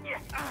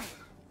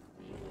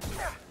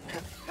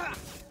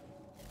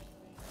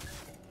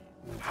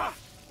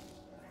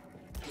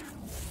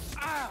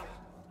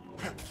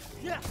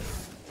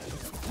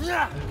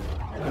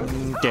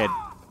 Dead.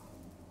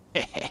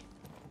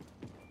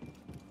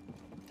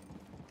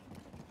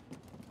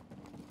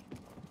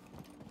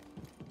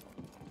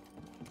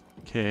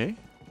 Okay.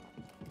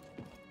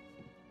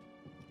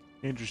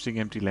 Interesting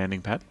empty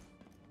landing pad.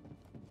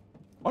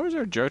 Why was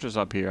there a Jotus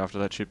up here after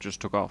that ship just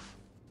took off?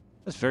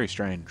 That's very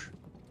strange.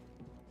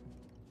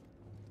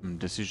 Some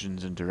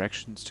decisions and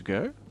directions to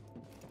go.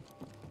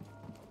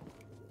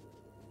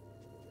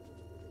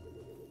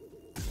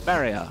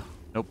 Barrier.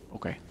 Nope.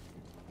 Okay.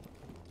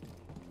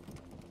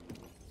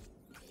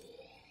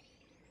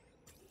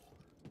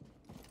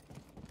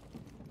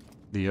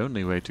 The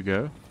only way to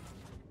go.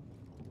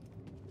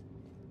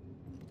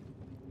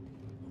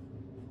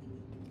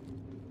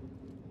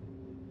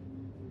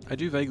 I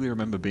do vaguely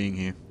remember being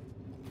here.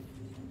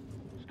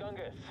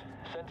 Skungus,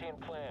 sentient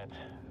plant,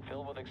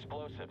 filled with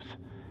explosives.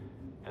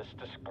 This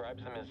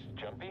describes them as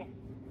jumpy?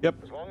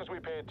 Yep. As long as we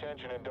pay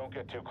attention and don't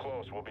get too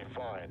close, we'll be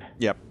fine.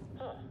 Yep.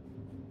 Huh.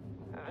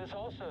 This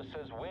also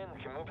says wind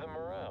can move them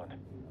around.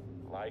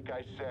 Like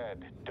I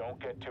said, don't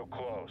get too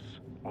close.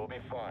 We'll be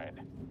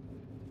fine.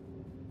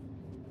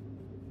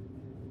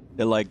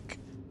 They're like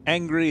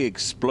angry,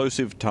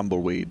 explosive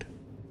tumbleweed.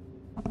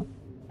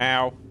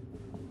 Ow.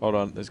 Hold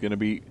on, there's gonna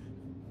be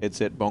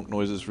headset bonk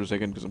noises for a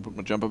second because I'm putting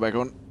my jumper back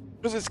on.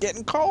 Because it's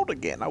getting cold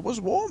again. I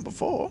was warm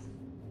before.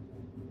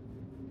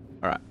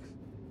 Alright.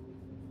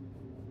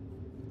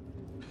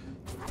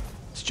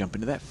 Let's jump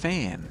into that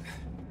fan.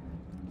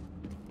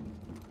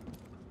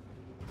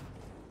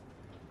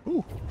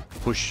 Ooh.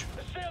 Push.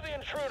 Assail the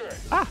intruder!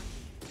 Ah!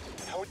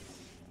 How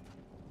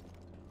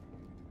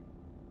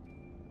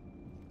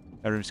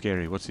That room's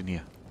scary. What's in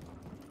here?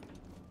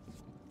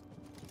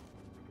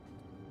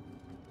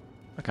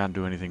 I can't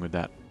do anything with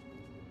that.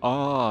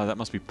 Oh, that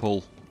must be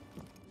pull.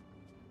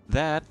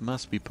 That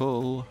must be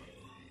pull.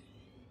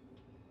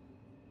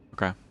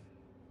 Okay.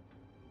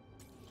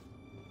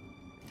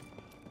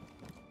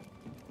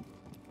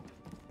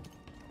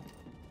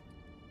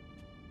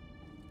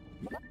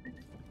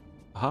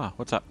 Aha,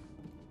 what's up?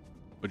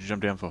 What'd you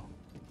jump down for?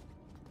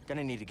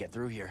 Gonna need to get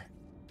through here.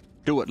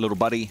 Do it, little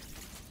buddy.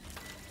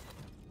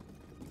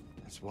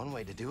 That's one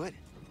way to do it.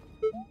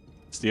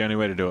 It's the only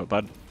way to do it,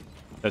 bud.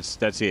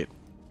 That's it.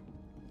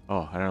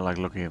 Oh, I don't like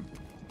looking at him.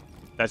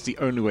 That's the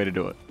only way to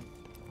do it.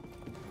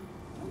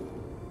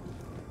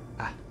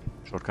 Ah,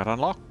 shortcut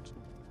unlocked.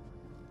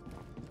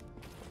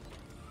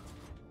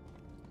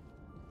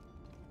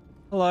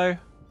 Hello.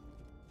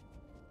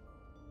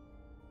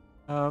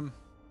 I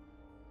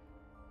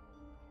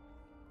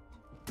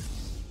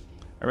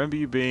remember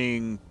you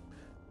being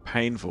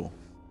painful,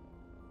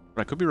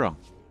 but I could be wrong.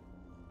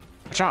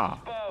 Cha.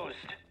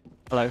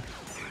 Hello.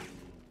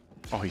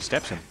 Oh, he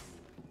steps him.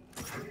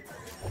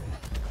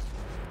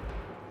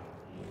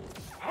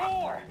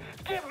 More!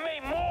 Give me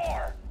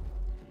more!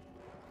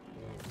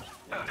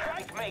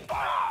 Strike me!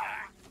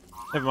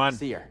 Never mind.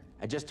 Seer,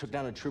 I just took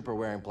down a trooper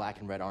wearing black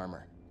and red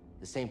armor.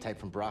 The same type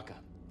from Bracca.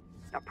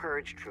 A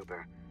purge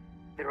trooper.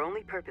 Their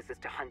only purpose is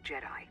to hunt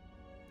Jedi.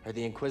 Are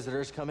the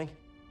Inquisitors coming?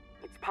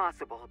 It's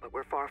possible, but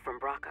we're far from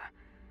Bracca.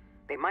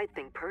 They might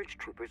think purge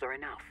troopers are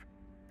enough.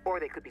 Or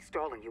they could be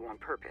stalling you on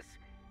purpose.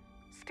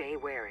 Stay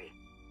wary.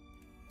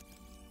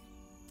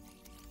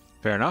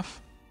 Fair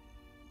enough.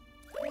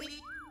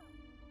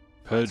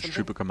 Purge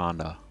Trooper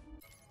Commander.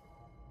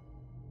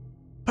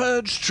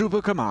 Purge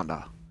Trooper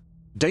Commander.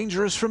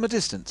 Dangerous from a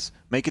distance.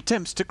 Make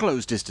attempts to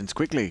close distance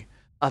quickly.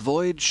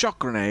 Avoid shock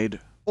grenade,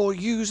 or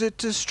use it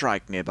to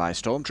strike nearby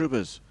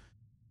stormtroopers.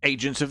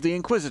 Agents of the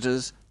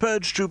Inquisitors,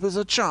 Purge Troopers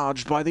are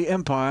charged by the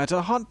Empire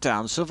to hunt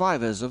down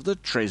survivors of the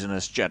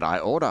treasonous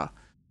Jedi Order.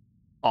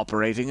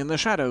 Operating in the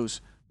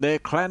shadows, their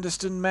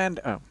clandestine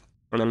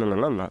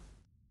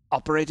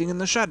Operating in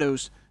the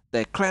shadows,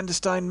 their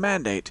clandestine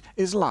mandate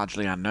is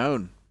largely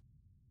unknown.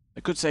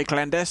 I could say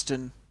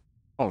clandestine,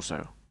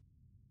 also.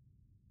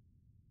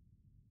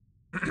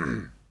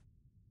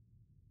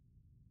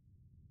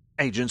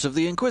 Agents of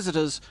the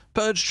Inquisitors,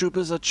 Purge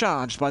Troopers are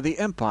charged by the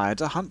Empire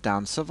to hunt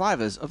down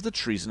survivors of the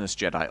treasonous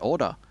Jedi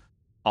Order.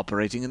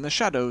 Operating in the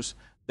shadows,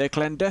 their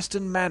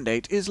clandestine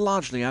mandate is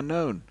largely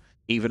unknown,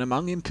 even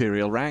among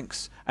Imperial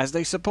ranks, as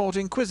they support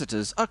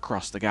Inquisitors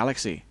across the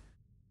galaxy.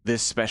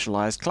 This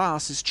specialized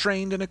class is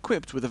trained and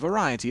equipped with a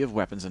variety of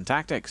weapons and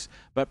tactics,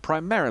 but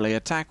primarily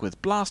attack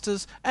with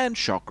blasters and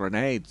shock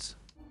grenades.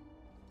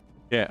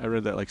 Yeah, I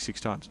read that like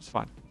 6 times. It's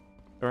fine.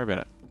 Don't worry about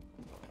it.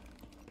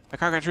 I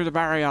can't get through the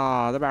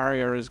barrier. The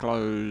barrier is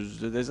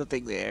closed. There's a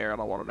thing there,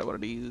 and I want to know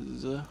what it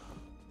is. And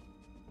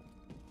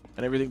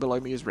everything below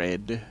me is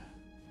red.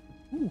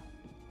 Ooh.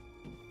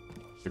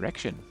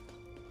 Direction.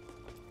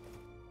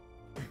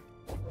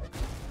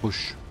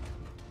 Push.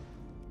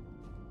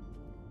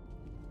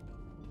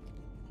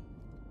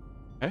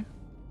 Okay.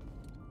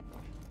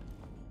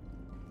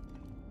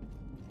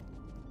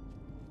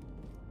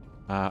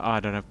 I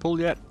don't have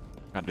pull yet.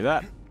 Can't do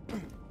that.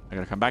 I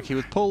gotta come back here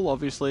with pull,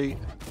 obviously.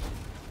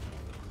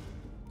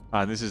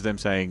 And this is them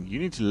saying, you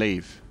need to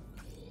leave.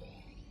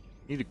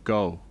 You need to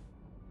go.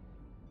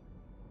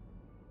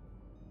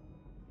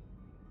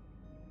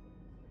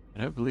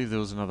 I don't believe there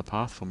was another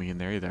path for me in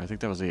there either. I think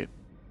that was it.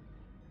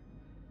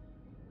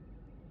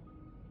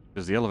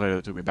 There's the elevator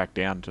that took me back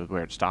down to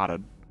where it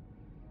started.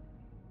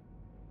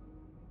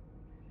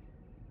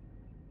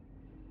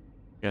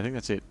 Yeah, I think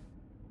that's it.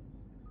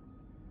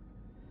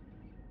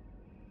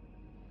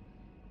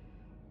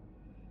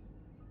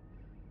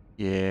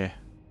 Yeah.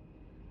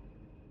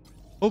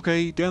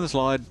 Okay, down the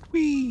slide.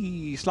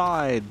 Whee!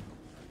 Slide!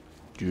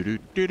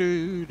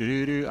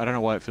 Do-do-do-do-do-do-do. I don't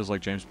know why it feels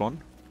like James Bond.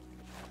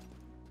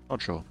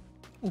 Not sure.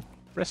 Ooh,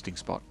 resting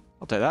spot.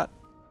 I'll take that.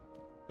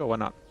 Sure, why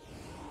not?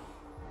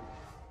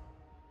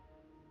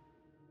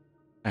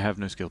 I have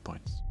no skill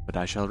points, but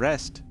I shall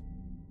rest.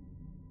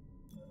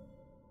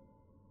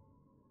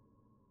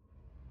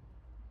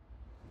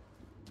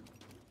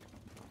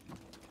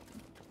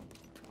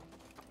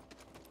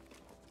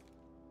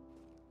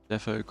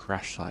 Zeffo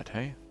crash site,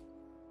 hey?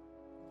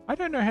 I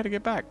don't know how to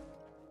get back.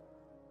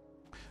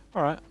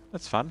 Alright,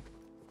 that's fun.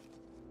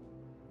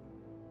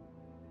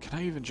 Can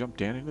I even jump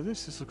down into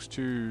this? This looks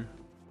too...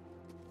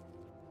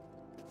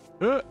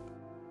 Oh,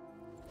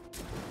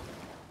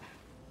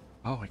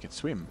 I can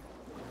swim.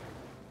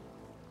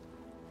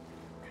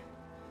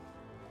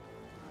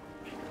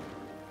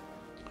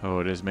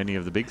 Oh, there's many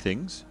of the big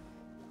things.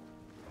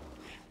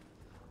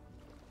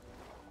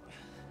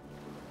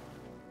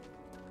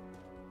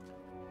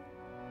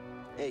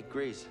 Hey,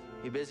 Grease,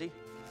 you busy?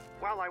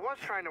 Well, I was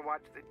trying to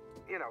watch the...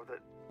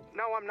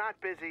 No, I'm not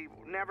busy.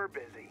 Never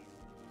busy.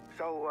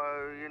 So,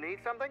 you need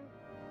something?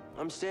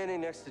 I'm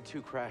standing next to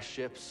 2 crashed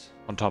ships.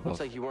 On top Looks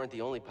of. like you weren't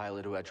the only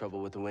pilot who had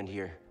trouble with the wind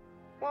here.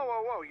 Whoa,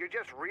 whoa, whoa. You're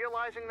just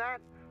realizing that?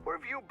 Where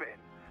have you been?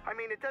 I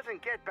mean, it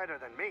doesn't get better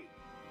than me.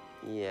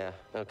 Yeah,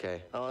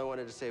 okay. All I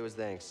wanted to say was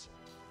thanks.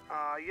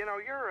 You're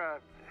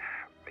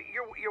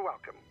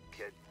welcome,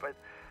 kid. But,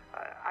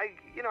 I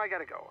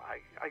gotta go.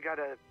 I got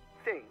a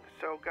thing,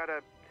 so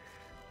gotta...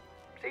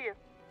 See ya.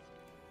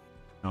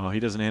 Oh, he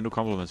doesn't handle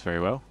compliments very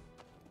well.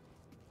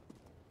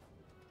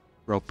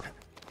 Rope.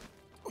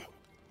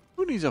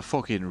 Who needs a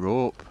fucking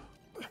rope?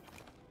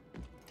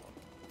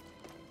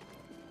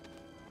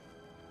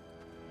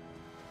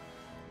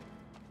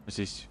 What's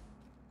this?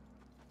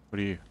 What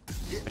are you?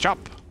 A chop!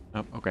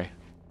 Oh, okay.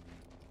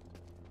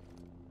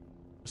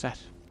 What's that?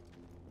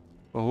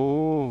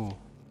 Oh.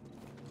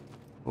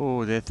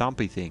 Oh, they're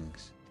thumpy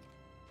things.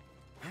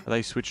 Are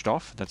they switched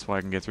off? That's why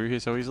I can get through here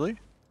so easily?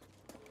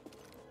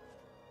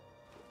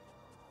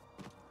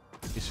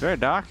 It's very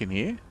dark in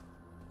here.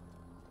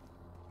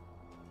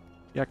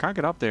 Yeah, I can't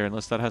get up there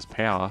unless that has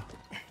power.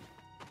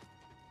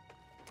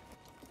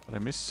 Did I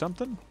miss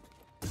something?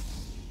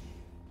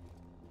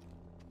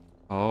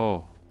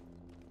 Oh.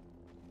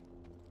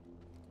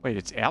 Wait,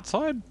 it's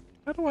outside?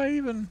 How do I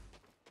even...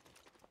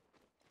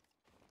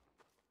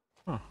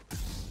 Huh.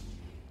 Is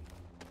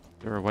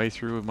there a way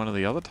through in one of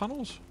the other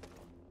tunnels?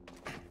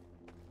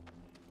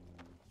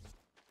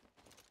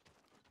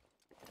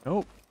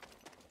 Nope.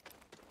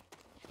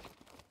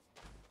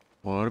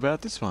 What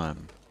about this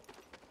one?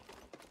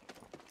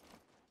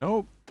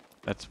 Nope.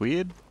 That's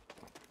weird.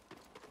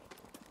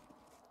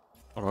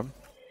 Hold on.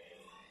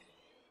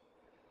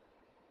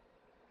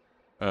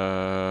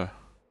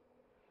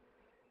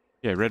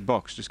 Yeah, red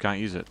box. Just can't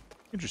use it.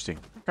 Interesting.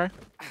 Okay.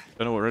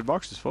 Don't know what red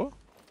box is for.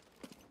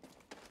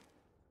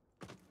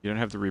 You don't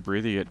have the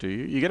rebreather yet, do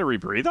you? You get a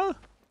rebreather?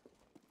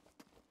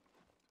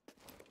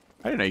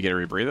 I didn't know you get a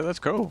rebreather. That's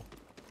cool.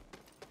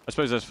 I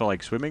suppose that's for,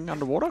 like, swimming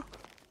underwater?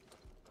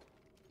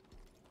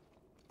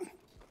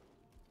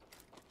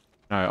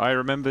 No, I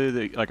remember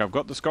that, like, I've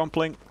got the scomp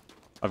link.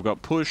 I've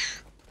got push.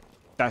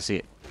 That's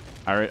it.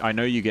 I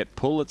know you get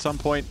pull at some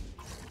point.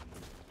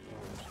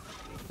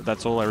 But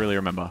that's all I really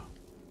remember.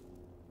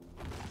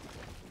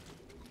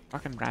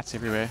 Fucking rats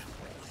everywhere.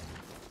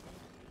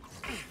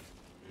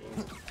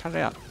 Cut it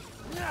out.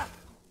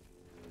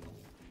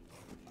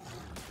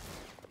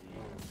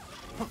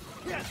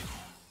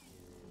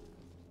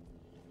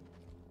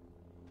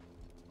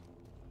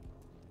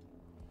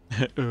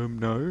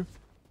 No.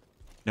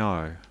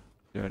 No.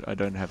 I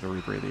don't have a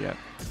rebreather yet.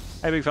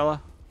 Hey, big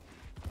fella.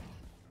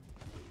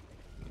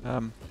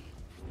 Oh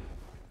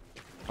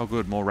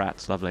good, more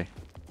rats. Lovely.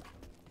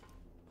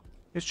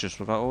 It's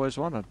just what I always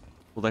wanted.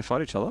 Will they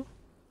fight each other?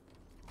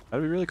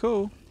 That'd be really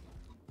cool.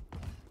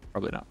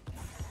 Probably not.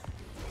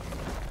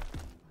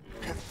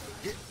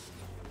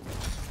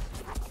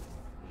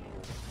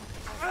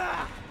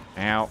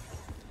 Ow.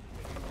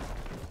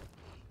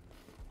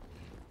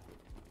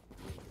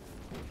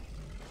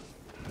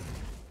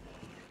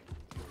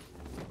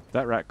 If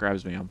that rat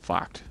grabs me, I'm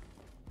fucked.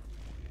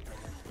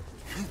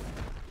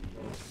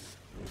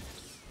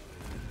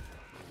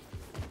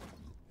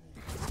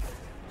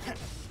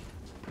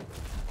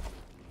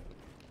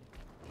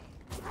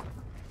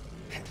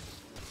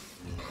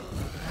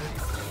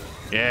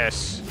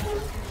 Yes.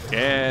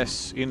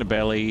 Yes. In the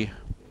belly.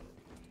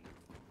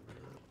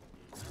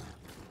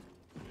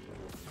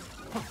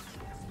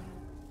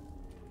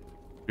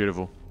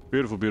 Beautiful.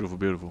 Beautiful, beautiful,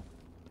 beautiful.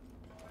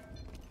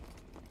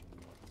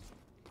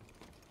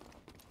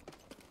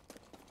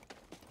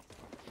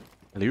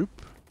 Hello?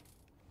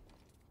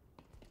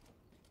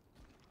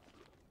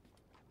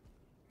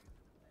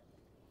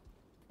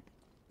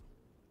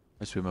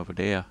 Let's swim over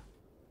there.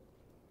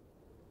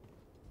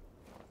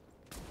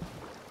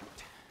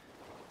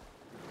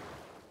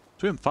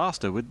 Swim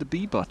faster with the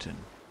B button.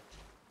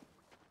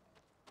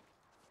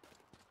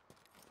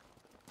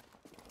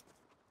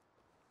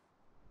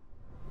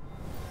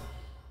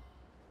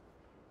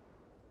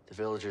 The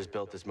villagers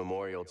built this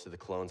memorial to the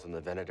clones on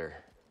the Venator.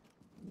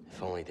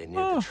 If only they knew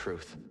the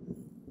truth.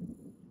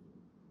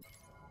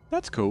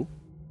 That's cool.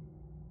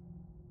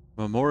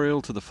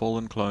 Memorial to the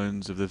fallen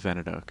clones of the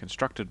Venator,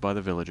 constructed by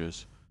the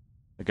villagers.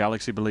 The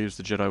galaxy believes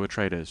the Jedi were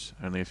traitors.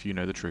 Only a few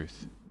know the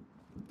truth.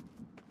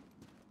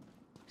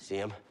 See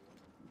him?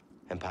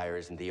 Empire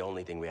isn't the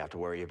only thing we have to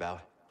worry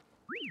about.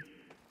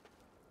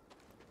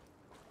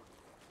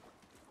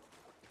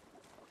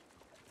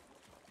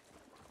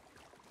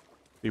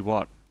 See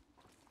what?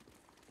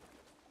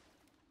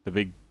 The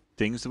big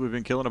things that we've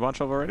been killing a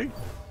bunch of already?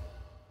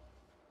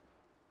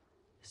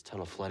 This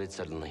tunnel flooded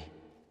suddenly.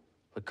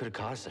 What could have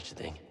caused such a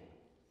thing?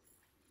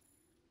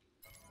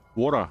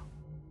 Water.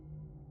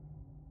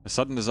 A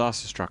sudden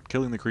disaster struck,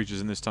 killing the creatures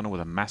in this tunnel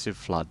with a massive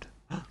flood.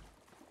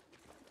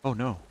 Oh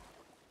no.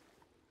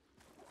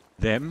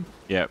 Them?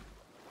 Yep.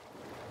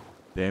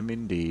 Them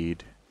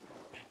indeed.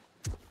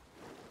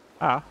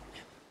 Ah.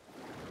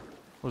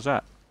 What was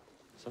that?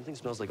 Something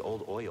smells like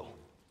old oil.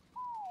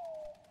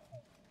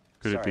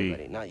 Could Sorry, it be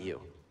buddy, not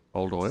you.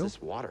 old It's oil?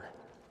 this water.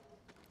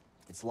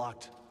 It's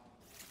locked.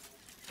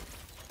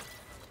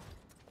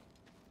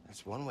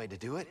 That's one way to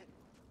do it.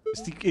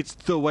 It's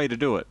the way to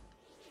do it.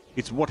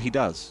 It's what he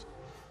does.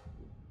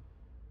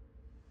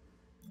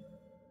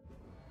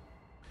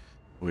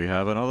 We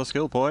have another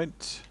skill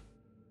point.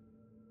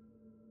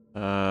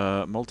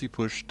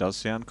 Multi-push does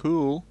sound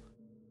cool.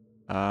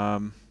 I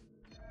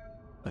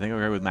think I'll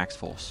go with max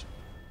force.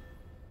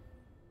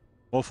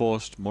 More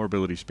forced, more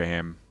ability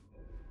spam.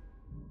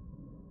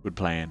 Good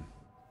plan.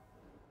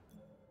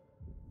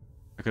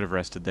 I could have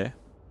rested there.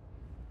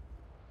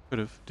 Could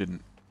have,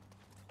 didn't.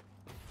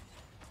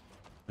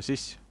 What's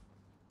this?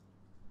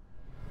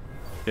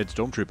 Dead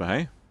stormtrooper,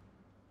 hey?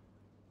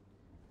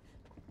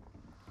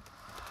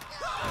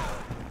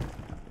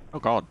 Oh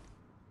god.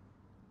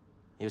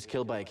 He was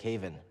killed by a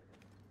cave-in.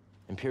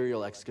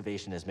 Imperial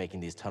excavation is making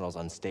these tunnels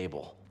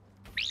unstable.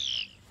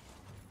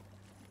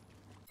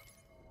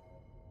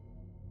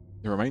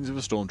 The remains of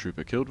a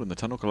stormtrooper killed when the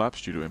tunnel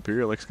collapsed due to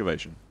Imperial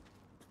excavation.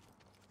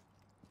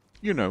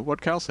 You know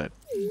what Cal said.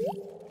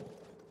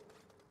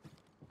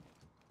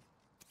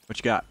 What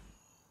you got?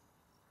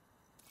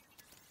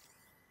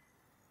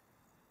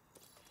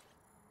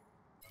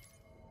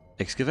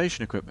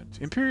 Excavation equipment.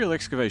 Imperial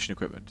excavation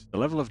equipment. The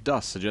level of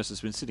dust suggests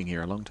it's been sitting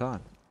here a long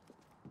time.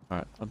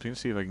 Alright, I'm going to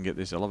see if I can get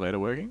this elevator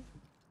working.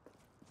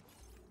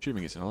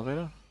 Assuming it's an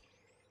elevator.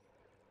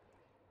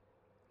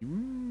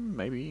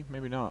 Maybe,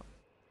 maybe not.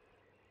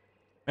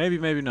 Maybe,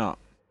 maybe not.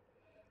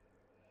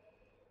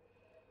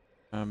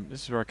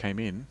 This is where I came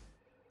in.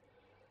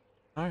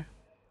 No?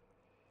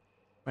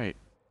 Wait.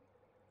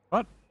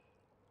 What?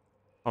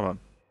 Hold on.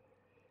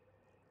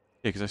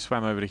 Yeah, because I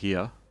swam over to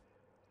here.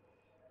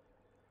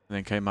 And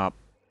then came up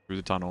through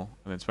the tunnel.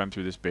 And then swam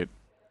through this bit.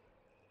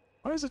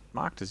 Why is it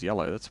marked as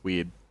yellow? That's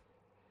weird.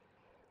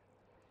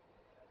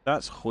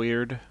 That's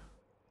weird.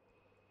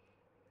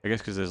 I guess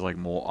because there's like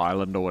more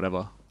island or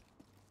whatever.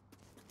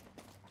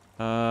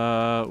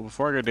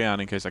 Before I go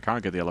down, in case I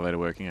can't get the elevator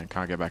working and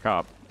can't get back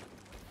up.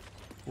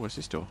 Oh, what's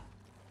this door?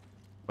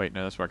 Wait,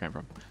 no, that's where I came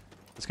from.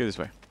 Let's go this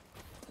way.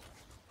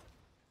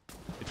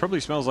 It probably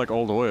smells like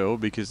old oil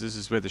because this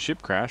is where the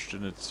ship crashed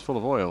and it's full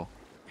of oil.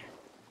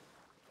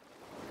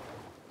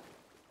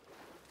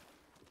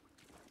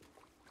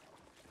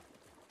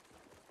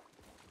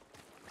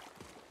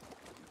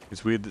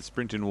 It's weird that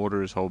sprint in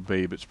water is hold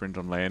B, but sprint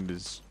on land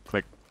is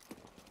click.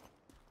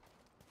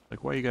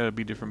 Like, why you gotta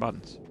be different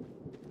buttons?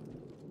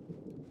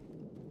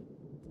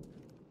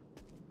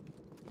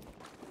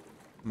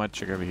 Might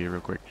check over here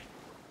real quick.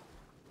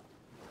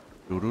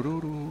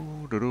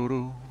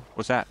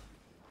 What's that?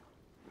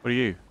 What are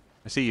you?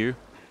 I see you.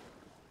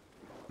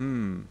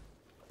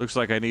 Looks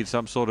like I need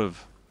some sort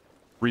of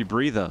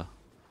rebreather.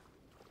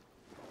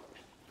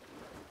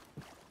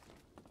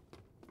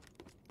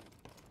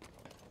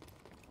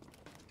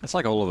 It's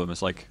like all of them.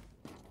 It's like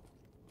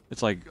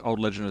old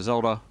Legend of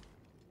Zelda.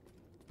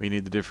 We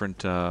need the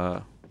different,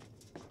 like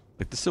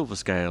the silver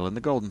scale and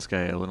the golden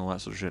scale and all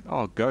that sort of shit.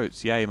 Oh,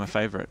 goats. Yay, my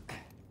favorite.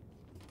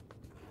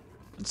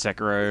 And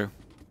Sekiro.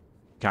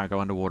 Can't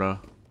go underwater.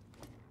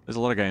 There's a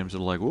lot of games that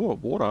are like, whoa,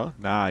 water?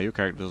 Nah, your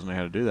character doesn't know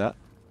how to do that.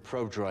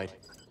 Probe droid.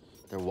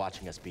 They're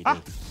watching us, BD.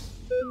 Ah.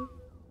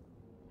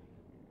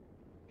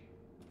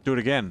 Do it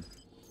again.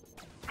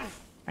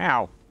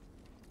 Ow.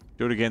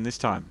 Do it again this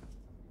time.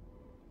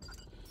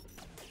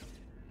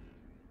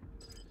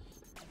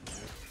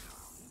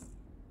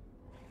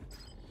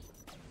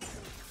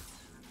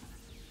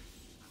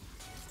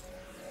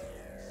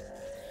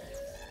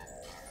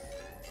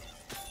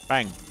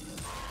 Bang.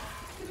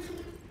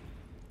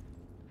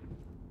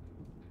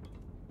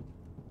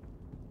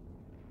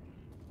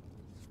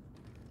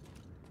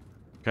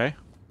 Okay.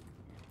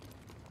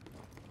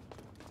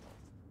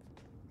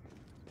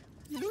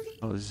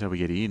 Oh, this is how we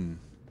get in.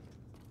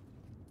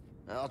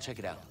 I'll check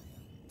it out.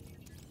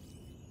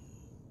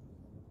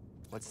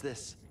 What's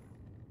this?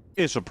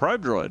 It's a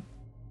probe droid.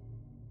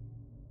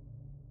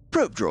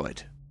 Probe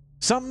droid.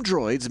 Some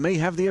droids may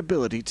have the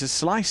ability to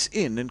slice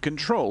in and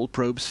control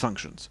probe's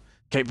functions,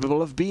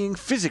 capable of being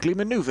physically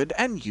maneuvered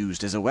and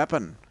used as a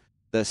weapon.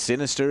 The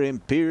sinister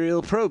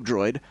Imperial probe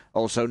droid,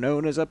 also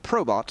known as a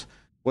probot,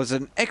 was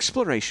an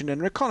exploration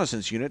and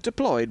reconnaissance unit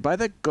deployed by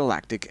the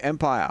Galactic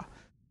Empire.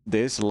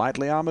 This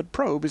lightly armored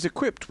probe is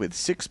equipped with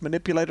 6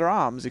 manipulator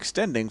arms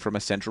extending from a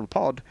central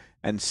pod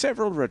and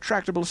several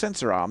retractable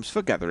sensor arms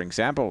for gathering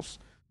samples.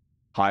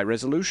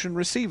 High-resolution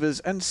receivers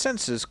and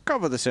sensors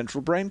cover the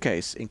central brain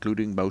case,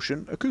 including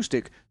motion,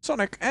 acoustic,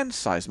 sonic, and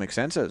seismic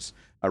sensors,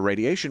 a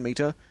radiation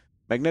meter,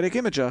 magnetic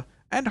imager,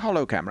 and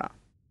holo camera.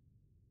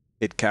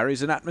 It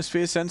carries an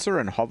atmosphere sensor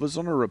and hovers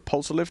on a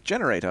repulsor lift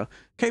generator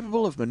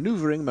capable of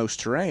maneuvering most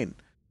terrain.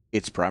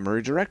 Its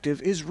primary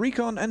directive is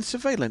recon and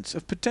surveillance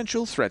of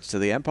potential threats to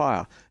the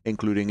Empire,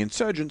 including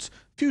insurgents,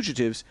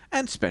 fugitives,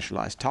 and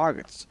specialized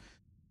targets.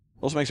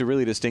 Also makes a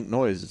really distinct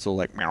noise. It's all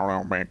like...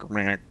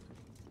 I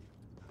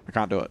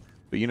can't do it,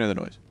 but you know the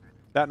noise.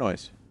 That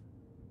noise.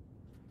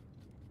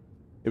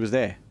 It was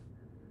there.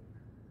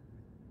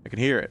 I can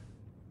hear it.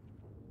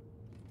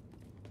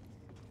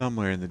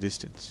 Somewhere in the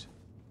distance.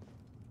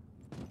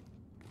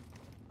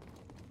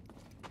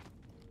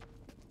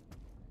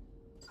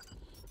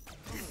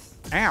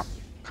 Ow!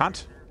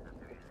 Cunt!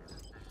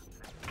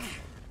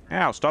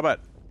 Ow, stop it!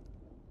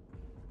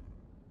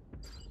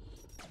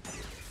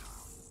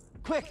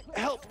 Quick,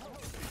 help!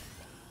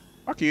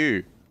 Fuck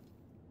you!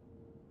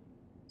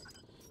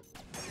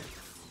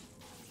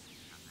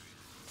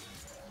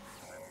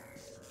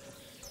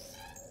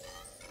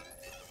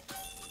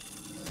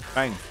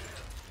 Bang.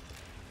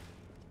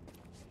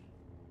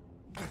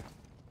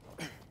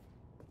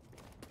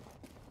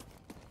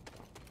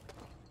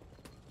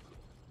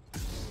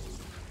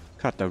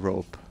 Cut the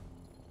rope.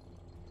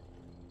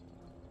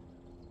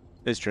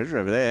 There's treasure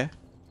over there.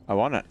 I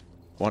want it.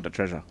 I want the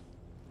treasure.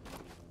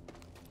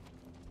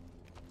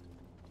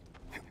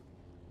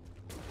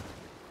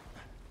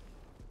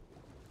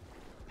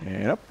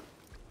 And up.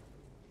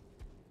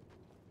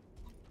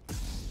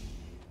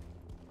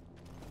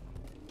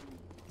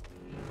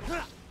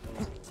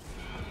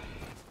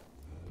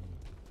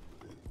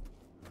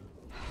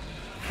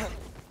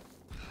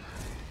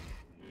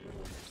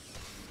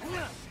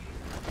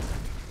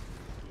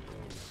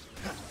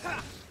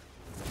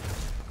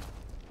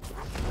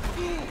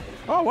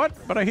 Oh, what?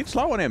 But I hit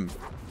slow on him.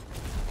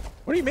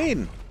 What do you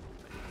mean?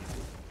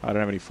 I don't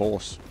have any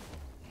force.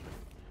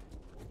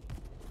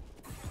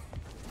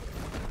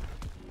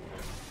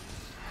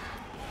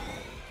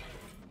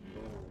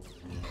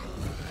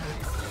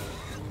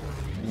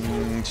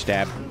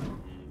 Stab.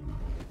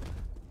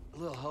 A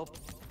little help.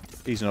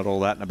 He's not all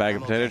that in a bag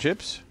of potato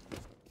chips.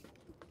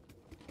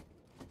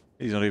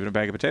 He's not even a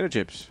bag of potato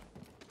chips.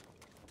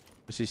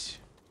 What's this?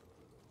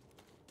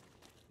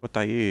 What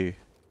are you?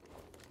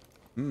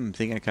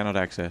 Thing I cannot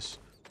access.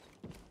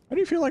 How do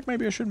you feel like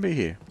maybe I shouldn't be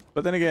here?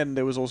 But then again,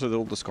 there was also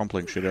all the scomp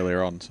link shit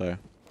earlier on, so...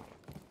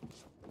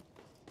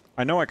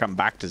 I know I come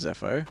back to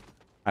Zeffo.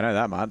 I know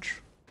that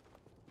much.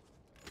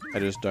 I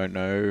just don't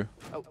know...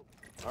 Oh,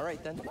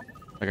 alright then.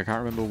 Like, I can't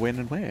remember when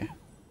and where.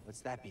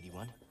 What's that,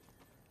 BD1?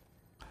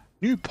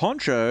 New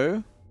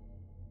poncho?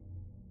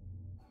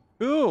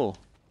 Cool!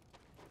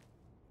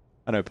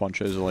 I know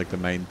ponchos are like the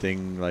main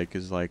thing, like,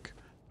 is like...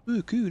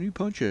 Oh, cool, new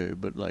poncho,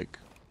 but like...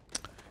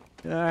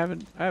 Yeah, I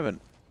haven't.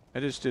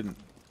 I just didn't.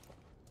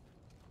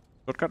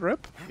 Shortcut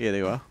rope? Yeah, there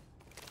you are.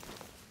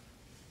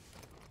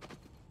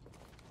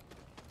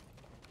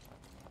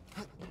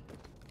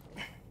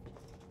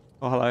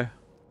 Oh, hello.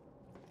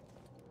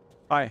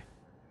 Hi.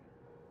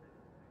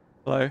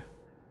 Hello.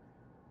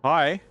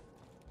 Hi.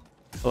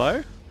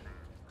 Hello?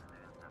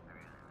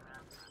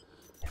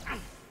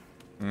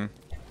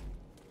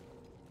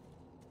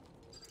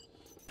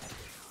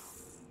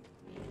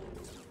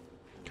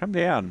 Come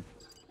down.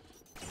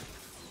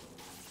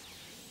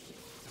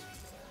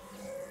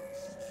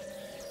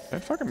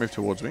 Don't fucking move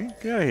towards me.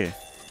 Get out of here.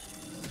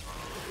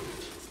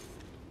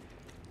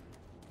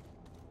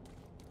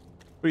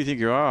 What do you think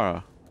you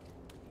are?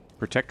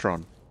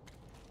 Protectron.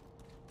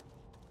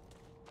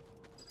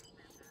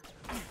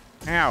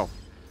 Ow. I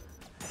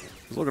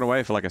was looking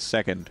away for like a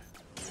second.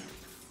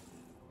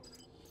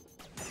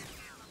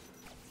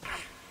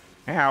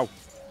 Ow.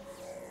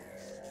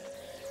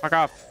 Fuck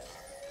off.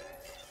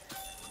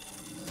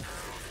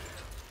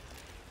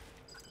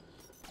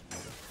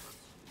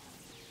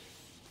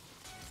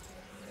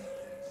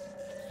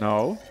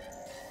 No.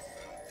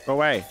 Go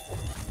away.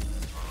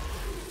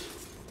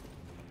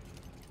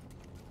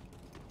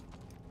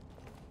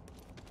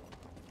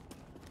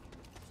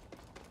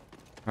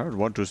 I don't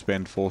want to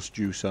spend force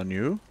juice on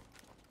you.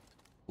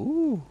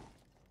 Ooh.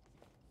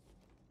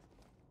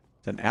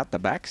 It's an out the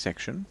back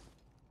section.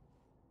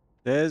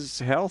 There's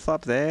health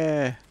up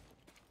there.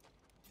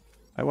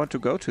 I want to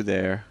go to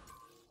there.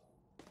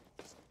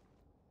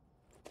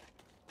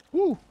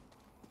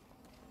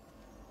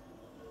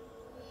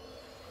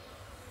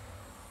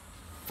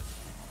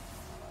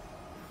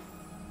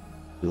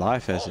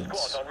 Life All essence.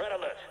 squads on red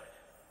alert.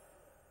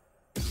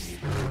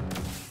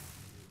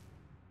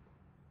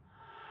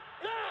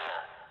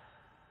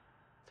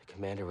 The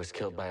commander was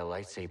killed by a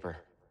lightsaber.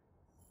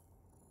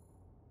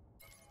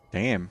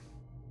 Damn.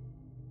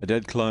 A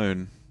dead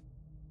clone.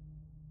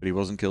 But he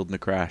wasn't killed in a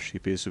crash. He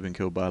appears to have been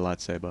killed by a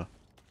lightsaber.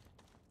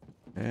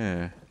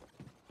 Yeah.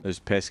 Those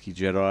pesky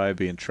Jedi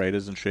being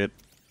traitors and shit.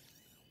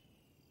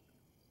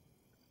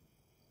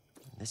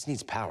 This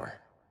needs power.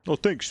 Oh,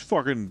 thanks.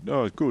 Fucking...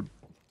 Oh, good.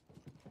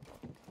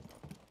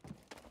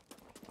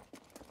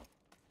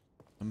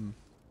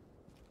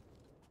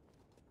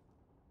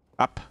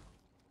 Up.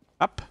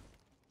 Up.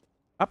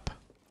 Up.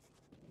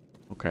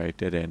 Okay,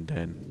 dead end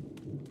then.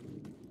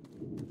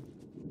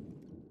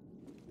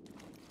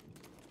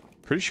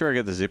 Pretty sure I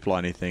get the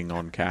zipliney thing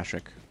on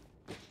Kashyyyk.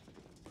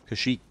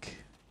 Kashyyyk.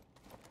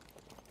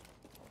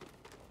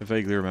 I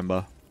vaguely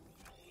remember.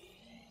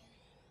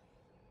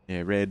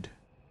 Yeah, red.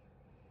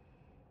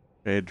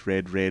 Red,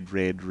 red, red,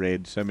 red,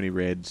 red. So many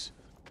reds.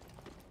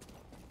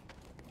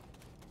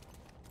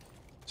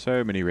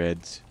 So many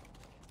reds.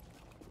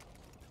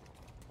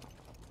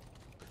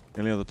 The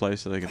only other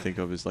place that I can think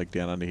of is like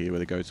down under here where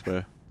the goats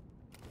were.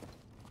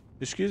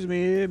 Excuse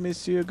me,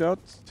 Monsieur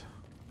Goats.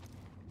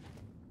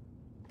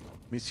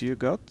 Monsieur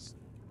Goats?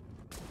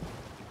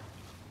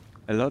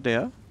 Hello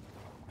there?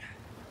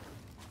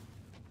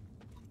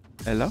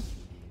 Hello?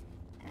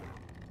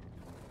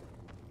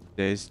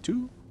 There's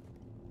two.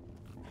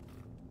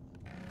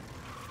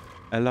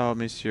 Hello,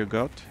 Monsieur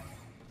Goat.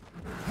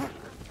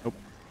 Nope.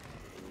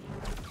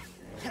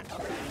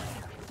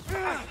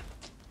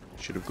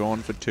 Should have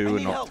gone for two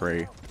and not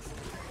three.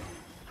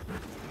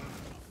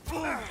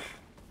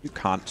 You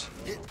can't.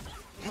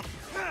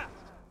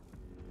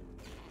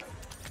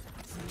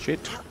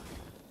 Shit.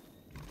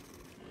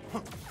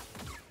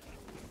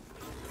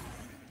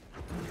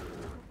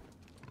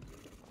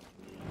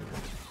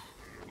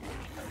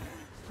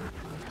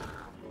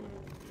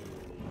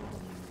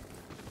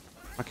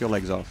 Fuck your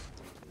legs off.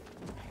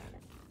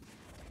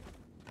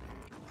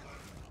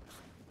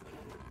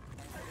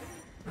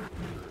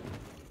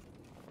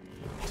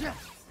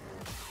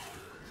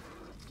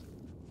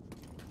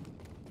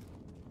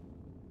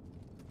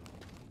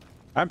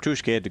 I'm too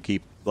scared to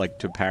keep, like,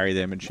 to parry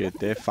them and shit.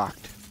 They're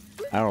fucked.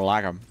 I don't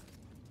like them.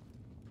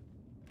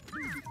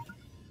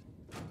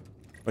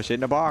 What's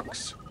in the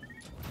box?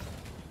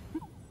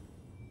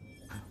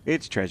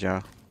 It's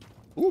treasure.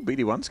 Ooh,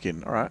 BD1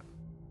 skin. Alright.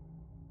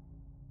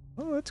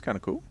 Oh, that's kind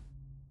of cool.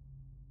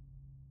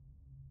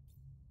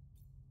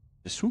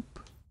 The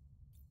swoop.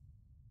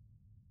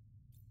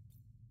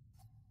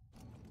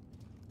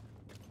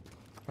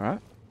 Alright.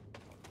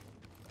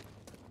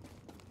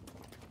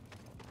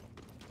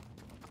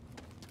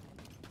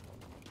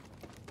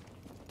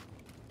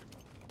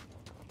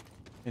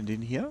 And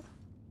in here?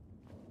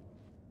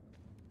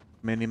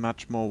 Many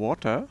much more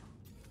water.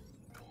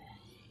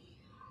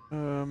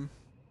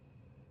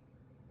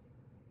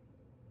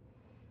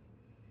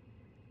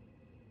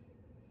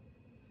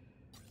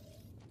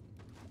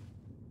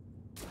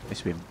 I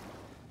swim.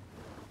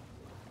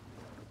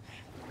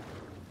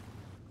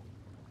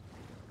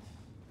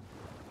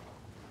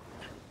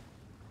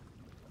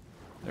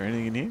 Is there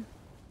anything in here?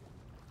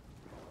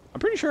 I'm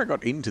pretty sure I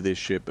got into this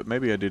ship, but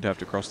maybe I did have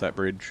to cross that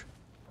bridge.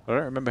 I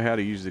don't remember how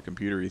to use the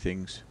computery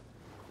things.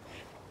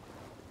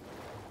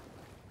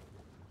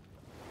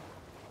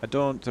 I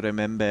don't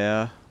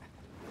remember.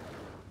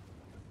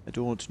 I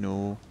don't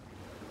know.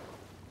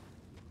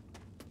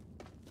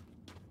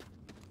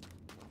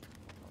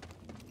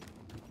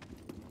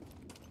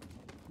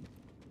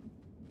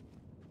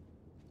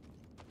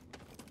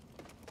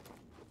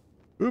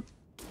 Oop.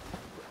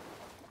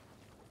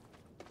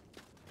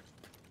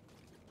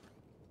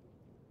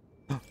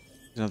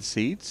 Another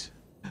seeds?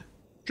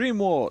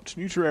 Dreamwort!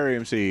 New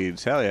terrarium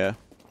seeds! Hell yeah.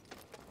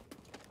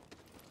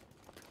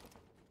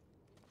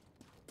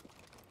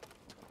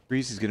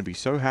 Reese is gonna be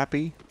so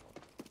happy.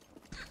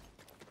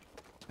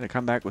 Gonna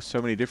come back with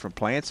so many different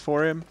plants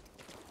for him.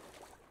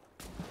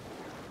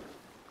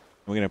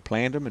 We're gonna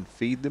plant them and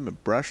feed them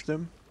and brush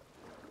them.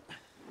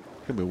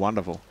 It's gonna be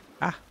wonderful.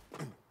 Ah!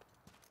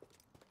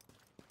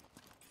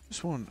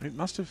 This one, it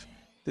must have...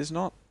 There's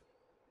not...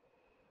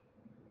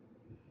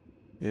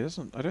 Yeah, it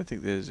doesn't... I don't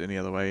think there's any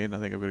other way in. I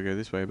think I've got to go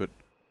this way, but...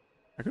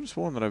 I could have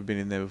sworn that I've been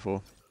in there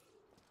before.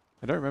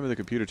 I don't remember the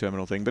computer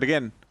terminal thing, but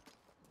again...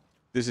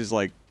 This is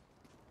like...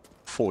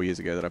 4 years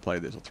ago that I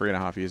played this, or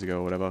 3.5 years ago,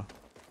 or whatever.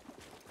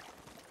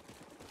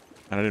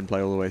 And I didn't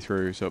play all the way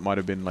through, so it might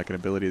have been like an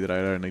ability that I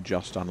had only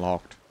just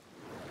unlocked.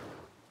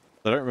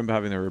 I don't remember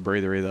having the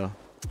rebreather either.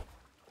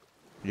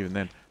 Even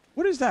then.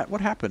 What is that?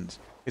 What happens?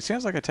 It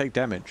sounds like I take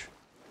damage.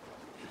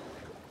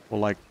 Or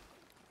like,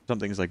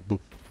 something's like boop.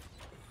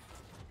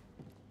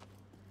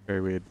 Very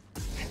weird.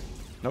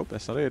 Nope,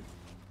 that's not it.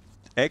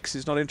 X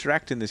is not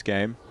interact in this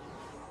game.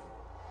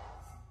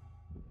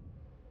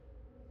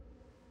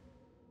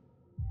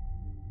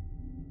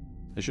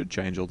 They should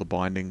change all the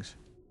bindings.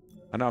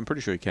 I know, I'm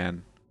pretty sure you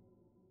can.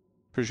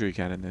 Pretty sure you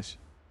can in this.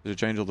 They should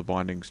change all the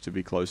bindings to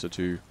be closer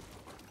to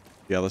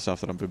the other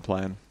stuff that I've been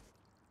playing.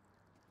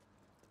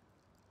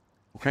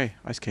 Okay,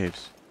 ice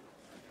caves.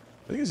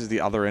 I think this is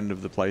the other end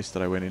of the place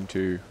that I went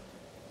into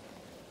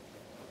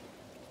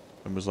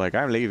and was like,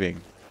 I'm leaving.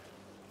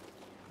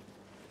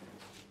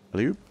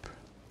 Loop.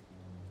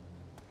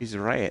 He's a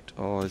rat.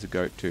 Oh, there's a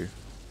goat too.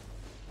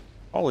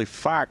 Holy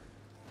fuck.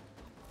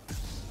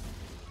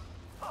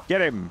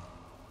 Get him.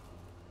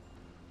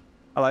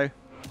 Hello.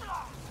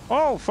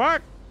 Oh,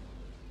 fuck.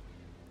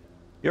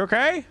 You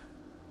okay?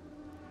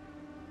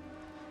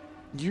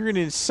 You're an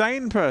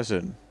insane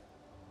person.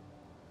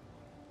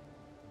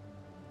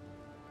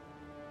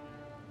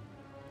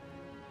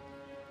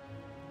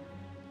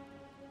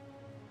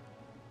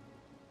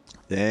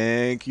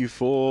 Thank you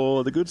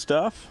for the good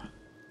stuff.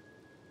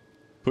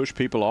 Push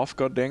people off,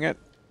 god dang it.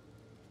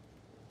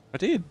 I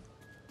did.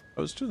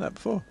 I was doing that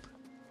before.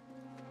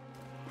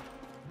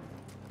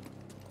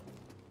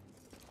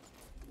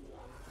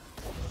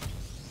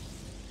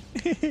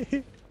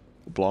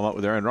 Blow them up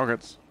with their own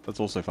rockets. That's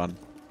also fun.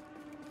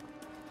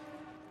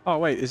 Oh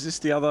wait, is this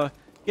the other?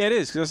 Yeah, it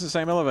is, because that's the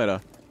same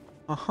elevator.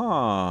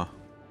 Aha.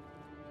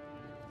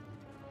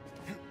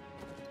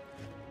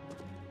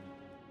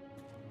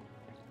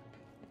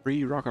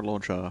 Free rocket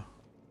launcher.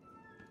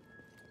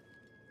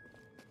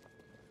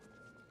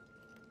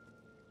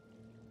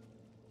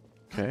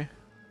 Okay.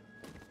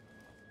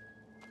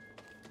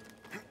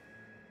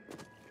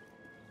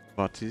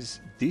 But is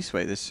this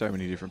way? There's so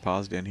many different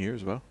paths down here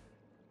as well.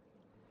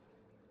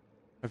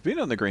 I've been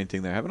on the green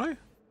thing there, haven't I?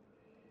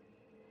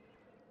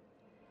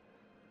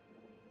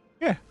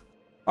 Yeah.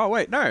 Oh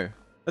wait, no.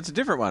 That's a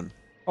different one.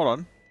 Hold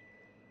on.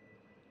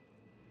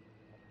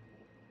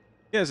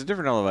 Yeah, it's a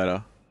different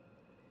elevator.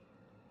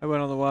 I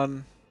went on the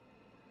one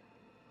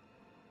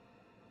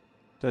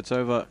that's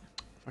over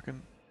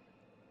fucking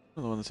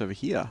the one that's over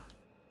here.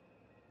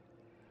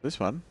 This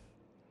one.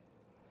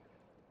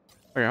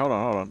 Okay, hold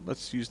on.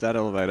 Let's use that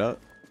elevator.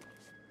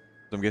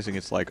 I'm guessing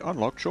it's like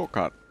unlocked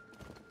shortcut.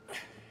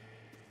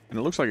 And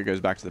it looks like it goes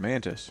back to the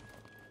Mantis.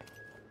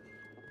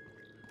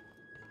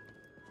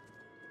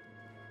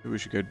 Maybe we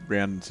should go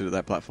round and sit at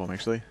that platform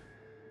actually.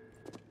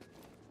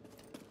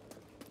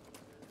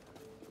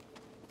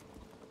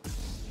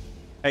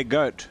 Hey,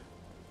 goat.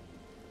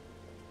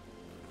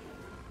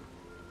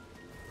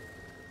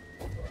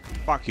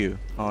 Fuck you.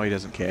 Oh, he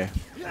doesn't care.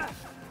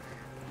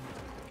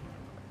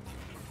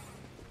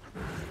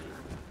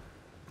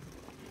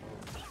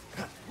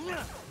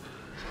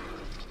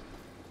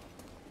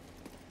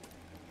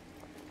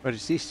 What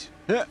is this?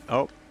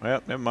 Oh,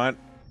 well, never mind.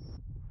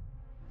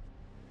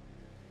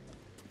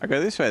 I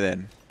go this way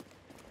then.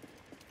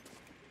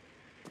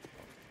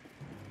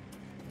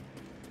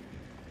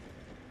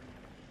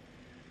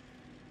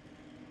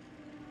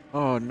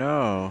 Oh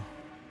no.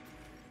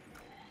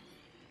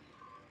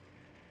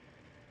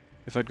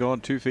 If I'd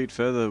gone 2 feet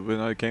further when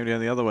I came down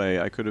the other way,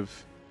 I could have...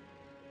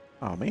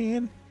 Oh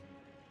man.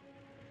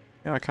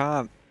 Yeah, I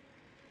can't.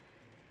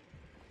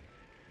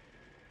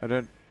 I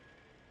don't...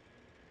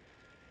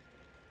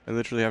 I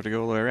literally have to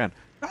go all the way around.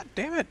 God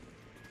damn it!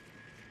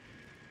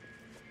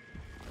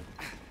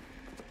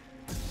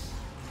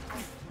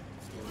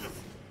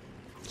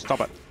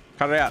 Stop it.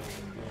 Cut it out.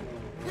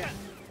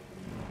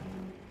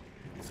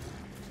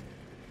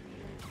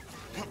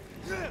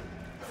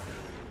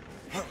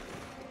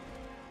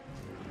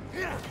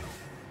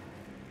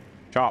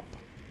 Chop.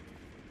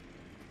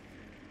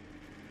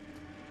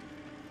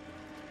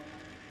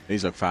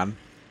 These look fun.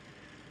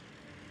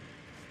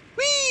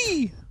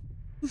 Whee!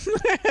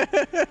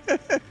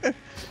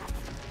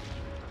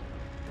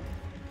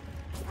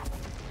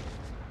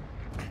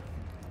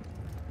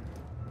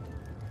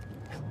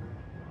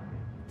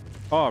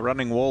 Oh,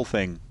 running wall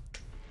thing.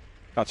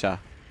 Gotcha.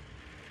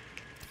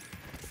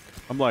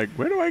 I'm like,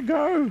 where do I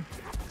go?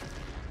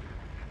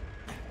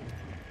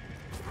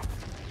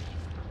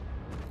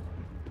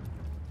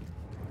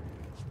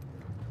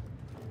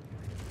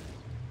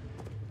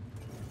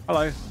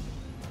 Hello.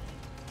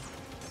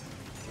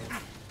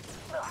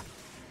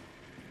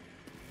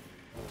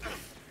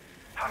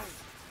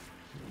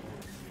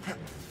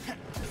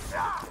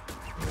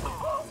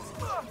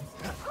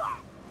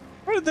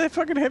 What are they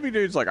fucking heavy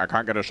dudes like? I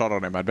can't get a shot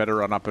on him. I'd better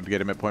run up and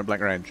get him at point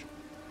blank range.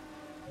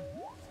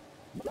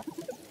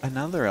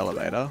 Another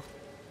elevator.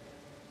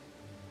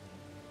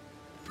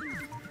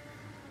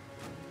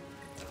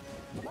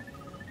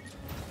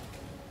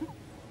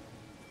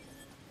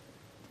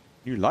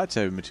 New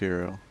lightsaber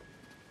material.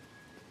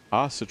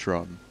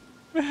 Arcitron.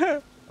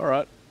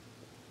 Alright.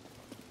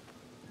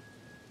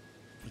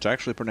 It's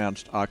actually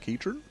pronounced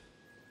Arcitron.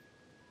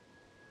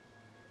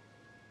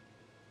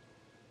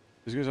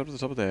 This goes up to the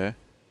top of there.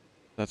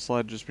 That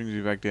slide just brings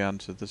you back down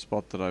to the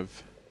spot that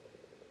I've...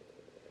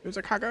 Because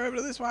I can't go over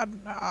to this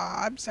one.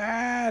 Ah, I'm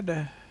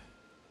sad.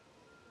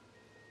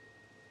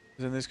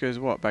 Then this goes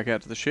what? Back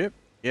out to the ship?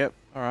 Yep,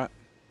 alright.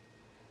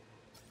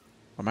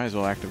 I may as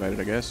well activate it,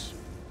 I guess.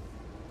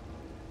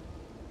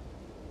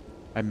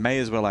 I may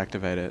as well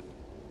activate it.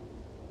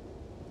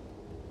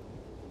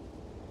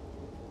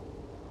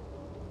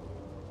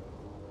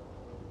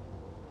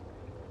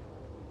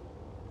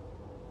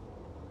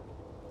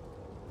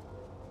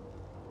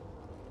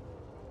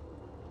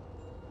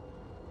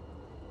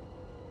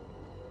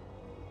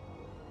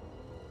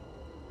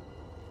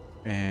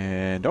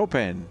 And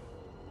open.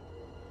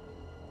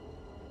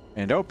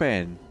 And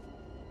open.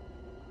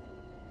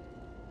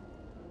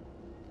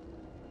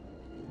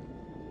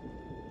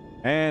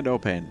 And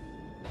open.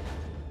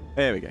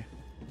 There we go.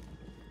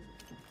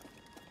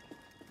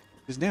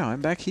 Because now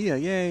I'm back here.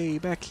 Yay,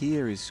 back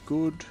here is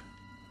good.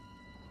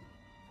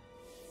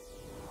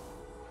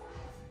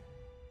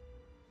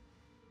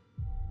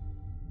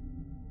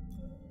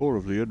 Four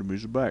of the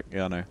enemies are back.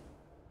 Yeah, I know.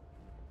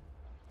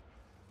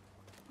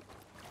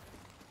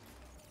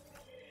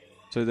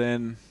 So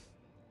then...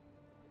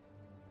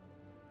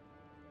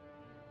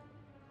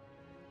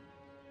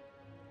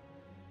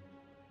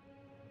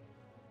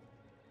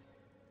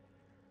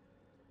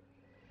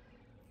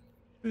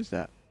 Who's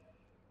that?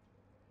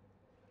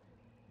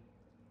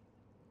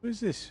 Who's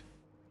this?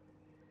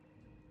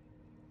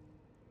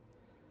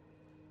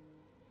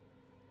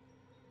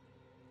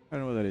 I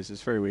don't know what that is.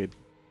 It's very weird.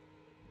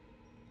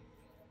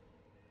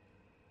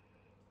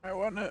 I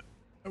wanna...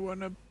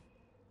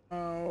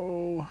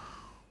 Oh...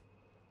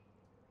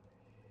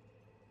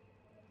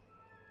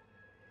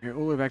 You're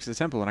all the way back to the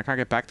temple, and I can't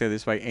get back there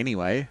this way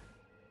anyway.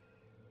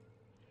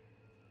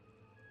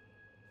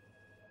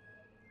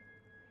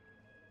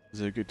 Is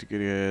it good to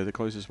get the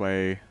closest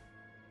way?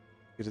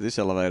 Get to this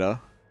elevator.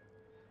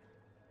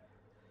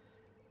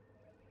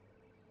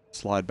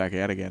 Slide back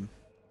out again.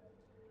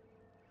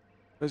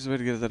 The closest way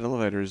to get to that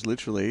elevator is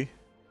literally...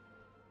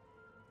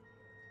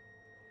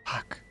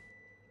 Fuck.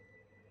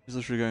 It's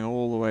literally going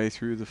all the way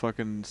through the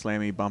fucking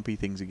slammy, bumpy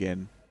things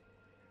again.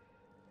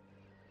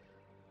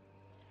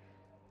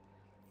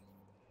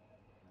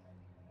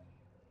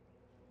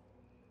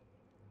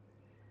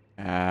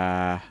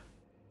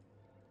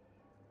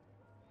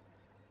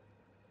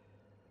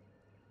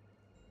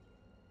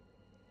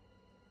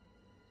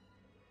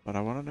 But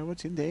I want to know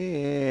what's in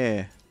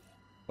there.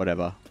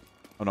 Whatever.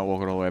 I'm not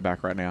walking all the way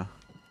back right now.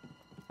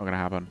 Not gonna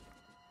happen.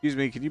 Excuse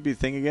me, can you be the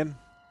thing again?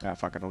 Ah,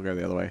 fuck it, I'll go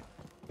the other way.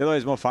 The other way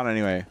is more fun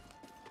anyway.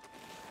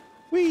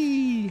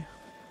 Whee!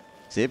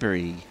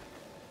 Zippery.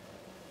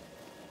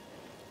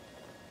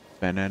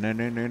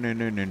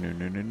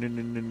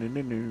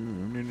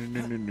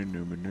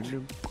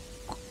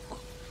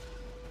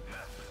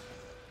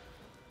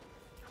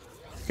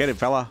 Get it,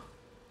 fella.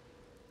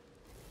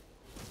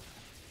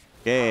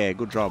 Yeah,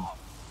 good job.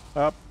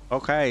 Up.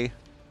 Okay.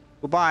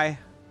 Goodbye.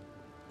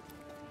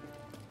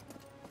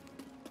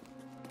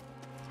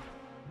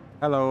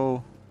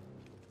 Hello.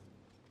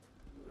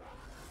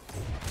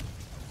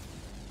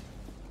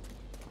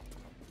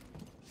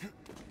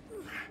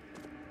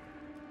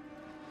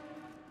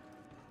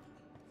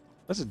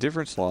 That's a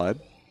different slide.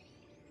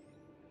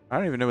 I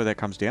don't even know where that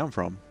comes down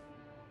from.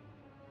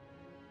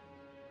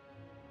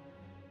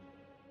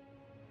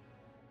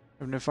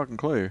 I have no fucking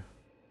clue.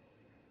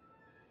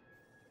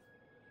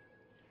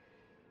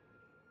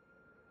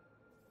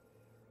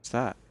 What's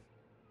that?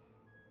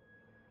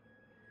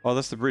 Oh,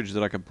 that's the bridge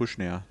that I can push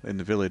now in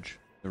the village.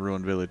 The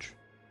ruined village.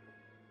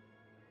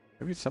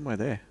 Maybe it's somewhere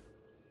there.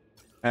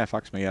 Ah,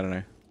 fucks me, I don't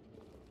know.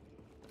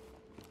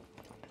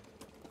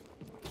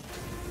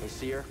 Hey,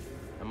 Seer.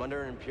 I'm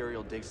under an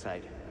Imperial dig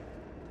site.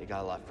 They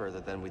got a lot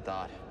further than we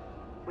thought.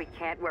 We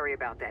can't worry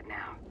about that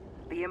now.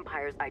 The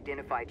Empire's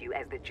identified you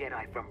as the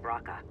Jedi from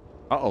Bracca.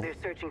 Uh-oh. They're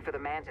searching for the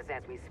Mantis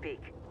as we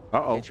speak.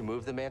 Uh-oh. Can't you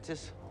move the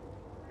Mantis?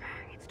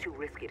 It's too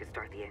risky to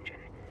start the engine.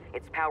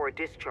 Its power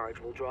discharge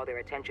will draw their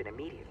attention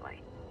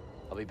immediately.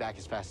 I'll be back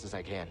as fast as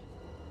I can.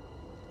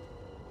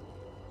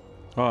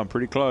 Oh, I'm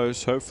pretty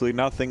close. Hopefully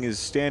nothing is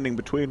standing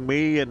between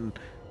me and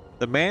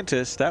the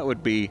Mantis. That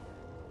would be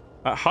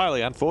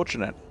highly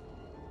unfortunate.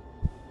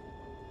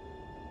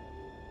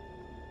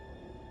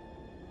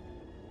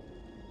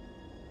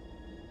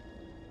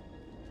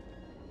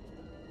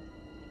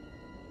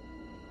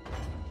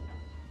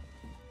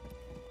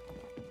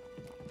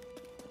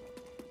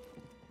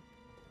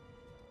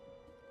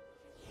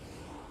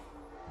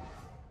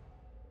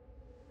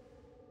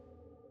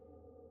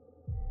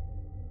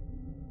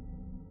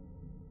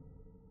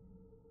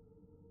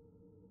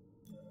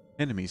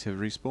 Enemies have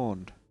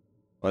respawned.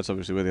 Well, that's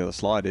obviously where the other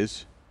slide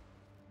is.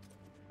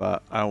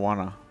 But I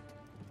wanna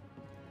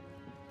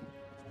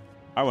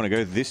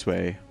go this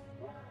way.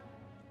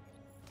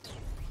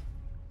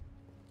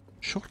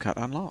 Shortcut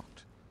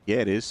unlocked. Yeah,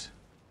 it is.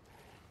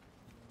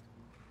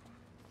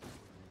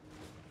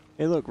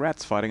 Hey look,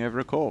 rats fighting over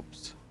a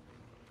corpse.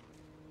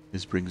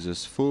 This brings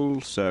us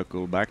full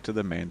circle back to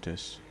the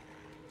Mantis.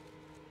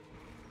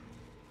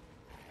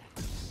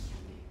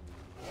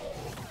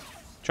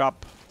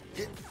 Chop.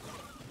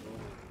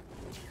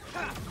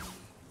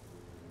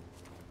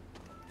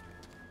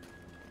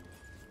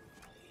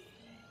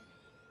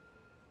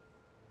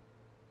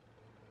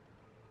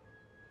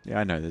 Yeah,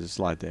 I know, there's a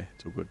slide there.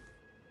 It's all good.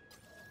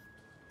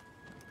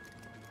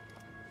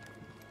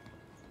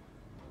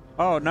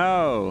 Oh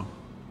no!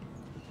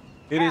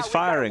 It is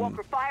firing.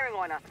 We're firing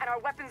on us, and our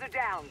weapons are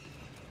down.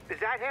 Is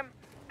that him?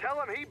 Tell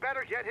him he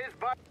better get his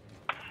butt.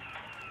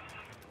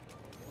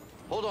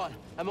 Hold on,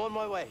 I'm on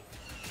my way.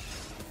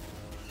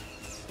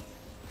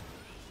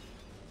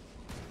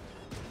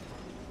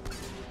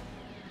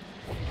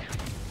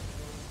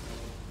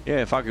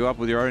 Yeah, fuck you up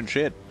with your own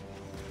shit.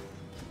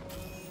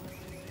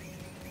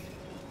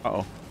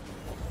 Uh-oh.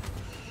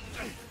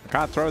 I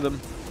can't throw them.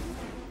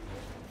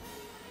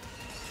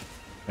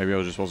 Maybe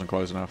I just wasn't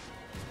close enough.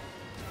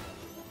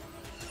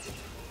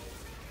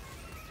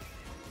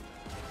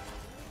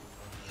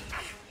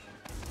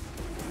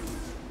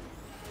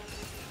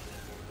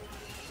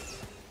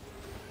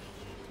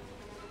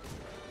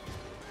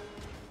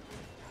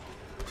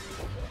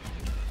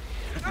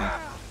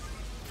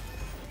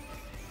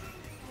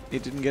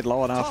 It didn't get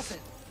low enough.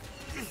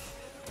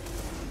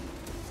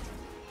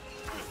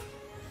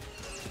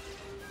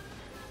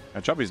 I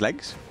chop his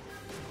legs.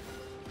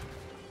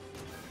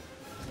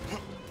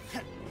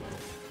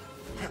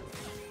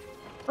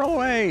 Roll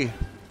away.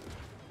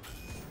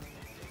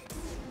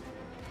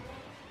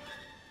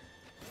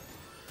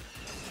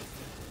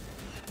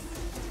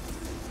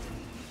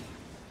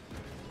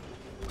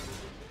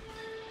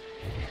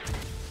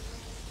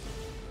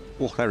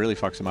 Oh, that really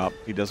fucks him up.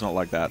 He does not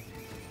like that.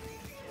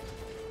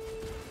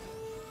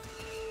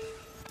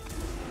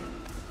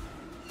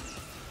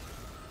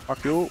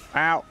 Fuck you.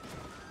 Ow.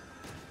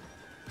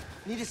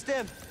 Need a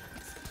stem.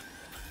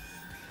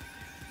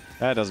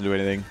 That doesn't do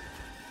anything.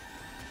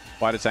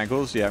 Bite its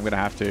ankles? Yeah, I'm gonna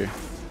have to. There's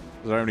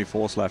only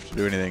force left to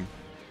do anything.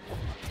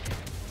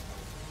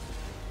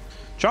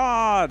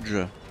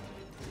 Charge!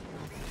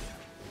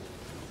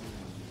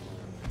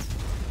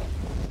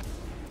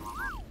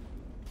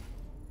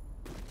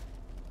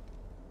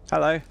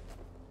 Hello.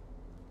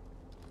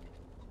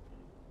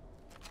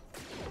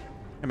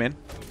 Hey man.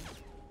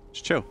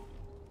 Just chill.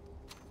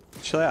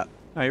 Chill out.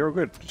 No, you're all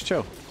good. Just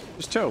chill.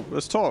 Just chill.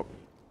 Let's talk.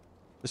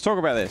 Let's talk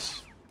about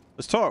this.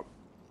 Let's talk.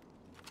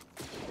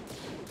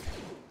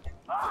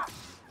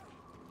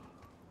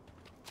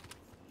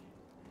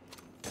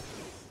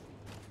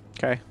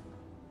 Okay.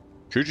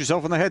 Shoot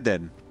yourself in the head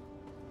then.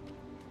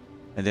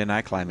 And then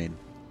I climb in.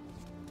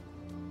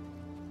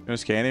 You gonna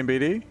scan him,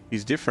 BD?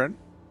 He's different.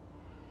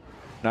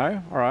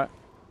 No? Alright.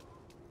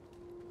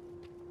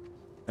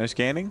 No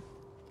scanning?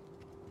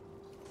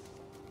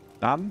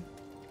 None?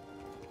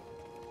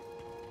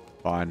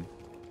 Fine.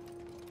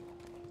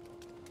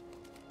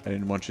 I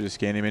didn't want you to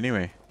scan him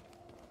anyway.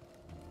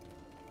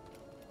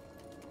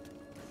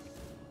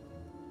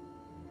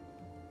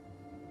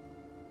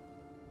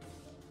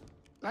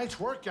 Nice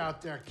work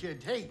out there,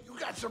 kid. Hey, you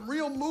got some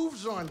real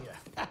moves on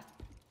you.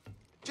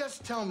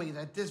 Just tell me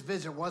that this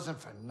visit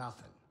wasn't for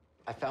nothing.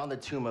 I found the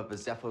tomb of a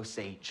Zeffo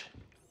sage.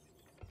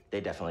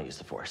 They definitely used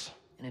the Force.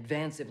 An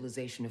advanced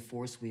civilization of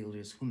Force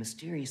wielders who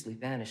mysteriously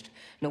vanished.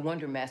 No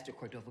wonder Master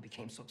Cordova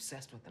became so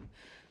obsessed with them.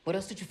 What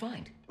else did you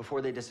find?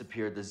 Before they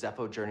disappeared, the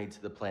Zeffo journeyed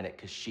to the planet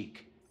Kashyyyk.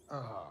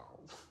 Oh.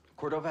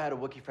 Cordova had a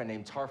Wookiee friend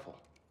named Tarful.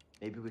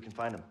 Maybe we can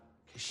find him.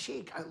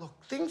 Kashyyyk, look,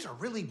 things are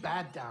really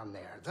bad down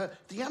there.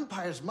 The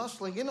Empire's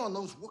muscling in on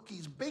those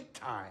Wookiees big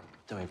time.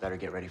 Then we better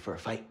get ready for a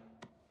fight.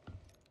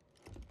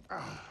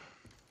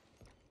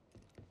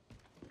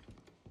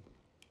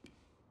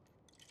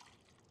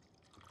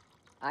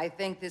 I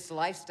think this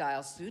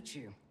lifestyle suits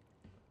you.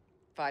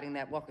 Fighting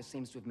that walker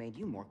seems to have made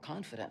you more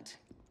confident.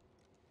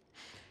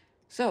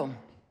 So,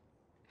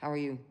 how are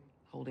you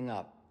holding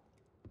up?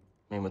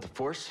 I mean, with the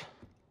Force?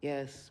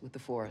 Yes, with the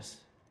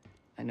Force.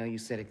 I know you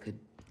said it could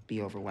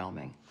be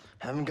overwhelming.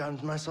 Haven't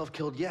gotten myself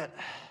killed yet.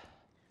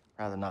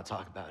 Rather not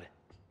talk about it.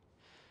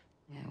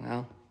 Yeah,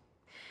 well,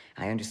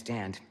 I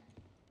understand.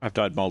 I've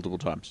died multiple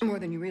times. More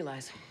than you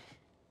realize.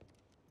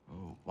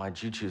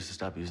 Why'd you choose to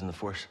stop using the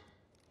Force?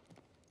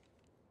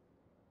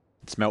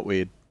 It smelt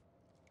weird.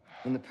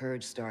 When the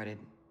Purge started,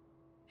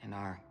 and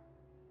our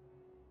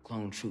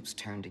clone troops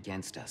turned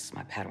against us,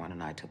 my Padawan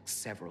and I took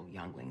several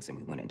younglings and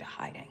we went into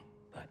hiding.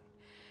 But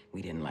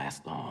we didn't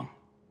last long.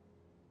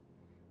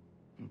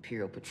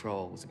 Imperial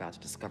Patrol was about to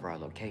discover our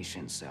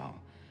location, so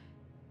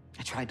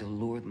I tried to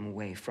lure them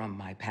away from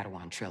my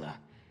Padawan Trilla.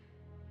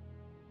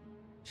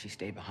 She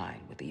stayed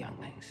behind with the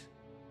younglings,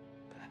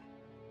 but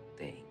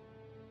they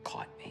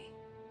caught me.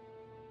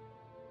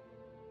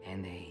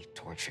 And they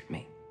tortured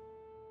me.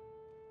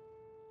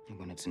 They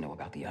wanted to know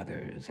about the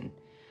others and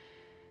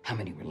how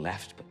many were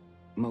left, but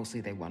mostly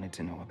they wanted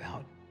to know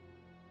about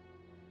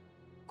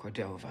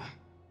Cordova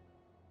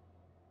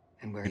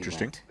and where he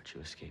went. But you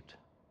escaped.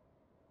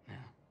 Yeah.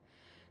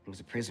 It was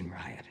a prison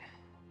riot.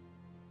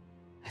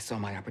 I saw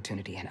my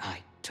opportunity and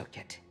I took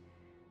it.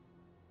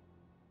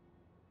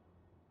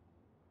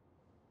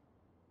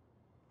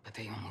 But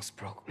they almost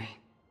broke me.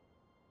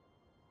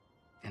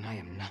 And I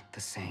am not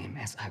the same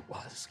as I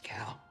was,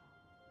 Cal.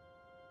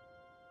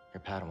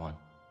 Your Padawan.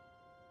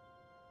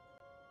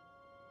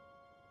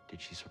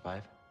 Did she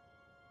survive?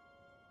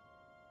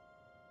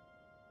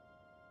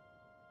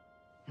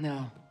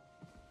 No.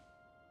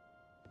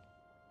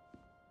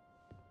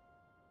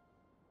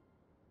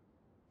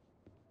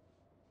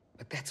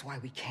 But that's why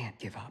we can't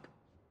give up.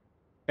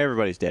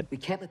 Everybody's dead. We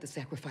can't let the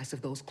sacrifice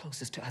of those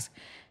closest to us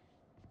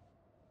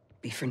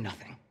be for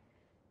nothing.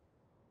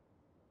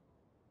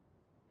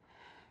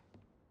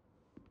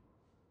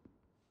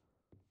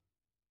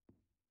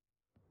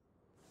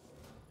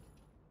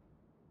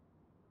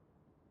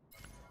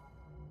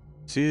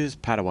 This is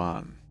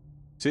Padawan.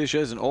 Sia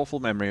shares an awful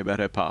memory about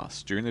her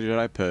past. During the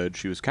Jedi Purge,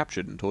 she was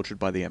captured and tortured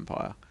by the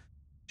Empire.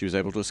 She was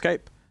able to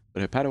escape,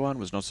 but her Padawan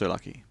was not so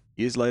lucky.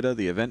 Years later,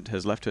 the event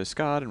has left her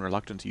scarred and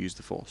reluctant to use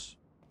the Force.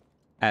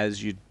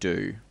 As you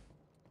do.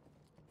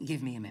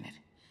 Give me a minute.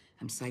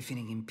 I'm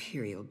siphoning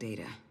Imperial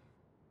data.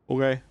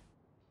 Okay.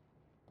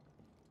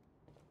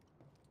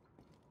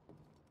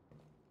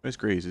 Where's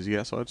Grease? Is he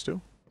outside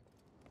still?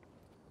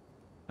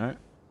 No.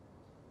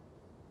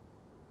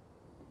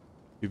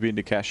 You've been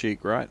to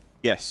Kashyyyk, right?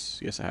 Yes.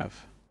 Yes, I have.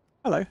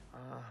 Hello.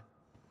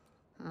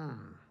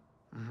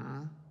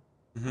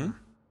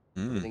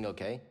 Everything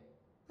okay?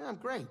 Yeah, I'm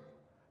great.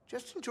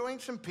 Just enjoying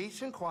some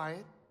peace and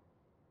quiet.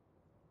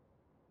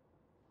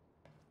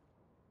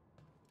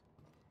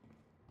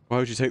 Why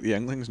would you take the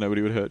younglings?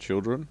 Nobody would hurt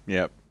children.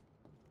 Yep.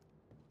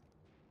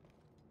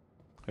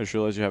 I just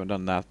realized you haven't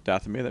done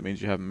Dathomir. That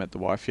means you haven't met the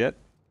wife yet.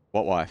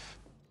 What wife?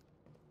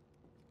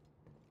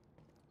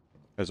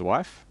 There's a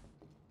wife?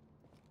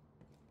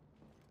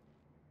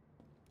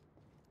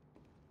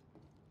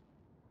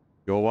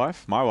 Your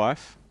wife? My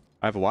wife?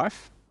 I have a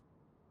wife?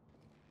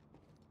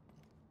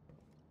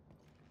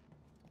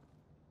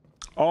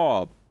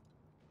 Oh.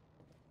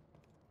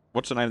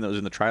 What's the name that was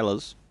in the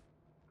trailers?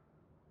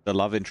 The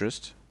love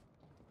interest.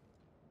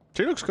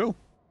 She looks cool.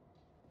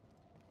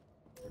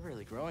 They're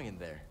really growing in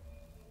there.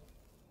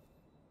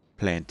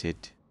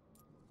 Planted.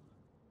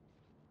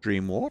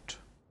 Dreamwort.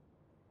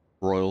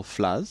 Royal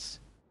Fluzz.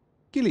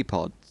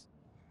 Gillipods.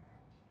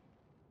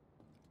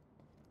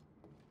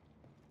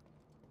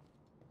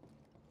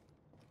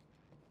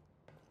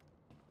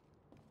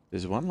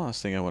 There's one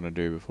last thing I want to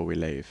do before we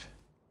leave.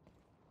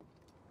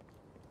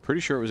 Pretty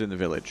sure it was in the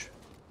village.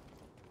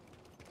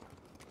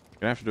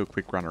 Gonna have to do a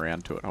quick run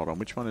around to it. Hold on,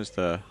 which one is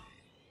the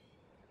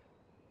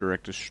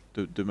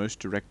the most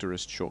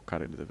directorist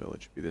shortcut into the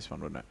village? Be this one,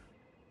 wouldn't it?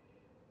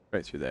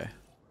 Straight through there.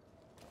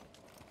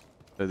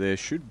 So there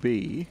should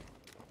be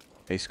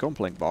a scomp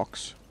link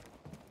box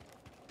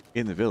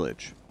in the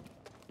village.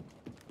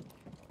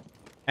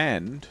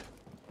 And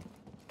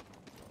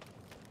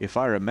if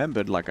I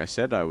remembered, like I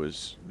said I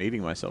was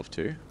needing myself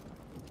to,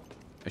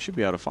 I should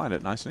be able to find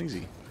it nice and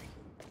easy.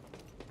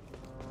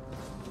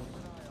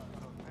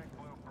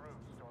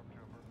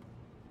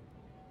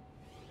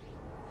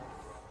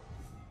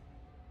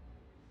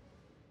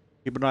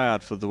 Keep an eye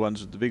out for the ones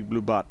with the big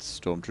blue butts,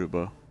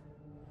 Stormtrooper.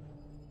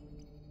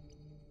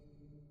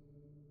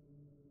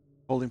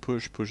 Holding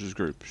push pushes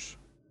groups.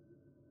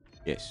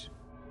 Yes.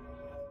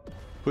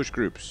 Push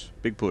groups.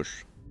 Big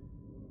push.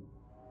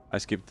 I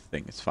skipped the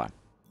thing. It's fine.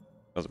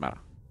 Doesn't matter.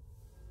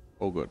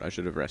 All good. I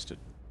should have rested.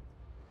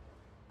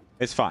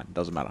 It's fine.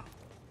 Doesn't matter.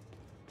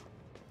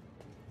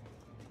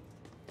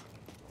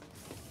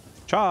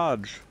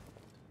 Charge!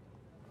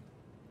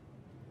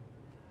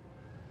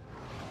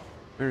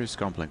 Where is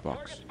Scomplink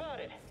box?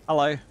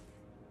 Hello. You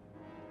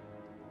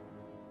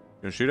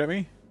gonna shoot at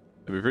me?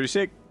 That'd be pretty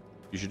sick.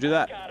 You should do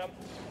that.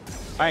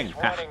 Bang! He's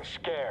running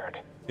scared.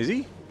 Is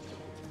he?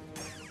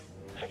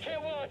 I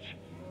can't watch.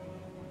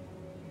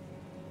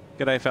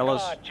 G'day,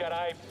 fellas. Come on,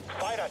 Jedi,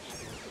 fight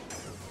us.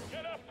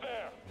 Get up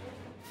there.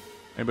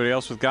 Anybody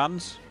else with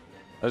guns?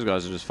 Those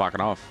guys are just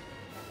fucking off.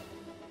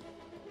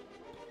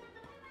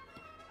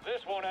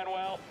 This won't end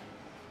well.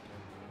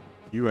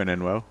 You went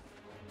in well.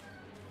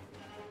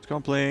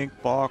 Scomplink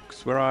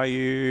box, where are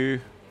you?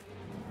 Did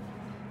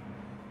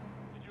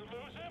you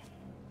lose him?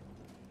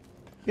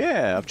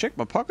 Yeah, I've checked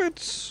my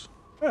pockets.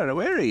 I don't know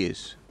where he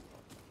is.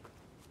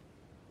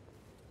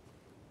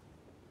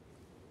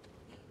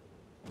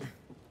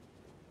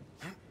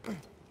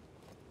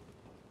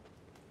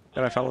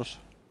 G'day, fellas.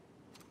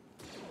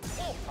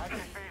 I can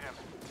beat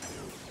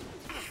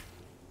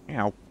him.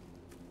 Ow.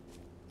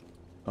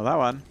 Oh, that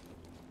one.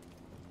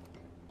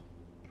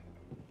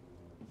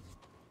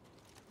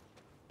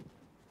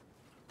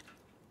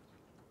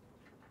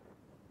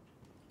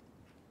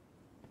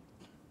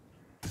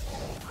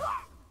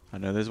 I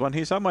know there's one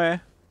here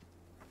somewhere.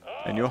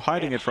 And you're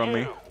hiding it from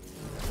me.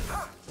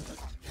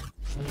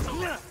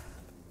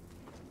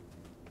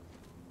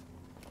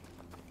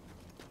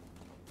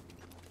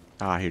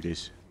 Ah, here it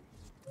is.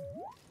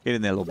 Get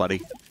in there, little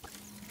buddy.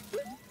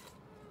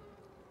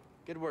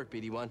 Good work,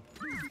 BD1.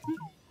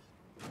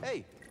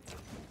 Hey!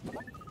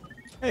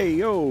 Hey,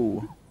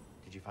 yo!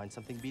 Did you find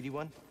something,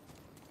 BD1?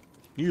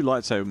 New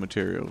lightsaber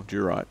material,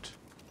 Durite.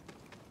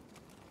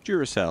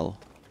 Duracell.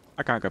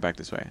 I can't go back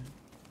this way.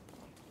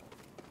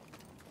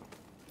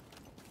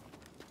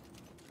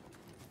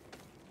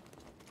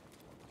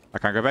 I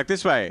can't go back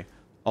this way.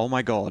 Oh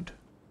my god.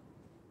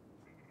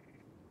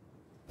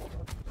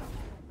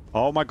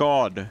 Oh my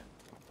god.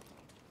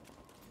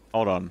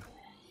 Hold on.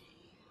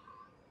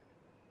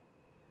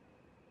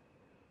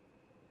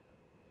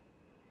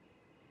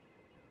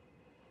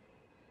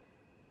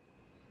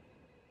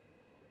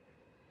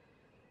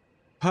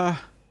 Huh.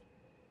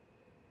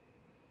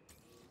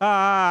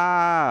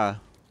 Ah.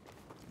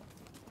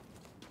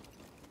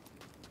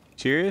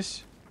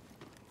 Serious?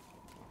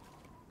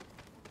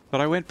 But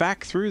I went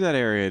back through that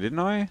area, didn't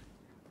I?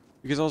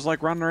 Because I was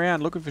like running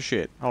around looking for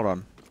shit. Hold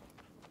on.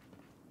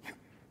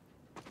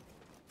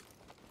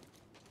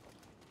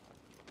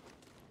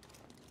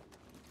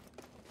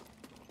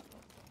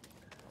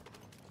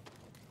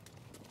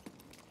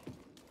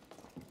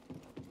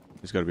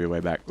 There's got to be a way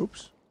back.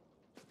 Oops.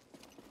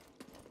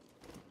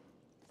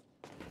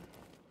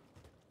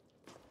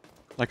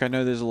 Like, I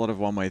know there's a lot of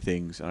one-way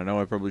things, and I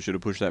know I probably should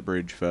have pushed that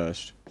bridge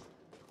first.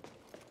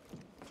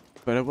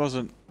 But it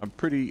wasn't... I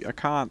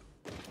can't...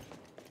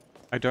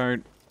 I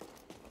don't...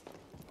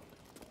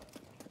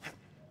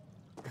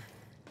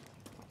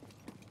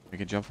 I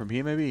can jump from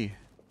here, maybe?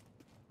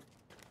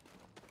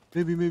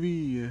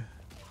 Maybe.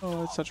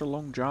 Oh, it's such a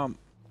long jump.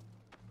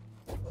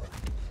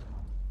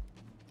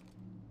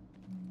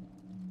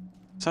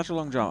 Such a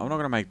long jump. I'm not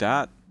going to make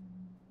that.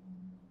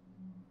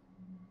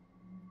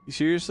 You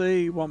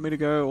seriously want me to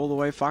go all the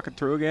way fucking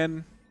through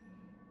again?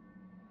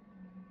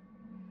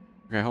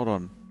 Okay, hold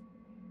on.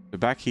 So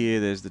back here,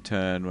 there's the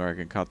turn where I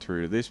can cut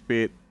through to this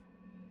bit.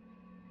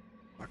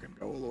 I can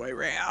go all the way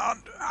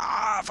around.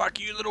 Ah, fuck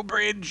you, little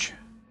bridge.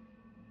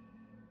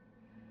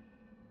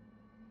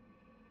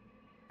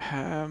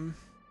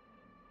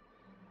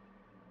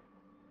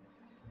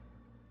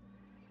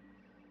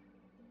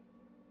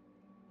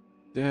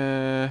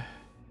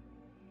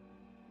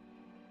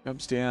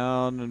 Jumps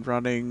down and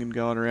running and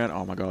going around.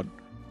 Oh my god.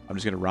 I'm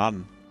just gonna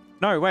run.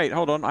 No, wait,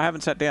 hold on. I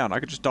haven't sat down. I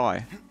could just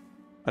die.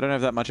 I don't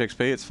have that much XP.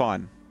 It's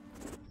fine.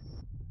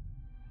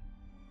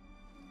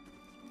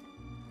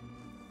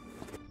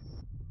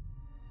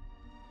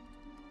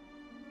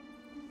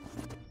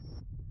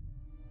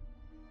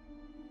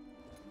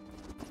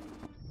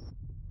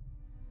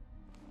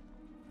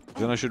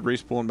 Then I should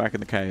respawn back in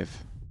the cave.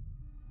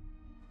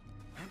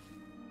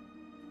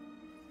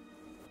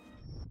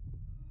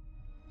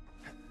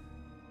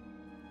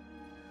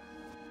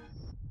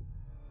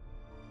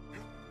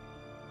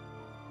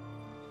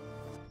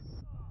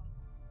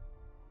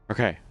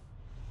 Okay.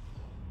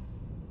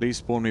 Please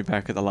spawn me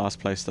back at the last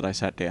place that I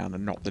sat down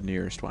and not the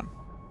nearest one.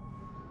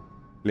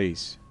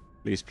 Please.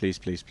 Please, please,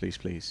 please, please,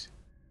 please.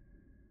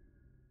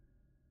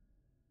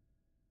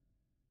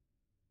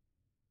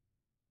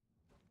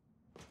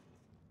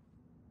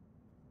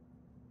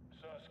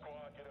 Saw a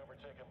squad get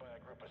overtaken by a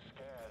group of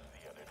scaz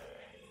the other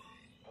day.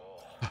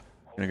 Oh.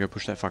 I'm gonna go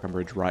push that fucking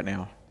bridge right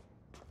now.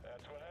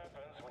 That's what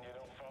happens when you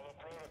don't follow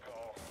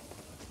protocol.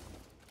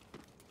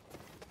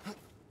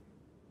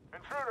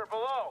 Intruder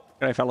below!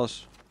 G'day,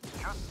 fellas.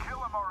 Just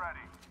kill him already.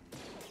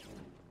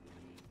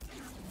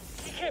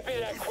 He can't be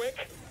that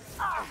quick.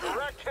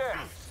 Direct hit.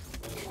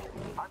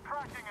 I'm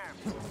tracking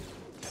him.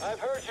 I've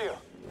heard you.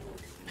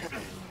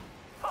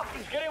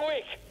 He's getting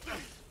weak.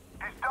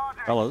 He's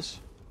dodging. Fellas.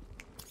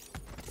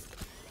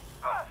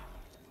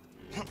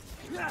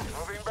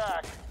 Moving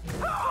back.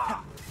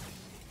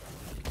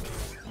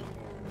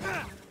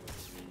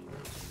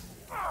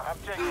 I'm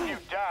taking you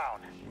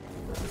down.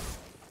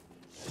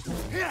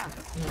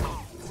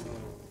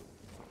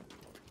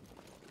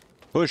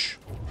 Push.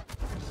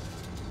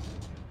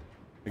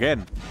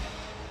 Again.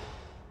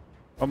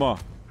 One more.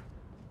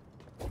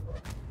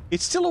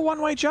 It's still a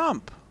one-way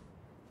jump.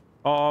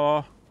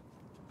 Oh.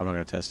 I'm not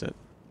going to test it.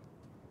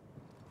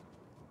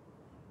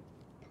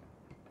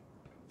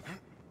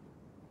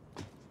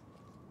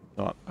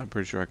 Not. I'm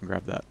pretty sure I can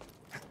grab that.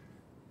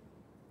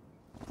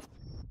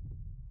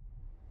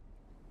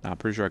 Nah, I'm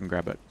pretty sure I can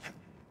grab it.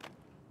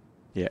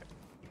 Yeah.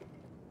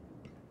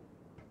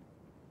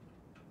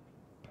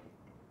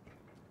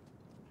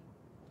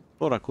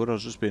 Thought I could, I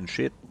was just being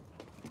shit.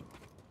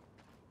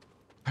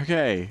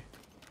 Okay.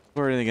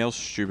 Before anything else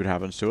stupid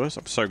happens to us,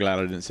 I'm so glad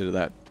I didn't sit at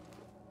that.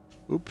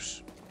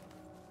 Oops.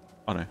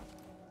 Oh no.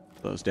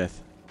 That was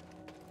death.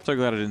 So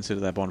glad I didn't sit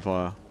at that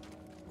bonfire.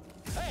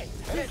 Hey,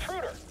 an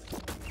intruder!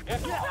 Get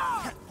him!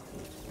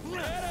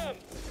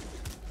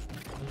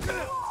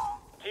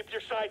 Keep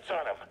your sights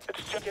on him.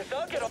 It's just... Yes,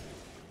 I'll get him.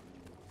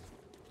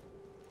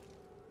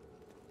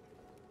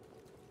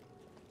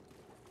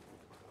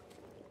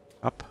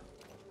 Up.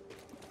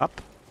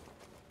 Up.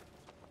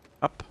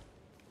 Up.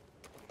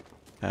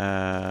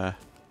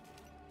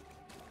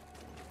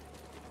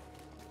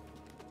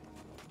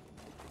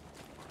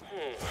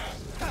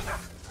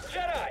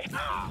 Jedi!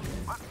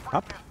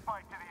 Up.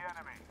 Fight to the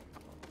enemy.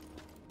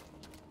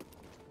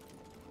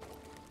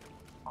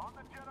 On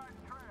the Jedi's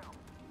trail.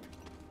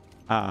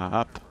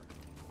 Up.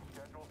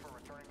 Schedule for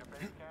returning to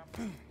base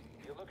camp?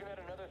 You're looking at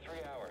another 3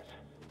 hours.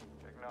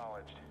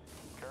 Acknowledged.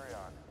 Carry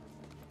on.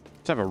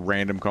 Let's have a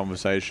random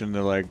conversation.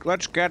 They're like,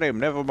 let's get him,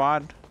 never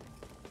mind.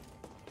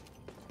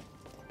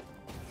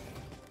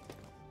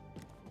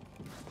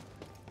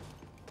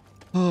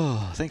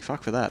 Oh, thank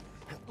fuck for that.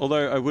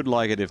 Although, I would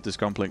like it if the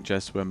scomp link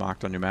chests were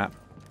marked on your map.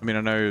 I mean,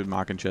 I know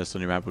marking chests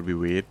on your map would be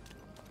weird.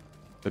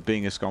 But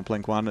being a scomp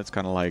link one, it's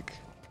kind of like...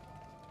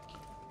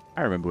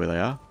 I remember where they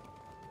are.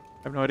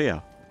 I have no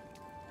idea.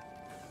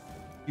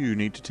 You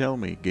need to tell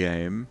me,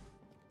 game.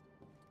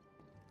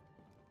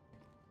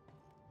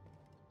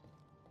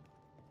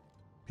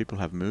 People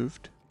have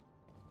moved.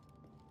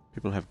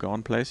 People have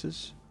gone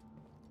places.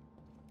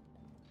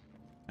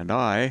 And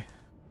I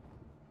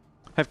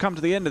have come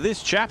to the end of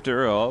this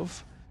chapter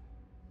of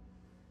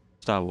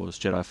Star Wars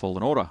Jedi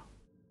Fallen Order.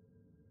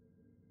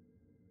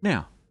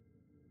 Now,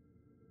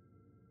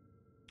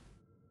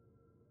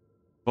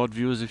 VOD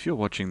viewers, if you're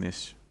watching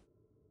this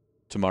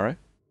tomorrow,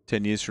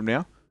 10 years from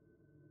now,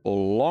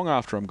 or long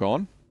after I'm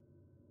gone,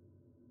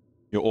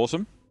 you're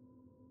awesome.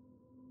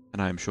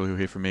 And I am sure you'll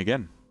hear from me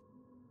again.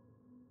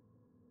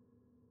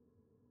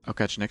 I'll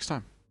catch you next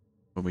time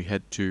when we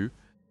head to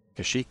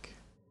Kashyyyk.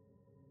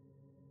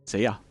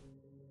 See ya.